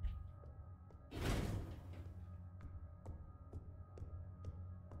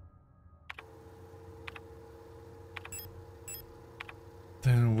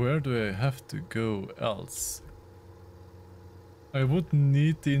 Then where do I have to go else? I would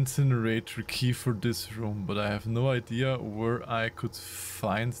need the incinerator key for this room, but I have no idea where I could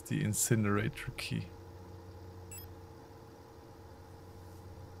find the incinerator key.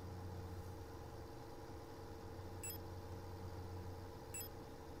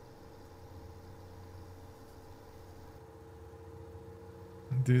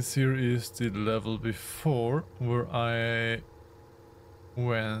 This here is the level before where I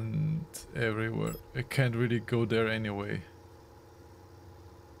went everywhere. I can't really go there anyway.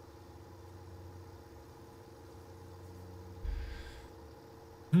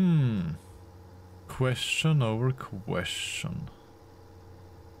 Question over question.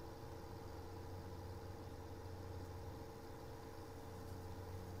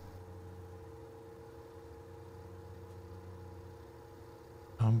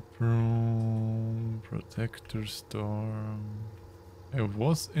 Pump room, protector storm. I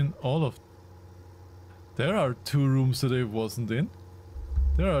was in all of... There are 2 rooms that I wasn't in.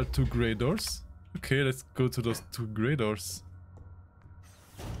 There are 2 grey doors. Okay, let's go to those 2 grey doors.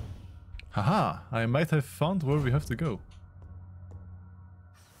 Haha, I might have found where we have to go.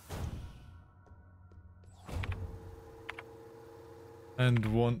 And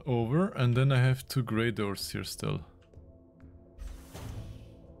 1 over, and then I have 2 grey doors here still.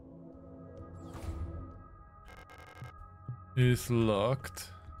 is locked.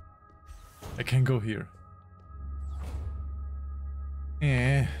 I can go here.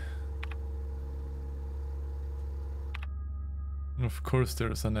 Eh. Of course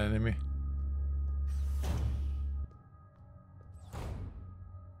there's an enemy.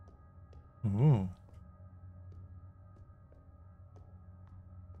 Ooh.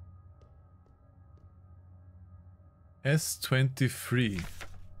 S23.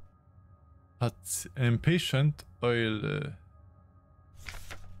 Patient oil.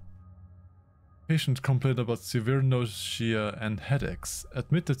 Patient complained about severe nausea and headaches.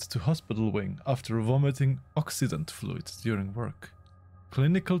 Admitted to hospital wing after vomiting oxidant fluid during work.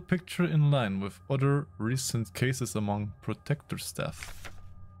 Clinical picture in line with other recent cases among protector staff.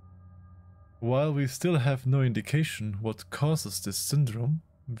 While we still have no indication what causes this syndrome,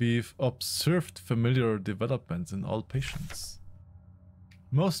 we've observed familiar developments in all patients.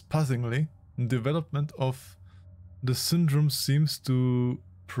 Most puzzlingly, development of the syndrome seems to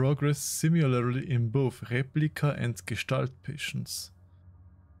progress similarly in both replica and gestalt patients.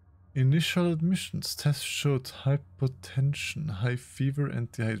 Initial admissions tests showed hypotension, high fever and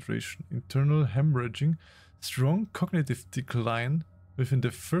dehydration, internal hemorrhaging, strong cognitive decline within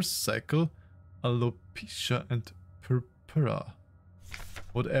the first cycle, alopecia and purpura.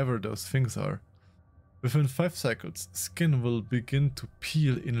 Whatever those things are. Within 5 cycles, skin will begin to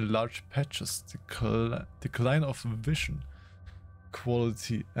peel in large patches, decline of vision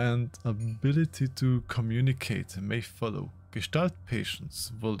quality and ability to communicate may follow. Gestalt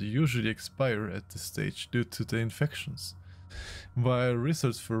patients will usually expire at this stage due to the infections, while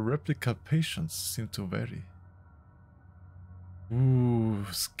results for replica patients seem to vary. Ooh,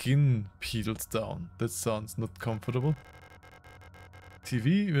 skin peeled down. That sounds not comfortable.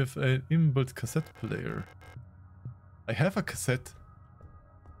 TV with an inbuilt cassette player. I have a cassette.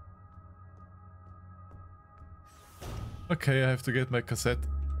 Okay, I have to get my cassette.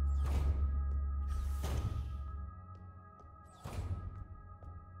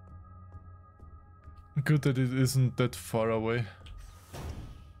 Good that it isn't that far away.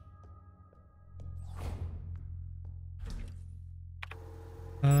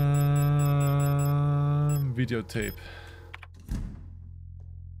 Videotape.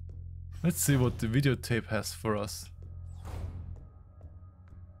 Let's see what the videotape has for us.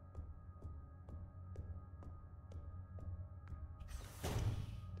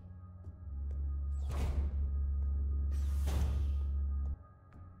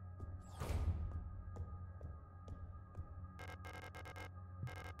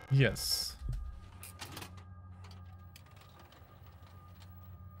 Yes.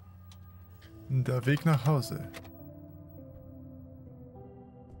 Der Weg nach Hause.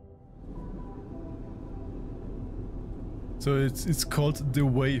 So it's called The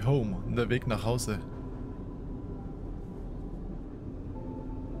Way Home, der Weg nach Hause.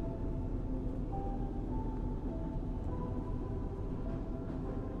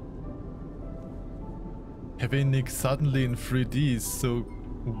 Having it suddenly in 3D is so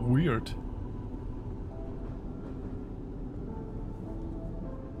weird.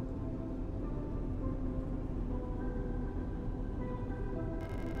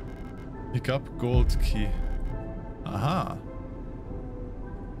 Pick up gold key. Aha.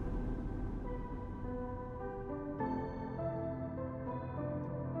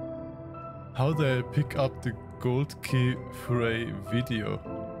 How do I pick up the gold key for a video?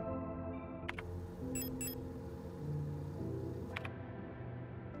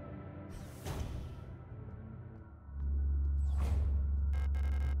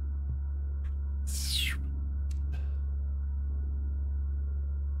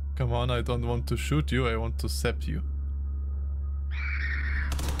 Come on, I don't want to shoot you, I want to zap you.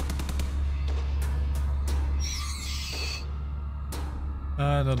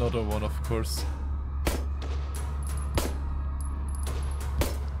 And another one, of course.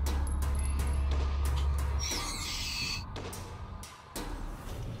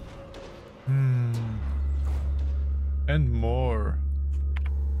 And more.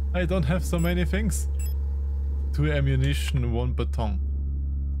 I don't have so many things. 2 ammunition, 1 baton.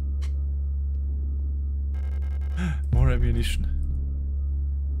 More ammunition.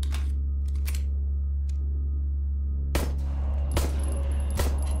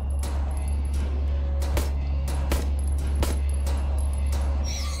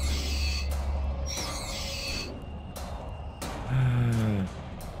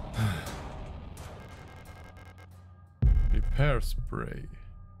 Repair spray.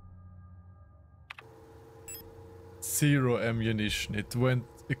 0 ammunition. It went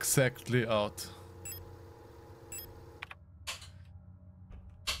exactly out.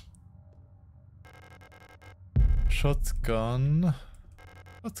 Shotgun.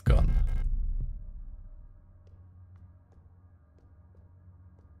 Shotgun.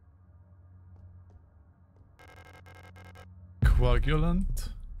 Coagulant.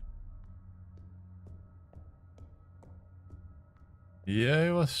 Yeah,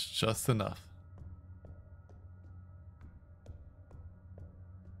 it was just enough.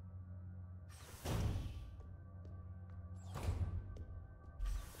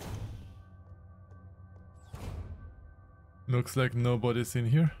 Looks like nobody's in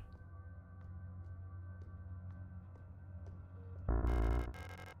here.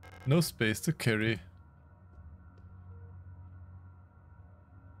 No space to carry.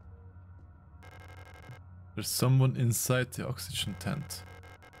 There's someone inside the oxygen tent.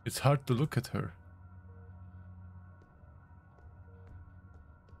 It's hard to look at her.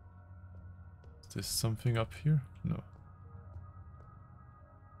 Is there something up here? No.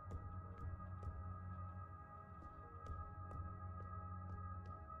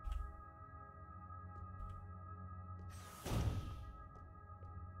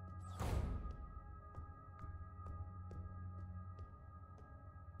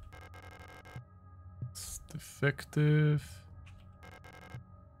 It's defective.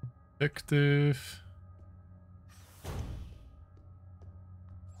 Defective.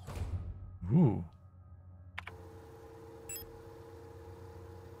 Ooh.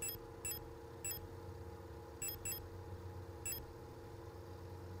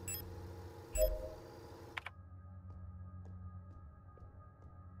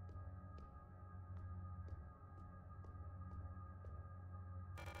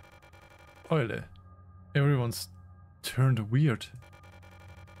 Oile. Everyone's turned weird.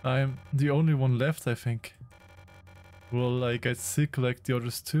 I'm the only one left, I think. Will I get sick like the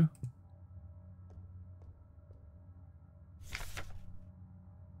others too?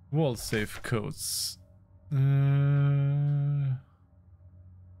 Wall safe codes.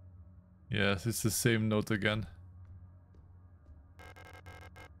 Yes, it's the same note again.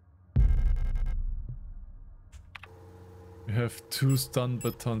 We have 2 stun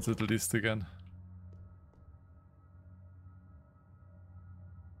batons at least again.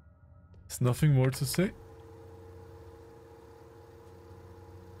 There's nothing more to say.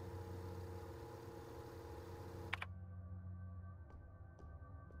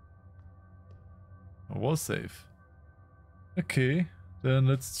 Wall safe. Okay, then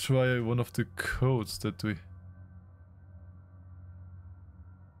let's try one of the codes that we...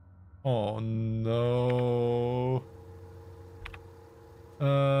 Oh no.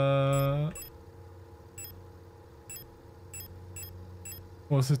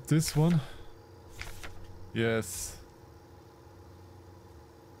 Was it this one? Yes.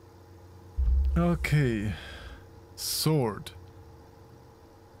 Okay. Sword.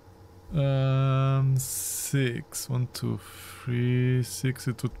 6. 1, 2, 3, 6.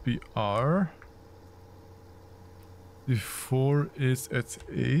 It would be R. The 4 is at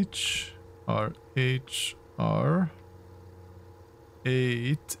H. R, H, R.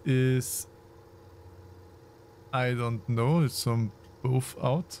 8 is... I don't know. It's on both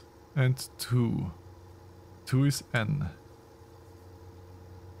out. And 2. 2 is N.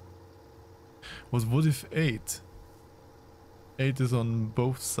 What if 8? 8 is on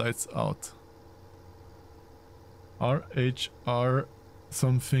both sides out. R, H, R,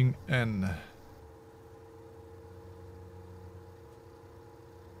 something N.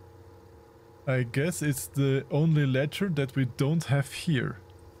 I guess it's the only letter that we don't have here.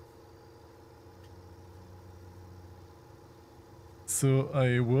 So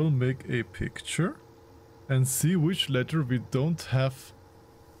I will make a picture and see which letter we don't have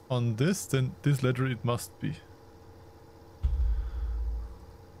on this, then this letter it must be.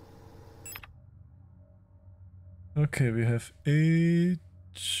 Okay, we have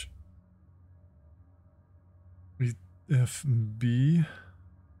H, we have B,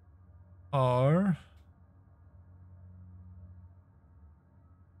 R,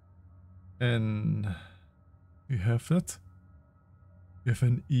 N. We have that. We have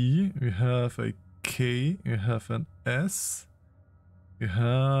an E, we have a K, we have an S, we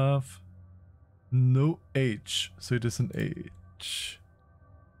have no H, so it is an H.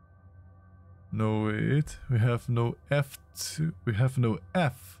 No, wait, we have no F, we have no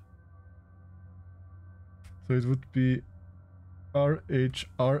F. So it would be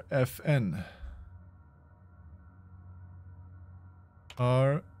RHRFN.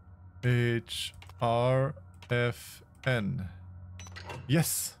 RHRFN.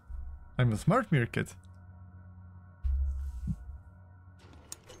 Yes! I'm a smart meerkat.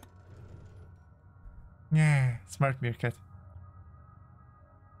 Yeah, smart meerkat.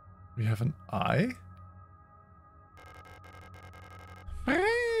 We have an I.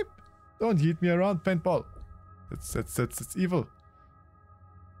 Don't yeet me around, paintball. That's evil.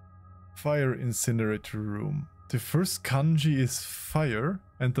 Fire incinerator room. The first kanji is fire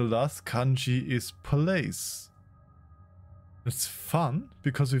and the last kanji is place. It's fun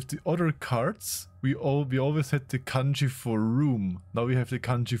because with the other cards we always had the kanji for room. Now we have the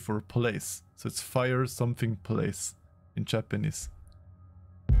kanji for place. So it's fire something place in Japanese.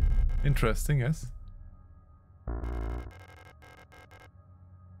 Interesting, yes?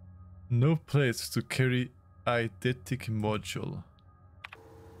 No place to carry eidetic module.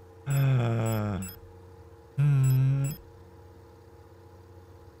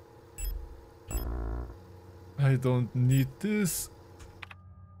 I don't need this.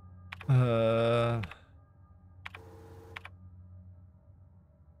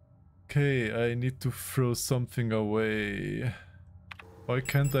 Okay, I need to throw something away. Why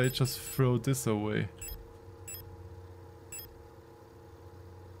can't I just throw this away?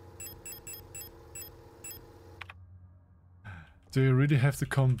 Do you really have to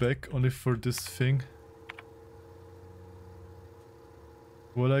come back only for this thing?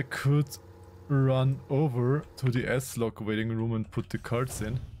 Well, I could run over to the S-Log waiting room and put the cards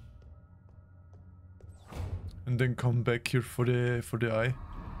in. And then come back here for the eye.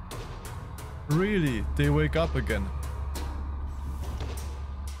 Really? They wake up again.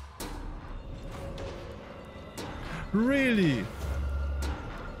 Really?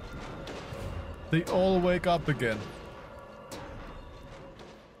 They all wake up again.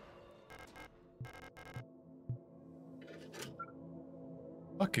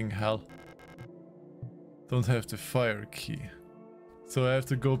 Fucking hell. Don't have the fire key. So I have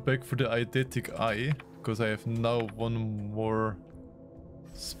to go back for the eidetic eye, because I have now one more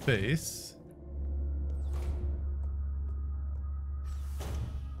space.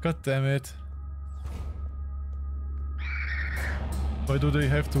 God damn it. Why do they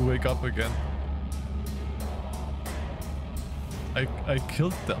have to wake up again? I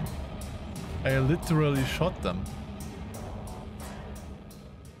killed them. I literally shot them.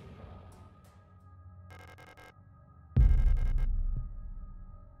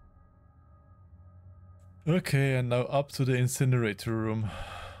 Okay, and now up to the incinerator room.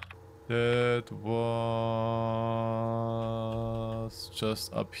 That was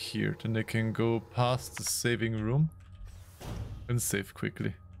just up here. Then I can go past the saving room and save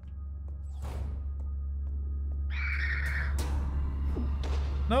quickly.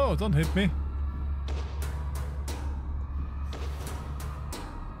 No, don't hit me.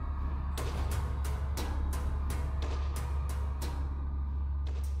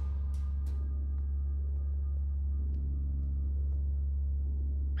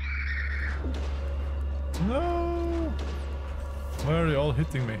 No! Why are they all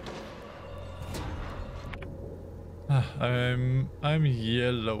hitting me? I'm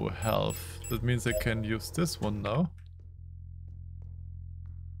yellow health. That means I can use this one now.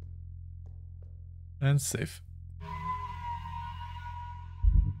 And save.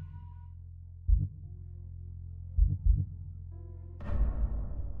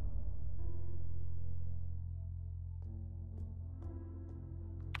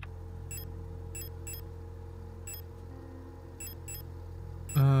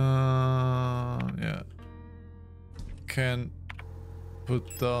 Yeah. Can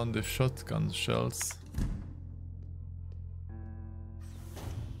put down the shotgun shells.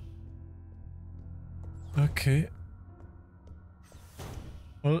 Okay.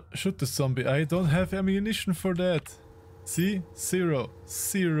 Well, shoot the zombie. I don't have ammunition for that. See? Zero.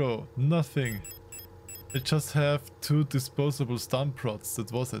 Zero. Nothing. I just have 2 disposable stun prods.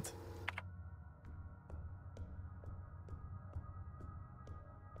 That was it.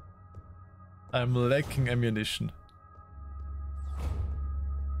 I'm lacking ammunition.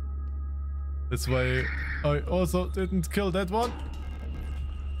 That's why I also didn't kill that one.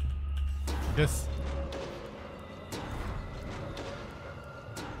 Yes.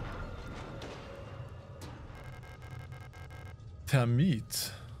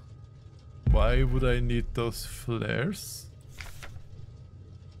 Termite. Why would I need those flares?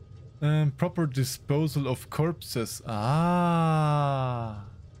 Proper disposal of corpses. Ah.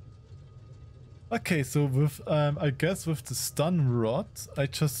 Okay, so with I guess with the stun rod, I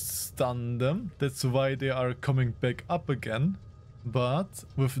just stun them. That's why they are coming back up again. But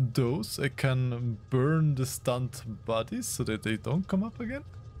with those, I can burn the stunned bodies so that they don't come up again.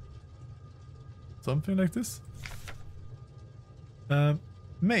 Something like this.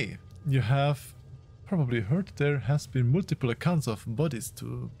 May, you have probably heard there has been multiple accounts of bodies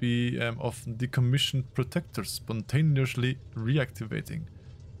to be of decommissioned protectors spontaneously reactivating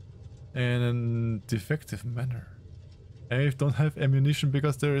in a defective manner. I don't have ammunition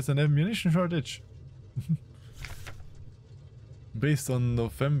because there is an ammunition shortage. Based on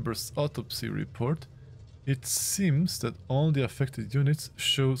November's autopsy report, it seems that all the affected units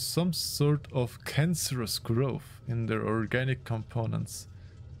show some sort of cancerous growth in their organic components.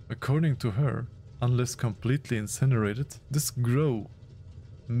 According to her, unless completely incinerated, this growth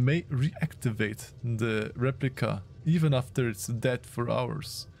may reactivate the replica even after it's dead for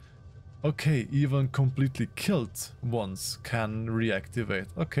hours. Okay, even completely killed ones can reactivate.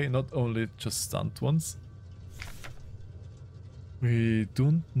 Okay, not only just stunned ones. We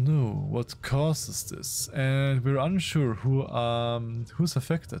don't know what causes this, and we're unsure who's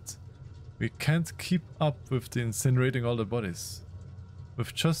affected. We can't keep up with the incinerating all the bodies.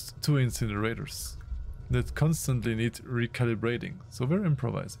 With just 2 incinerators that constantly need recalibrating, so we're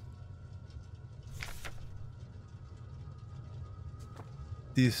improvising.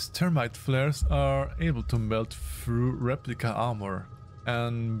 These termite flares are able to melt through replica armor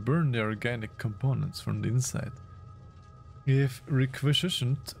and burn the organic components from the inside. I've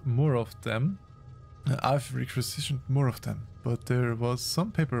requisitioned more of them, but there was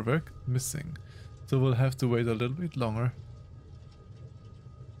some paperwork missing, so we'll have to wait a little bit longer.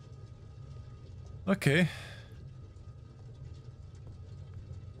 Okay.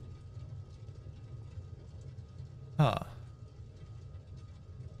 Huh.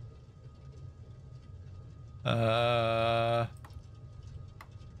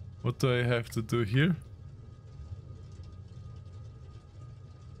 What do I have to do here?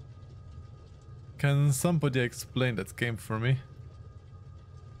 Can somebody explain that game for me?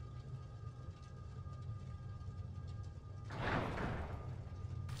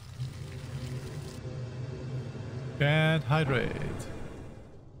 Can't hydrate.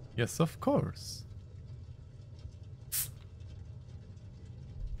 Yes, of course.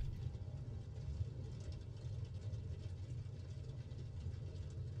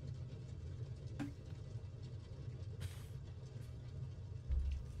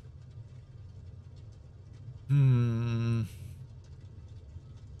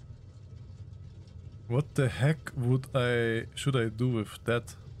 What the heck should I do with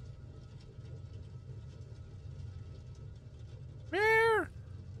that?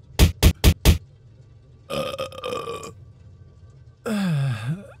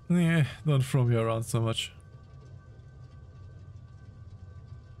 Yeah, don't throw me around so much.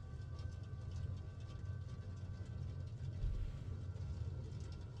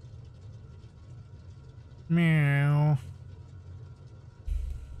 Meow.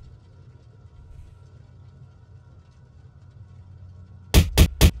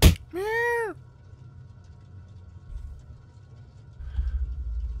 Meow.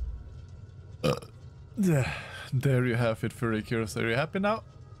 There you have it, furry cures. Are you happy now?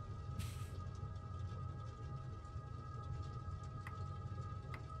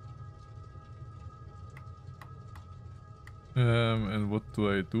 And what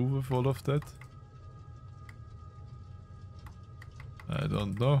do I do with all of that? I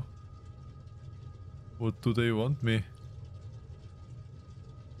don't know. What do they want me?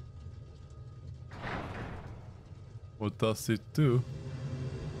 What does it do?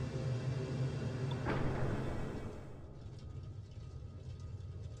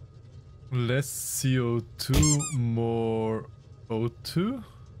 Less CO2, more O2?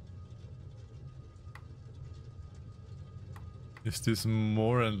 Is this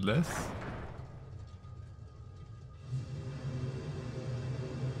more and less?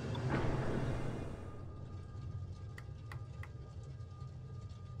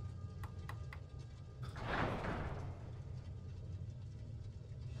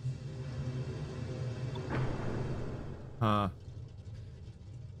 Huh.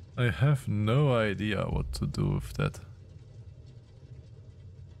 I have no idea what to do with that.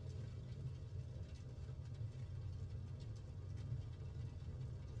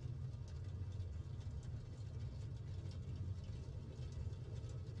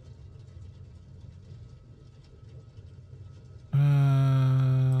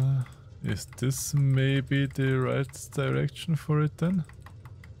 Is this maybe the right direction for it then?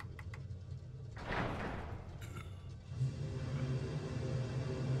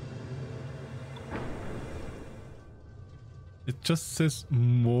 It just says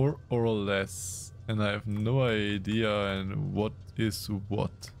more or less, and I have no idea and what is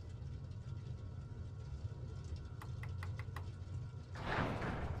what.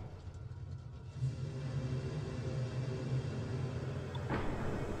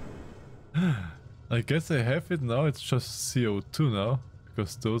 I guess I have it now, it's just CO2 now,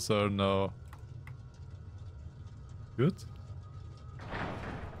 because those are now good,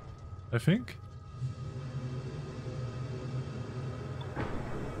 I think.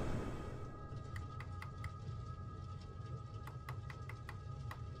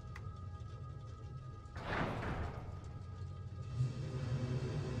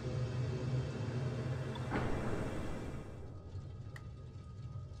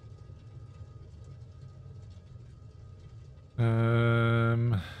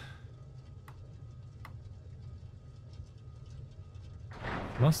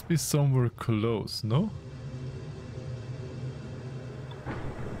 Must be somewhere close, no?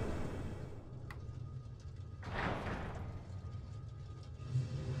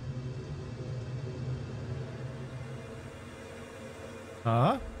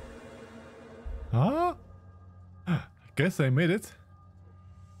 Huh? Huh? I guess I made it.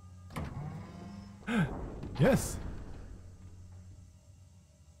 Yes.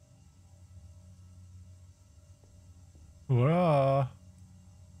 Hurrah.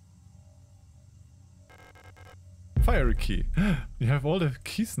 Fire key. We have all the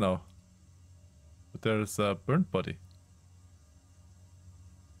keys now. But there's a burnt body.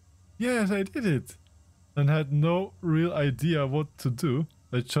 Yes, I did it. And had no real idea what to do.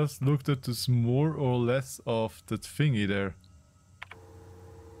 I just looked at this more or less of that thingy there.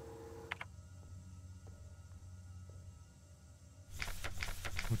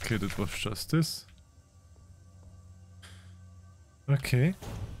 Okay, that was just this. Okay.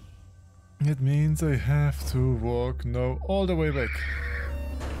 It means I have to walk now all the way back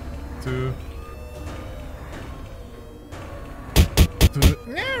to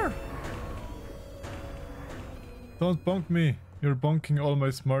the... Don't bonk me. You're bonking all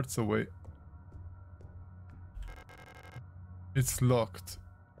my smarts away. It's locked.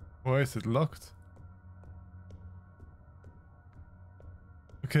 Why is it locked?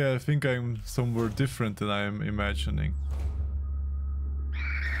 Okay, I think I'm somewhere different than I am imagining.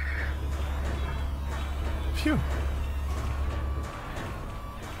 Phew.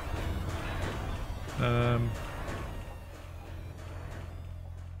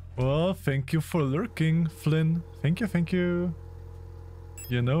 Well, thank you for lurking, Flynn. Thank you, thank you.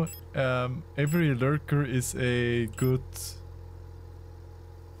 You know, every lurker is a good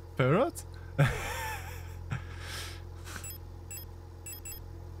ferret?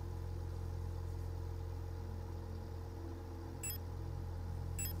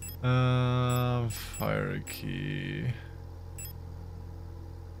 Fire key.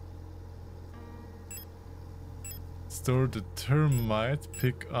 Store the termite,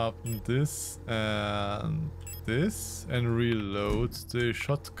 pick up this and reload the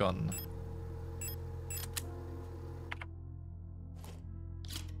shotgun.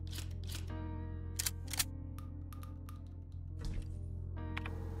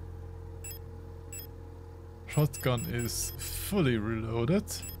 Shotgun is fully reloaded.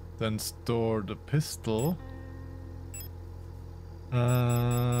 Then store the pistol. And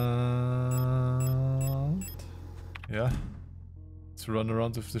yeah, let's run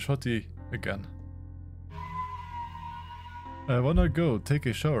around with the shotty again. I wanna go take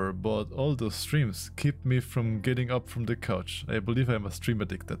a shower, but all those streams keep me from getting up from the couch. I believe I'm a stream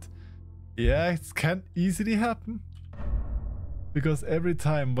addicted. Yeah, it can easily happen. Because every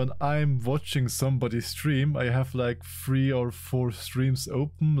time when I'm watching somebody stream, I have like 3 or 4 streams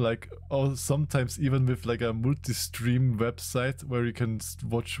open, like, or sometimes even with like a multi-stream website where you can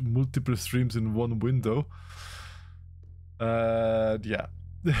watch multiple streams in one window. Yeah,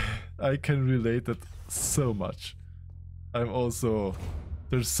 I can relate that so much. I'm also,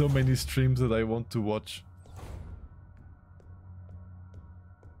 there's so many streams that I want to watch.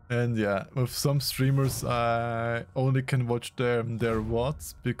 And yeah, with some streamers I only can watch their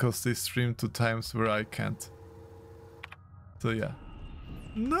VODs because they stream to times where I can't. So yeah.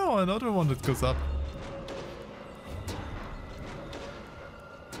 No, another one that goes up.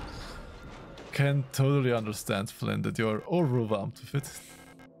 Can totally understand, Flynn, that you're overwhelmed with it.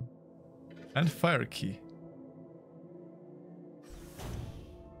 And fire key.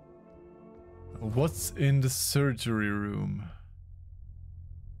 What's in the surgery room?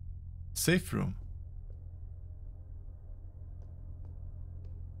 Safe room.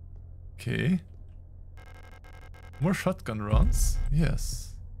 Okay. More shotgun rounds?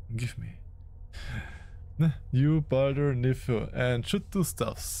 Yes. Give me. You, Baldur, Nifo, and should do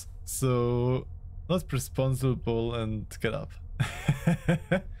stuffs. So, not responsible and get up.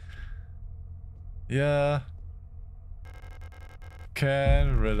 Yeah.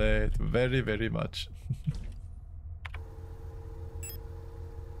 Can relate very, very much.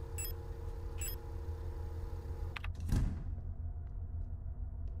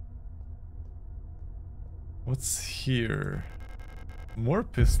 What's here? More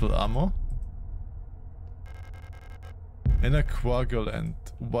pistol ammo? And a coagulant.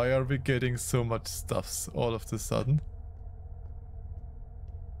 Why are we getting so much stuffs all of a sudden?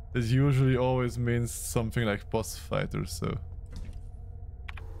 It usually always means something like boss fight or so.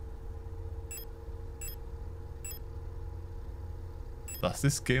 Does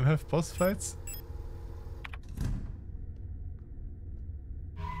this game have boss fights?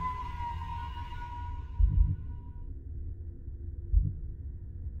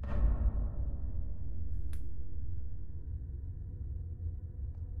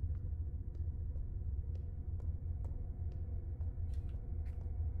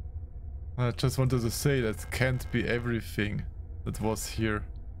 I just wanted to say that can't be everything that was here.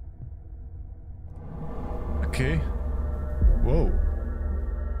 Okay. Whoa.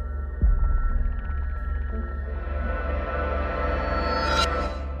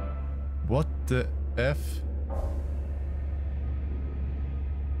 What the F?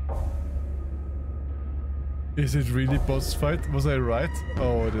 Is it really boss fight? Was I right?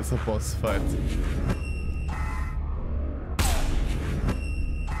 Oh, it is a boss fight.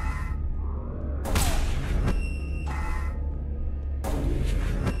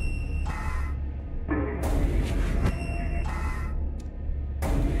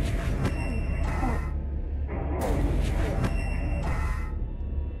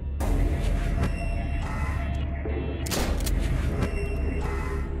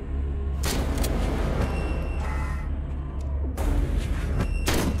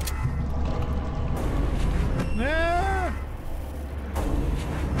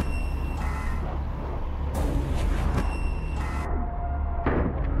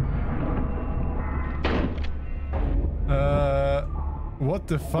 What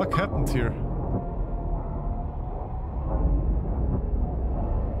the fuck happened here?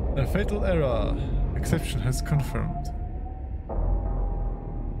 A fatal error. Exception has confirmed.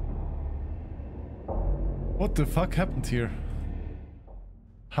 What the fuck happened here?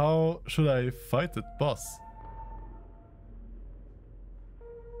 How should I fight that boss?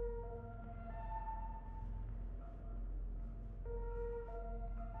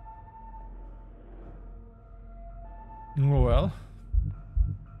 Well,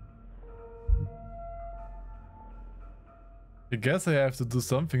 I guess I have to do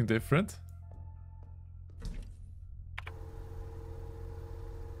something different.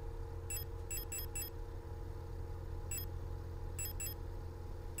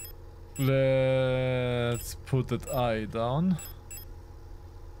 Let's put that eye down.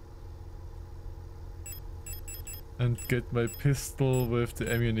 And get my pistol with the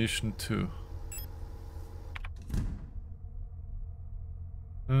ammunition too.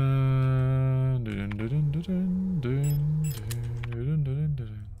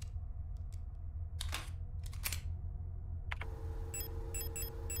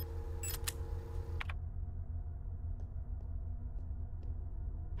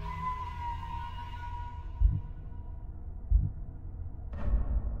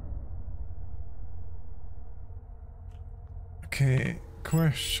 Okay,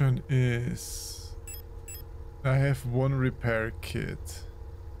 question is, I have one repair kit.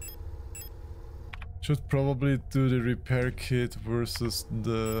 Should probably do the repair kit versus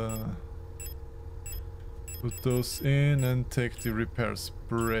the... Put those in and take the repair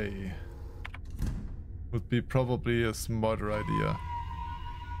spray. Would be probably a smarter idea.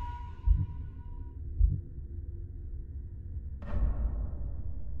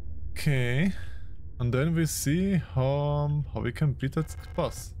 Okay. And then we see how we can beat that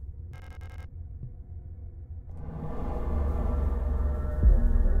boss.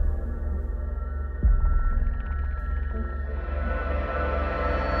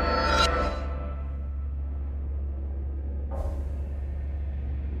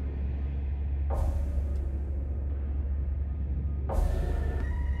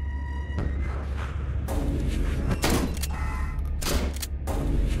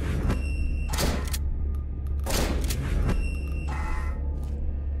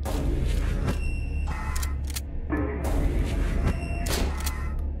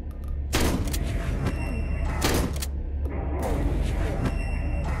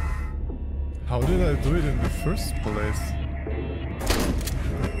 How did I do it in the first place?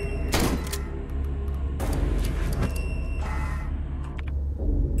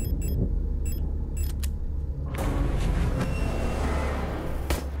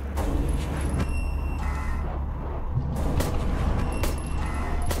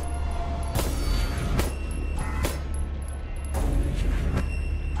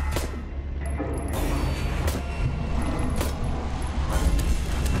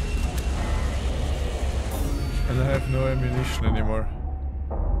 And I have no ammunition anymore.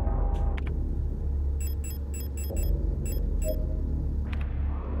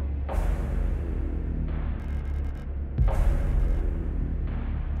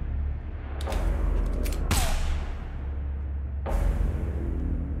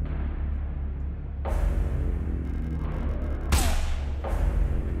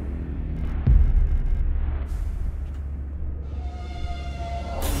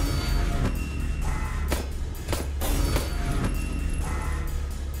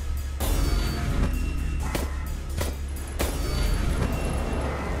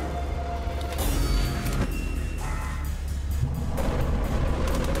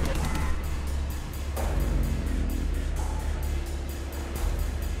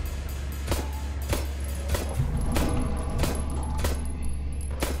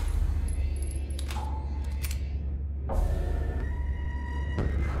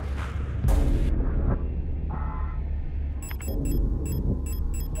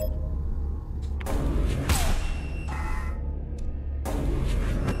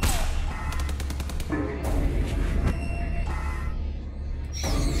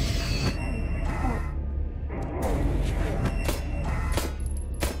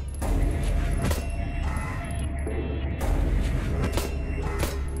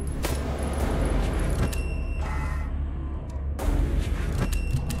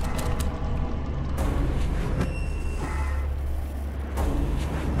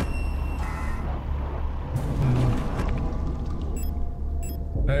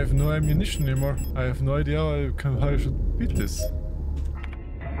 have no ammunition anymore. I have no idea how I should beat this.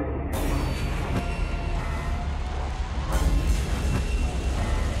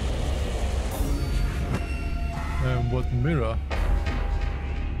 What mirror?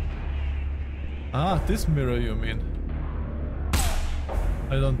 Ah, this mirror you mean.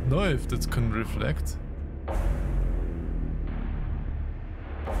 I don't know if that can reflect.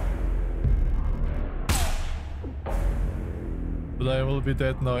 But I will be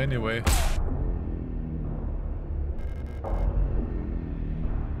dead now anyway.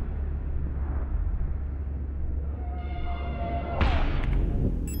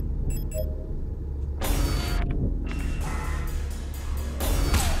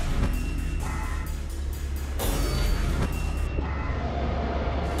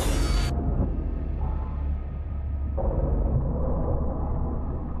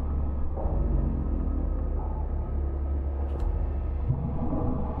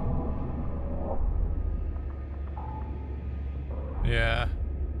 Yeah.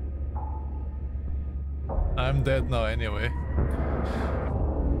 I'm dead now anyway.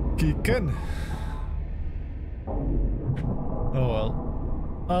 Kicken. Oh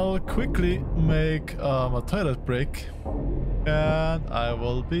well. I'll quickly make a toilet break. And I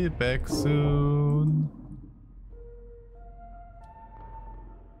will be back soon.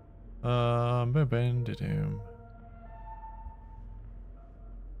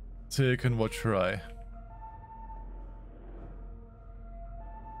 So you can watch her eye.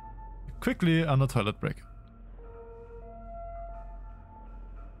 Quickly on a toilet break.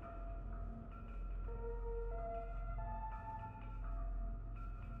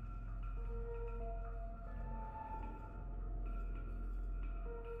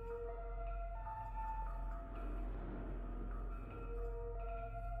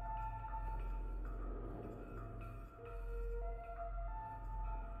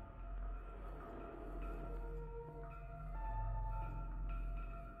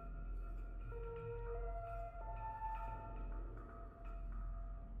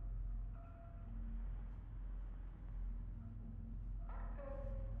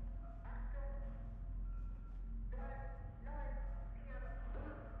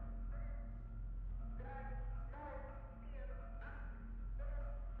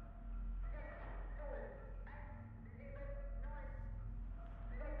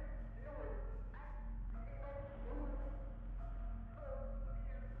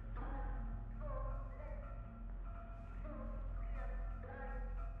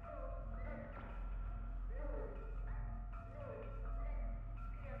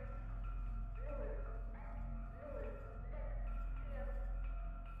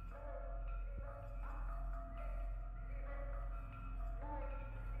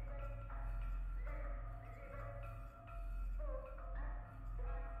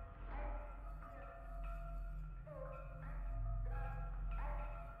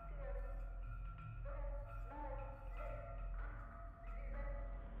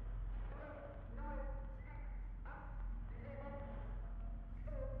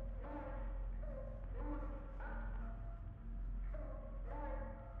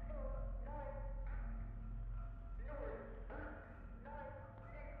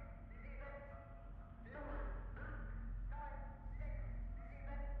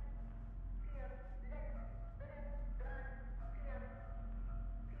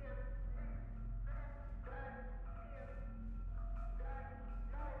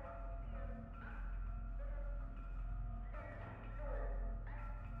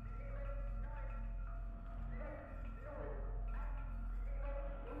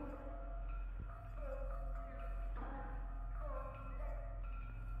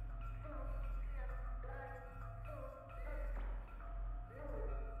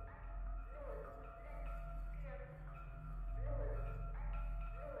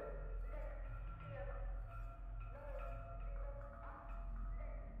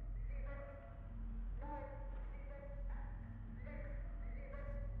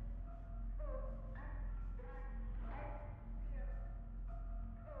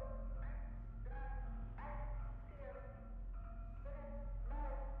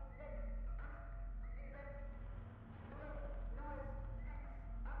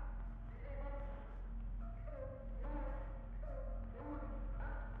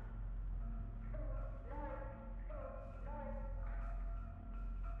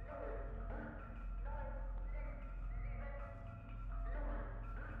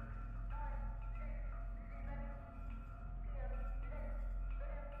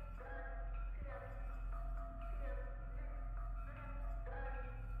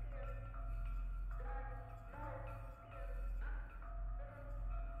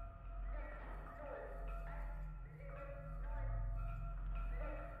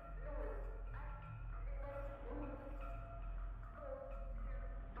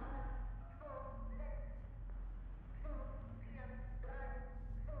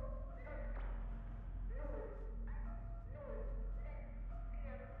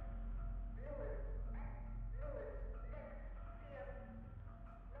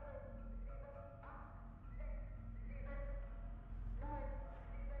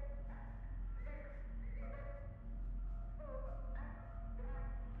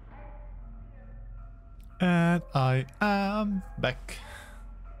 And I am back.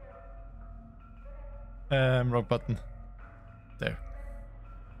 Wrong button. There.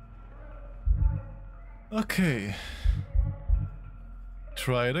 Okay.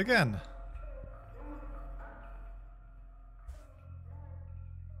 Try it again.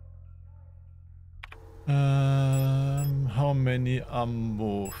 How many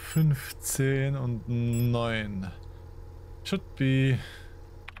ammo? 15 und 9. Should be,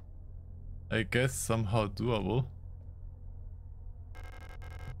 I guess, somehow doable.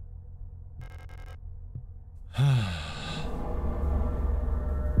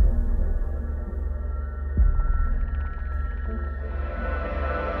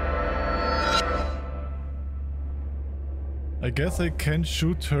 I guess I can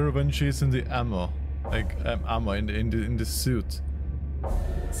shoot her when she's in the ammo, like ammo in the suit.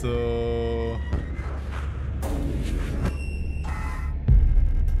 So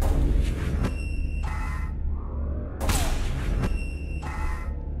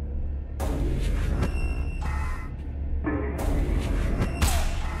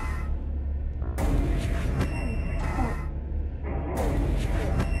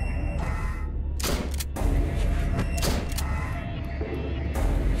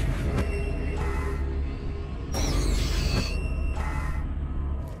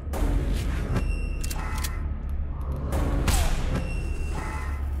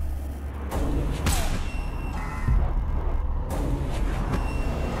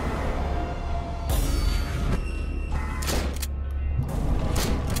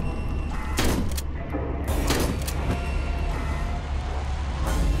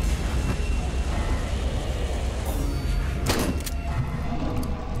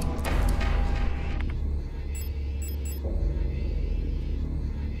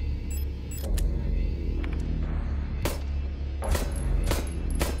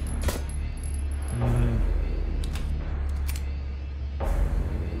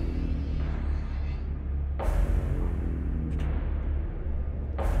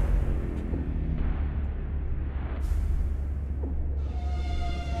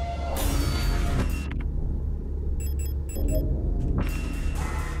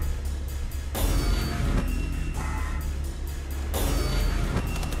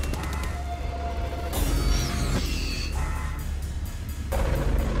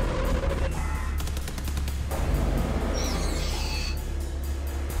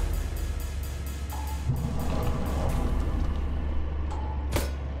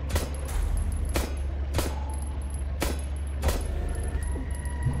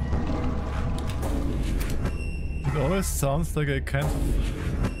always sounds like I can't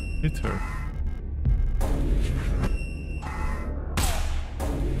hit her.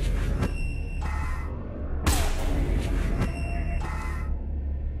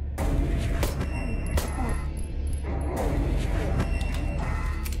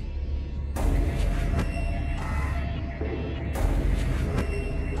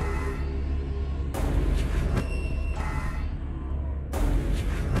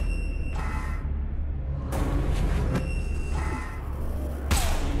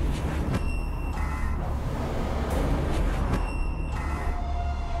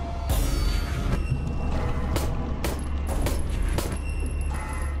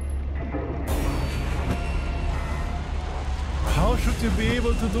 How should you be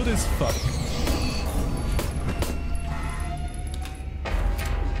able to do this fuck?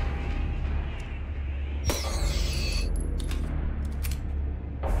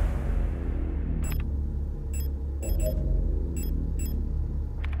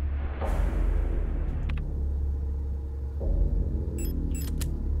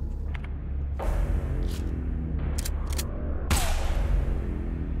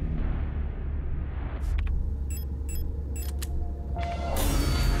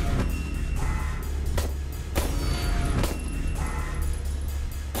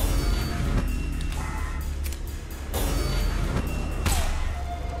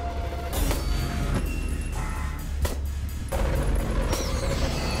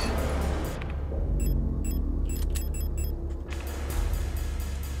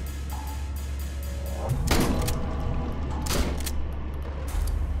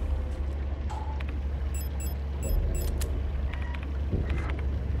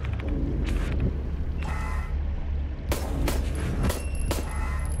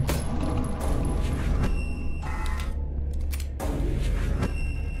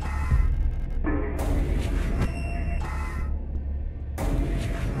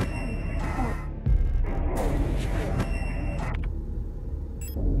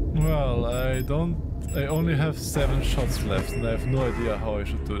 Well, I only have 7 shots left and I have no idea how I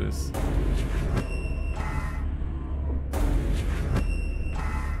should do this.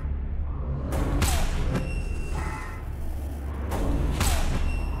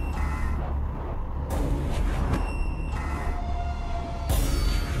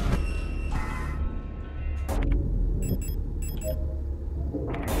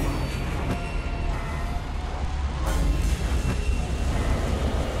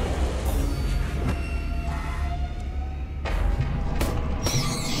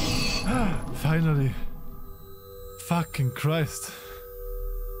 Finally. Fucking Christ.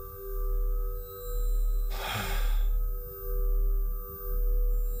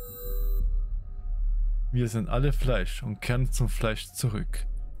 Wir sind alle Fleisch und kehren zum Fleisch zurück.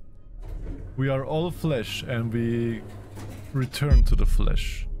 We are all flesh and we return to the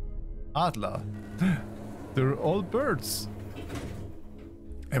flesh. Adler. They're all birds.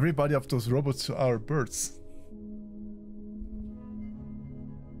 Everybody of those robots are birds.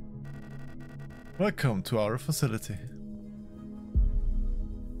 Welcome to our facility.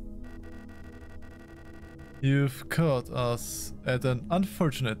 You've caught us at an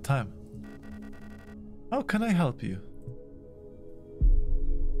unfortunate time. How can I help you?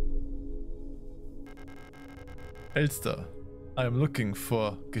 Elster, I am looking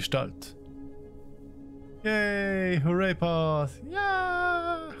for Gestalt. Yay! Hooray pass!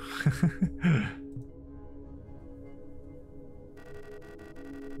 Yeah!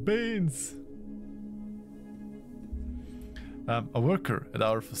 Beans! A worker at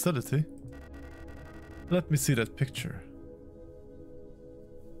our facility. Let me see that picture.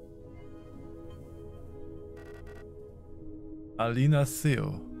 Alina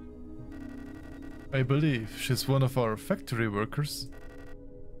Seo. I believe she's one of our factory workers.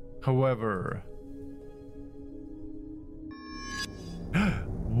 However...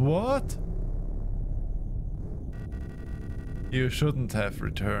 What? You shouldn't have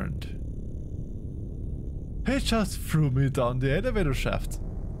returned. He just threw me down the elevator shaft.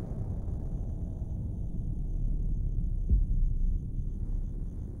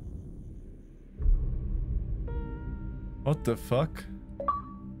 What the fuck?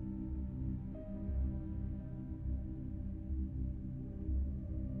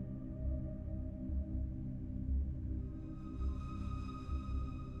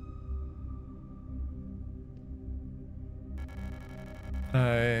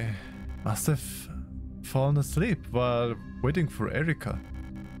 I must have fallen asleep while waiting for Erika.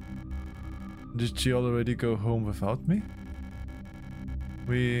 Did she already go home without me?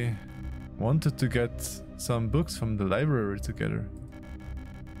 We wanted to get some books from the library together.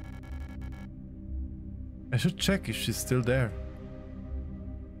 I should check if she's still there.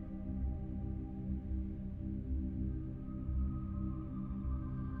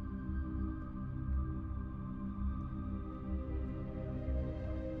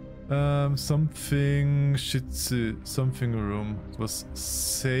 Something shitsu, something room. It was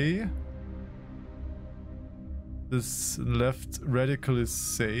say. This left radical is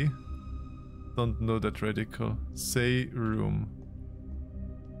say. Don't know that radical. Say room.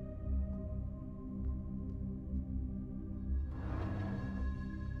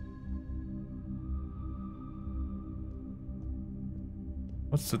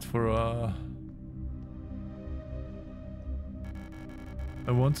 What's that for a...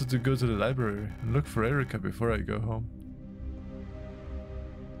 I wanted to go to the library and look for Erika before I go home.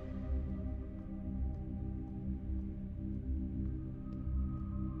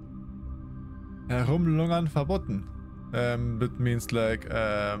 Herumlungern verboten. That means like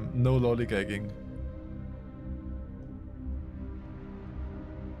no lollygagging.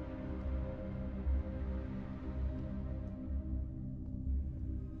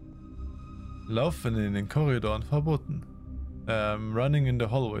 Laufen in den Korridoren verboten. Running in the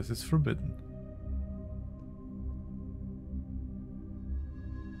hallways is forbidden.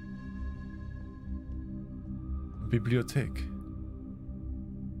 Bibliothek.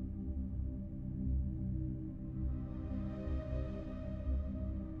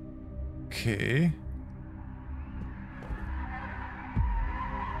 Okay.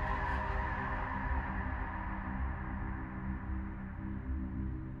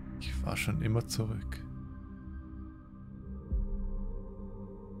 Ich war schon immer zurück.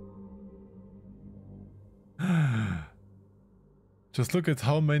 Just look at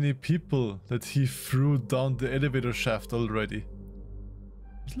how many people that he threw down the elevator shaft already.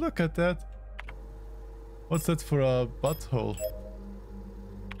 Just look at that. What's that for a butthole?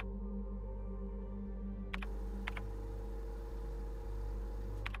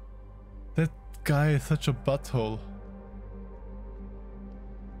 That guy is such a butthole.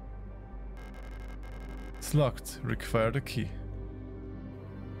 It's locked. Require the key.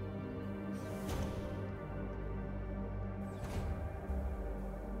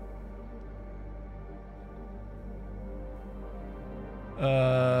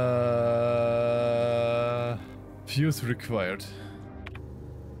 Fuse required.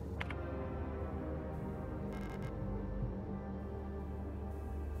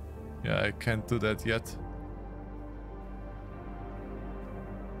 Yeah, I can't do that yet.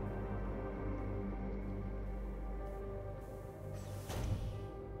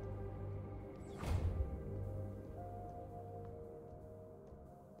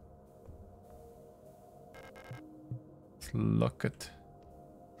 lock it.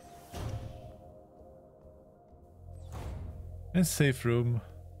 And safe room.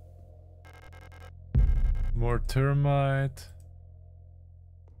 More termite.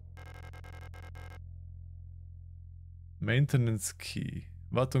 Maintenance Key.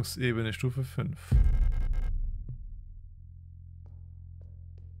 Wartungsebene Stufe 5.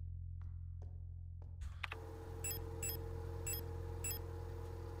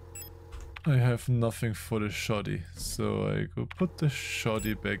 I have nothing for the shoddy, so I go put the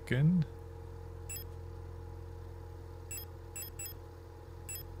shoddy back in.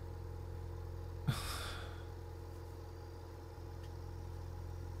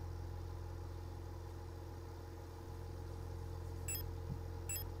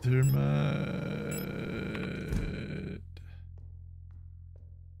 Termite.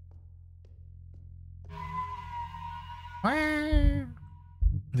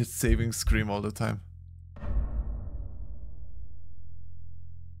 It's saving scream all the time.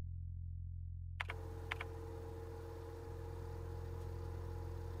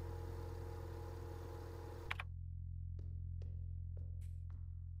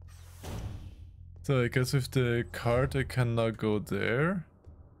 So I guess with the card I can now go there.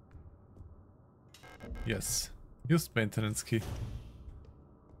 Yes, use maintenance key.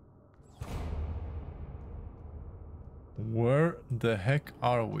 Where the heck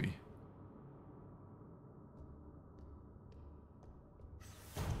are we?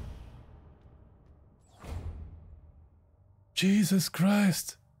 Jesus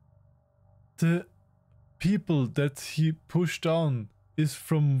Christ! The people that he pushed down is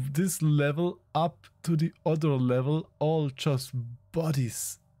from this level up to the other level, all just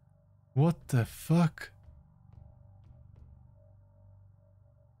bodies. What the fuck?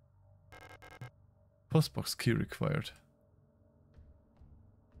 Postbox key required.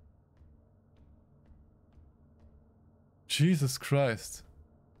 Jesus Christ.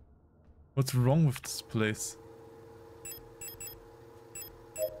 What's wrong with this place?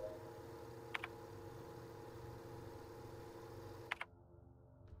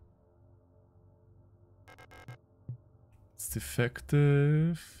 It's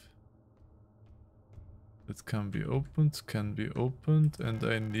defective. It can be opened, and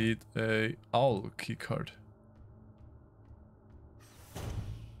I need a owl keycard.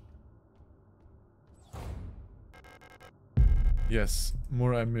 Yes,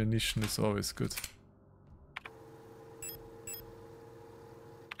 more ammunition is always good.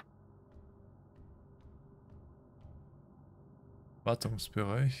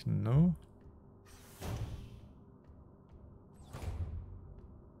 Wartungsbereich, no.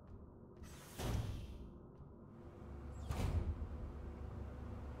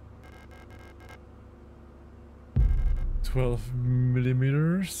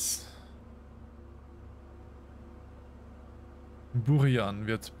 $12mm. Burian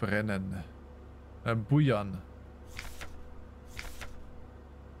wird brennen. Bujan.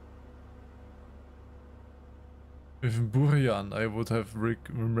 With Burian, I would have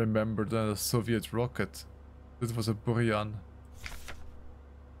remembered a Soviet rocket. It was a Burian.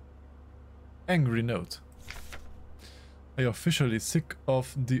 Angry note. I officially sick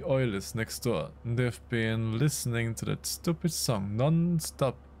of the Oilers next door. They've been listening to that stupid song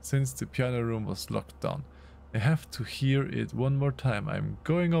non-stop since the piano room was locked down. I have to hear it one more time. I'm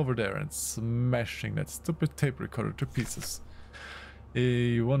going over there and smashing that stupid tape recorder to pieces.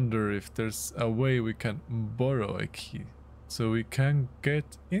 I wonder if there's a way we can borrow a key so we can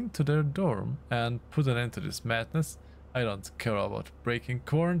get into their dorm and put an end to this madness. I don't care about breaking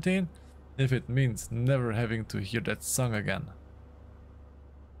quarantine if it means never having to hear that song again.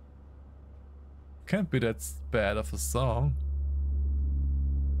 Can't be that bad of a song.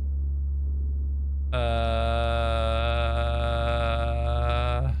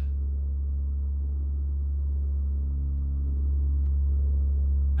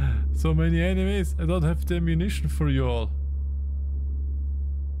 So many enemies, I don't have the ammunition for you all.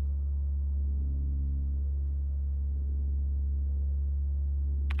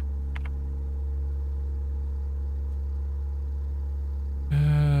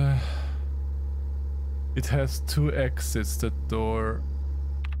 It has 2 exits, that door.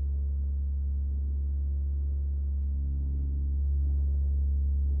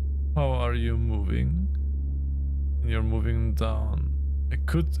 How are you moving? You're moving down. I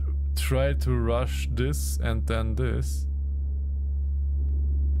could try to rush this and then this.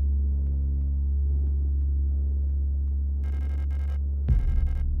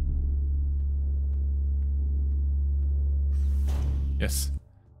 Yes.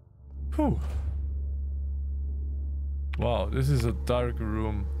 Whew. Wow, this is a dark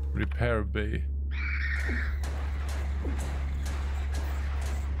room. Repair bay.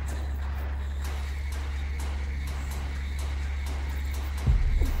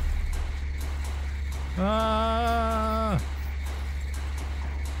 Ah!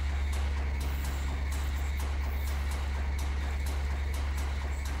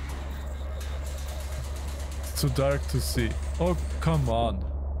 It's too dark to see. Oh, come on.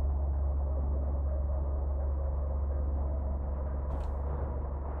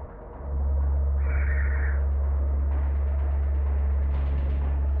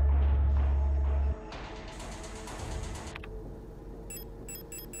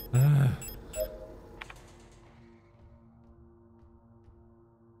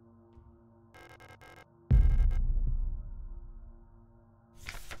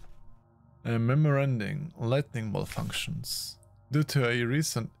 A memorandum, lightning malfunctions. Due to a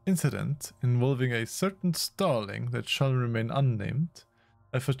recent incident involving a certain starling that shall remain unnamed,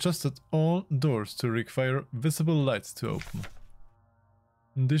 I've adjusted all doors to require visible lights to open.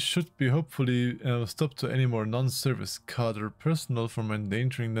 This should be hopefully stop to any more non-service cadre personnel from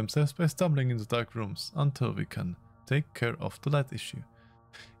endangering themselves by stumbling into dark rooms until we can take care of the light issue.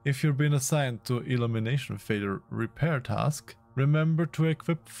 If you're being assigned to illumination failure repair task, remember to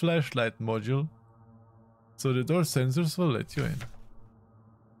equip flashlight module so the door sensors will let you in.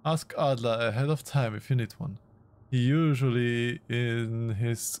 Ask Adla ahead of time if you need one. He usually in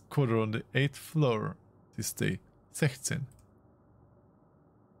his quarter on the 8th floor this day. 16.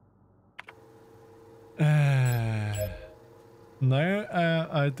 No,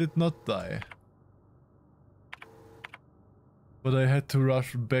 I did not die. But I had to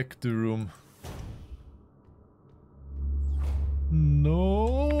rush back the room.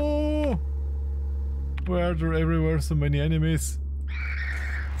 No! Why are there everywhere so many enemies?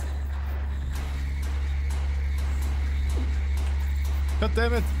 God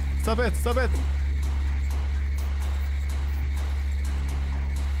damn it! Stop it! Stop it!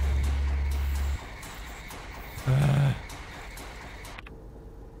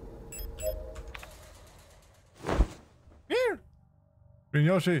 Here! Green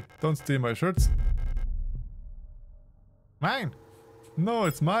Yoshi, don't steal my shirts. Mine! No,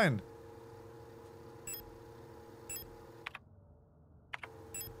 it's mine!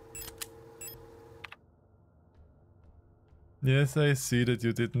 Yes, I see that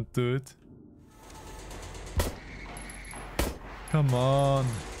you didn't do it. Come on.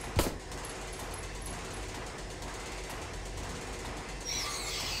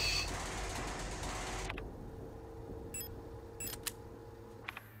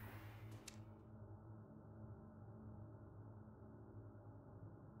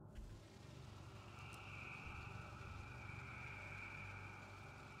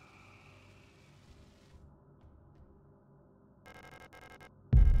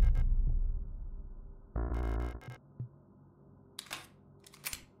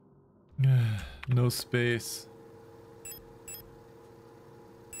 No space.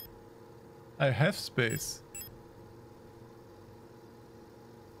 I have space.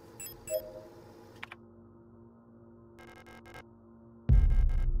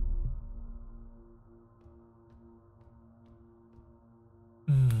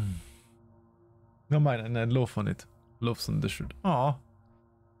 No mind, and I loaf on it. Loaves on the shirt. Aw.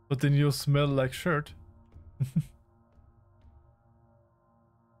 But then you smell like shirt.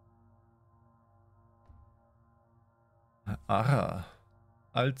 Ara.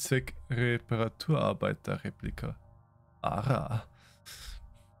 Allzweck Reparaturarbeiter-Replika. Ara.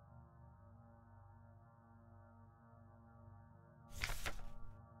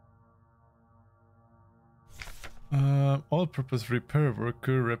 All-purpose repair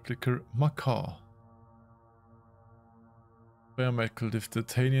worker replica Macaw. Biomedical lift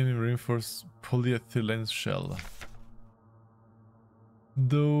titanium reinforced polyethylene shell.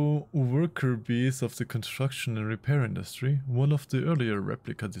 Though worker bees of the construction and repair industry, one of the earlier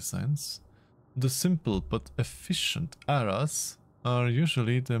replica designs, the simple but efficient Aras are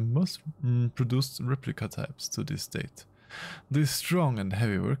usually the most produced replica types to this date. These strong and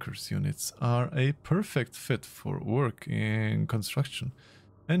heavy workers units are a perfect fit for work in construction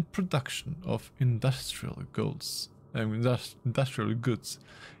and production of industrial goods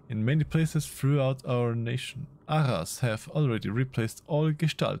in many places throughout our nation. Aras have already replaced all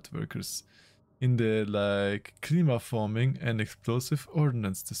Gestalt workers in the climaforming and explosive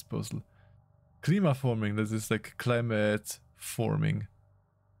ordnance disposal. Climaforming, that is like climate forming.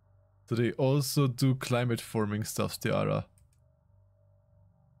 So they also do climate forming stuff, the Ara.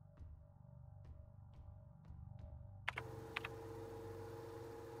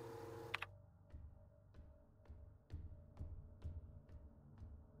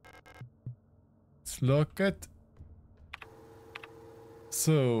 Let's look at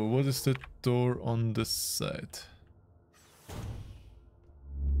So, what is the door on this side?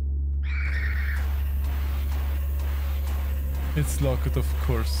 It's locked, of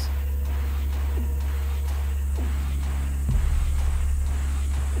course.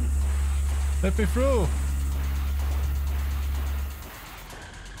 Let me through!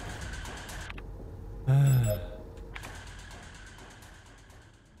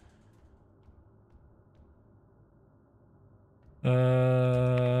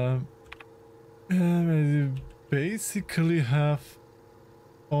 I basically have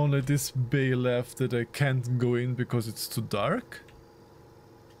only this bay left that I can't go in because it's too dark.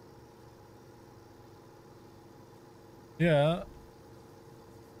 Yeah.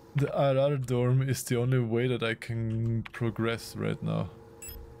 The other dorm is the only way that I can progress right now.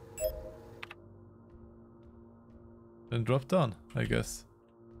 Then drop down, I guess.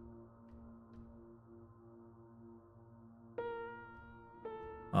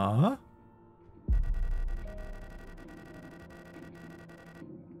 Uh-huh.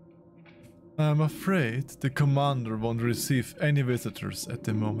 I'm afraid the commander won't receive any visitors at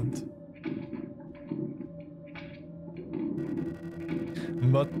the moment.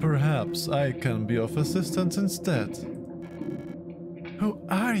 But perhaps I can be of assistance instead. Who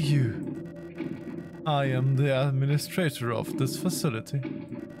are you? I am the administrator of this facility.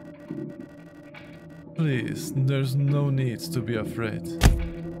 Please, there's no need to be afraid.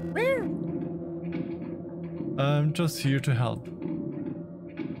 I'm just here to help.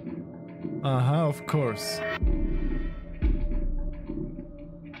 Aha, of course.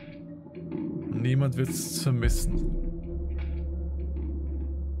 Niemand wird's vermissen.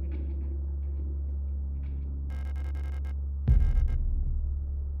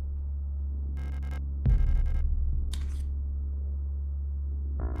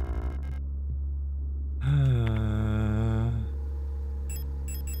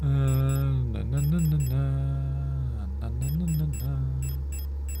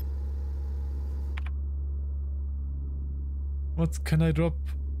 What can I drop?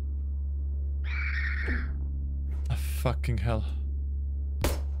 Ah, fucking hell.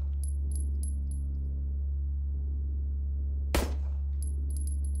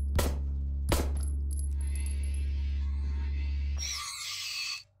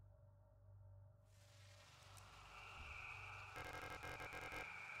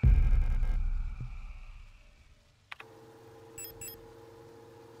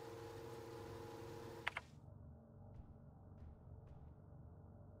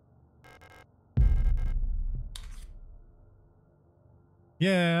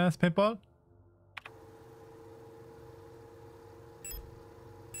 Yes, paintball.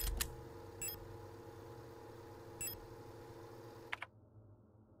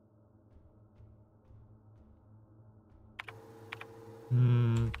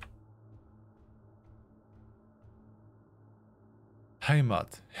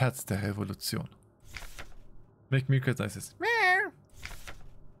 Heimat, Herz der Revolution. Make me cut noises.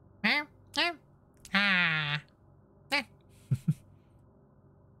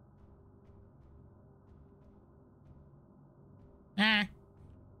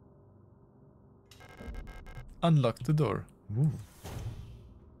 Unlock the door. Ooh.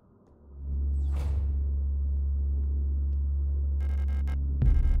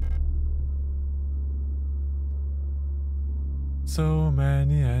 So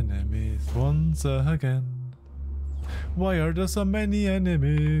many enemies once again. Why are there so many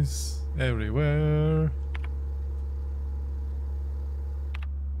enemies everywhere?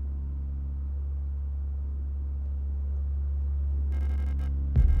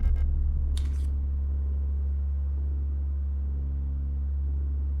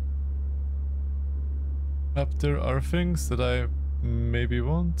 Up there are things that I maybe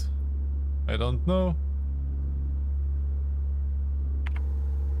want. I don't know.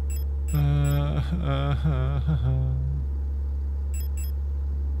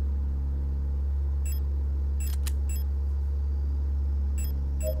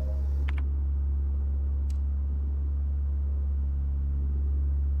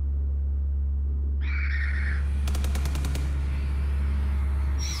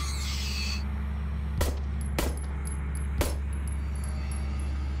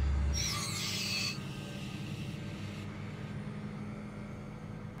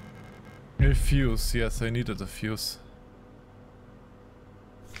 A fuse, yes, I needed a fuse.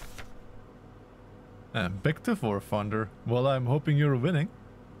 And back to War Thunder. Well, I'm hoping you're winning.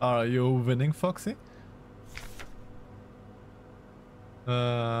 Are you winning, Foxy?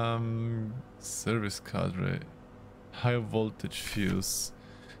 Service cadre. High voltage fuse.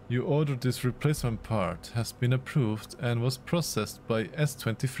 You ordered this replacement part, has been approved and was processed by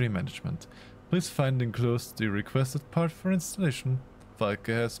S23 management. Please find enclosed the requested part for installation. Falke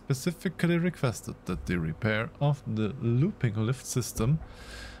has specifically requested that the repair of the looping lift system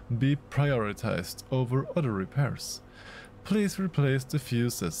be prioritized over other repairs. Please replace the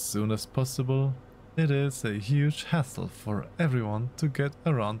fuse as soon as possible. It is a huge hassle for everyone to get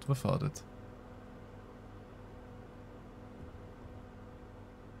around without it.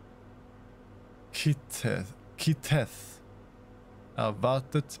 Kiteth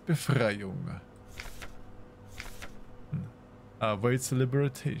erwartet Befreiung. Awaits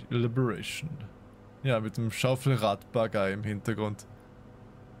liberation. Ja, mit dem Schaufelrad-Bagger im Hintergrund.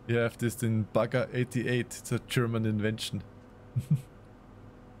 You have this in Bagger 88, it's a German invention.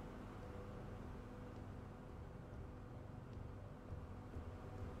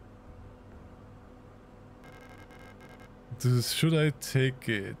 Should I take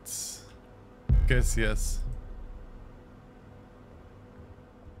it? Guess yes.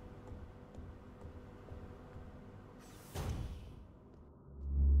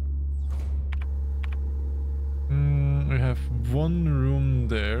 We have one room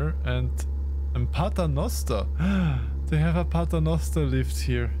there and Paternoster. They have a Paternoster lift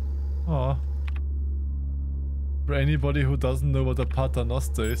here. Oh. For anybody who doesn't know what a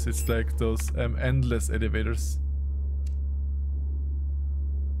Paternoster is, it's like those endless elevators.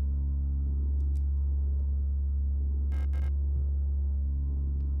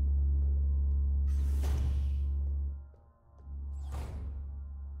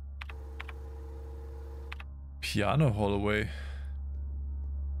 Piano hallway.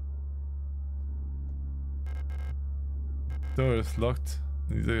 Door is locked.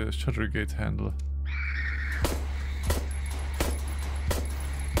 Need a shutter gate handle.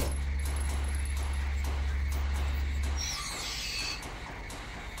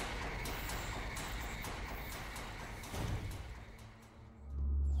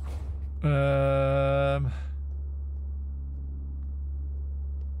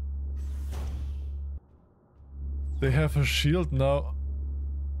 They have a shield now.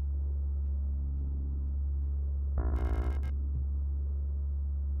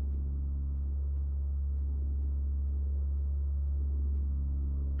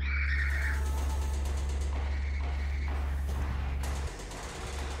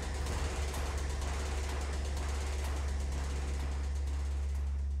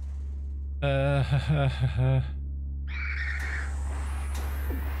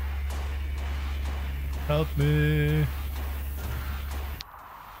 Help me.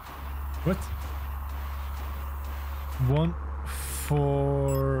 What?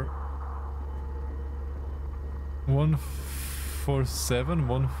 147?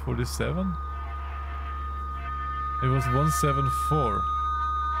 147? It was 174.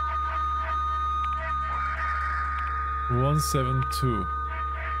 172.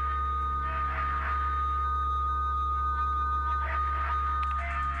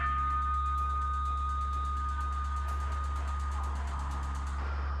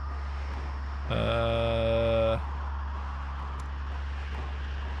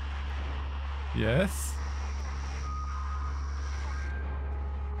 Yes.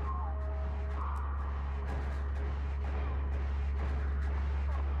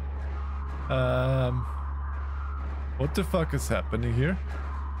 What the fuck is happening here?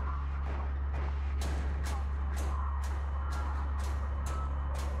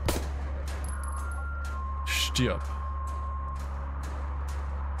 Stirb.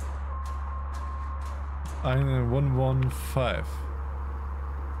 115.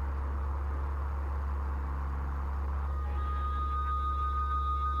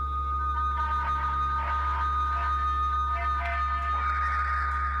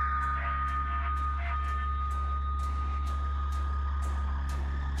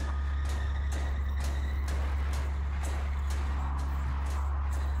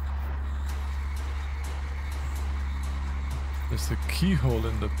 There's a keyhole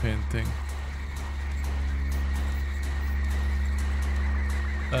in the painting.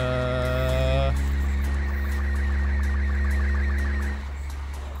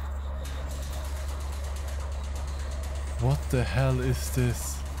 What the hell is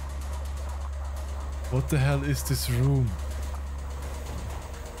this? What the hell is this room?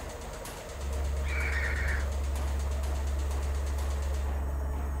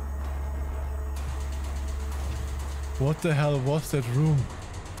 What the hell was that room?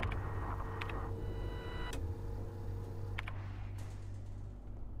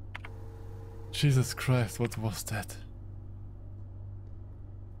 Jesus Christ, what was that?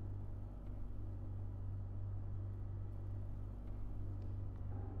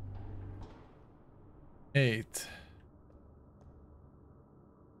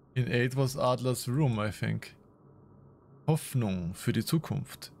 In 8 was Adler's Room, I think. Hoffnung für die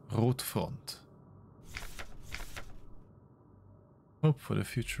Zukunft. Rotfront. Hope for the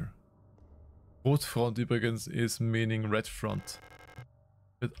future. Rotfront übrigens is meaning red front.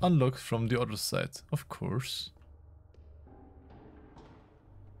 It unlocked from the other side, of course.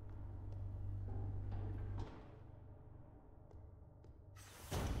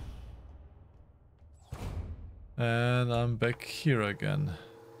 And I'm back here again.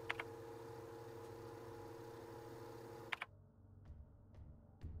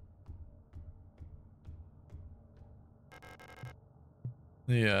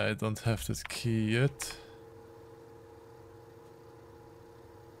 Yeah, I don't have this key yet.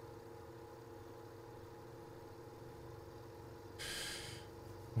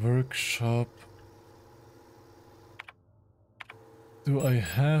 Workshop. Do I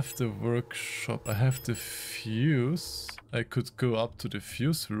have the workshop? I have the fuse. I could go up to the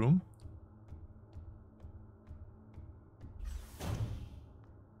fuse room.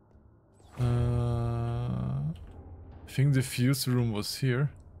 I think the fuse room was here.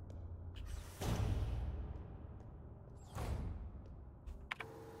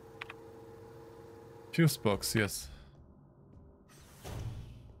 Fuse box, yes.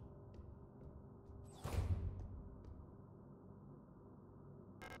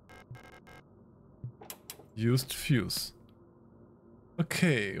 Used fuse.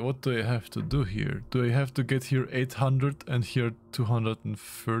 Okay, what do I have to do here? Do I have to get here 800 and here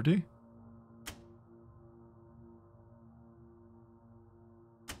 230?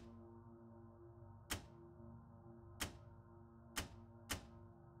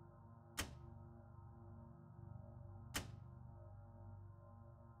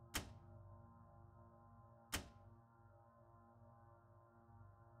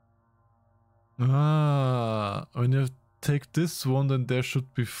 Ah, when you take this one, then there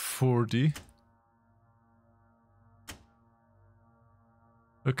should be 40.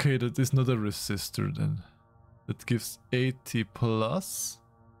 Okay, that is not a resistor then. That gives 80 plus.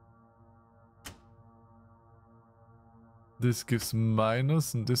 This gives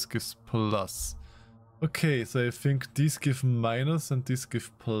minus and this gives plus. Okay, so I think these give minus and these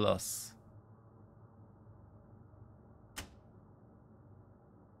give plus.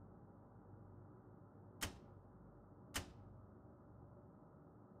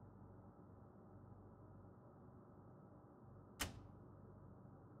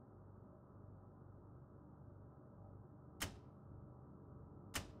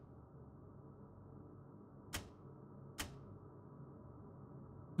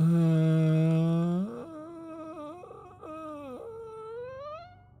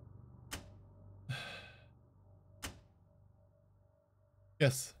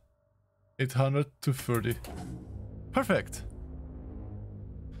 Yes. 800 to 30. Perfect.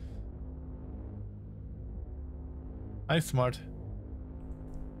 Nice, smart.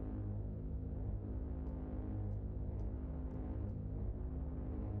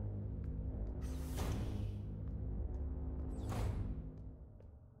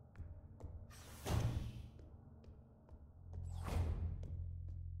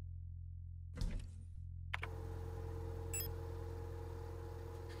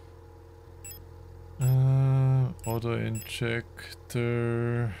 Auto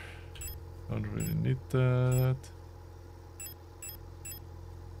injector. Don't really need that.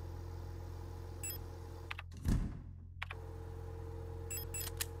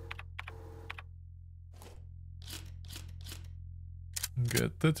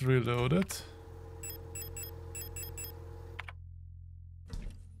 Get that reloaded.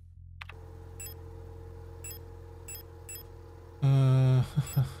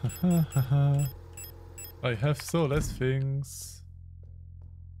 I have so less things.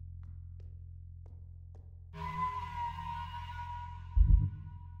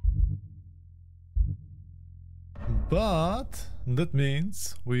 But that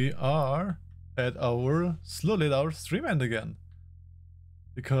means we are at our slowly at our stream end again.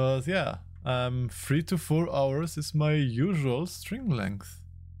 Because yeah, 3 to 4 hours is my usual stream length.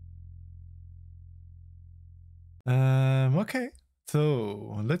 Okay,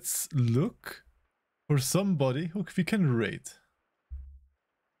 so let's look for somebody who we can raid.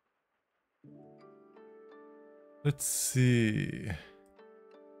 Let's see.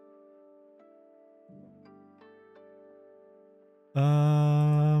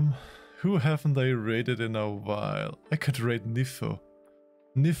 Who haven't I raided in a while? I could raid Nifo.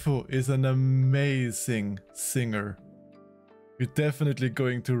 Nifo is an amazing singer. We're definitely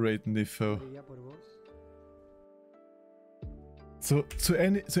going to raid Nifo. So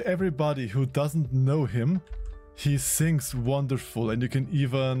to everybody who doesn't know him, He sings wonderful, and you can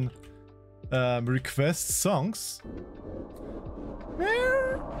even request songs.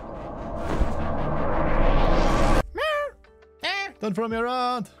 Don't throw me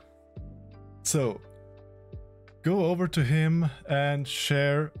around. So, go over to him and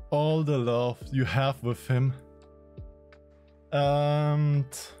share all the love you have with him. And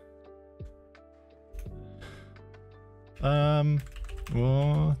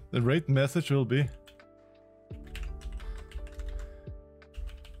well, the rate message will be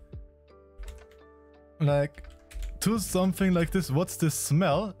like, do something like this. What's this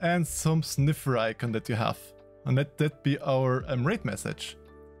smell? And some sniffer icon that you have, and that be our rate message.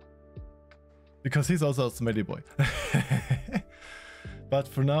 Because he's also a smelly boy. But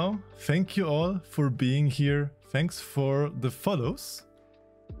for now, thank you all for being here. Thanks for the follows.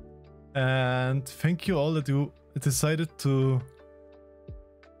 And thank you all that you decided to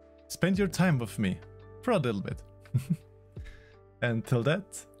spend your time with me for a little bit. Until that,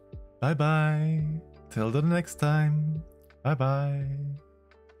 bye bye. Till the next time. Bye bye.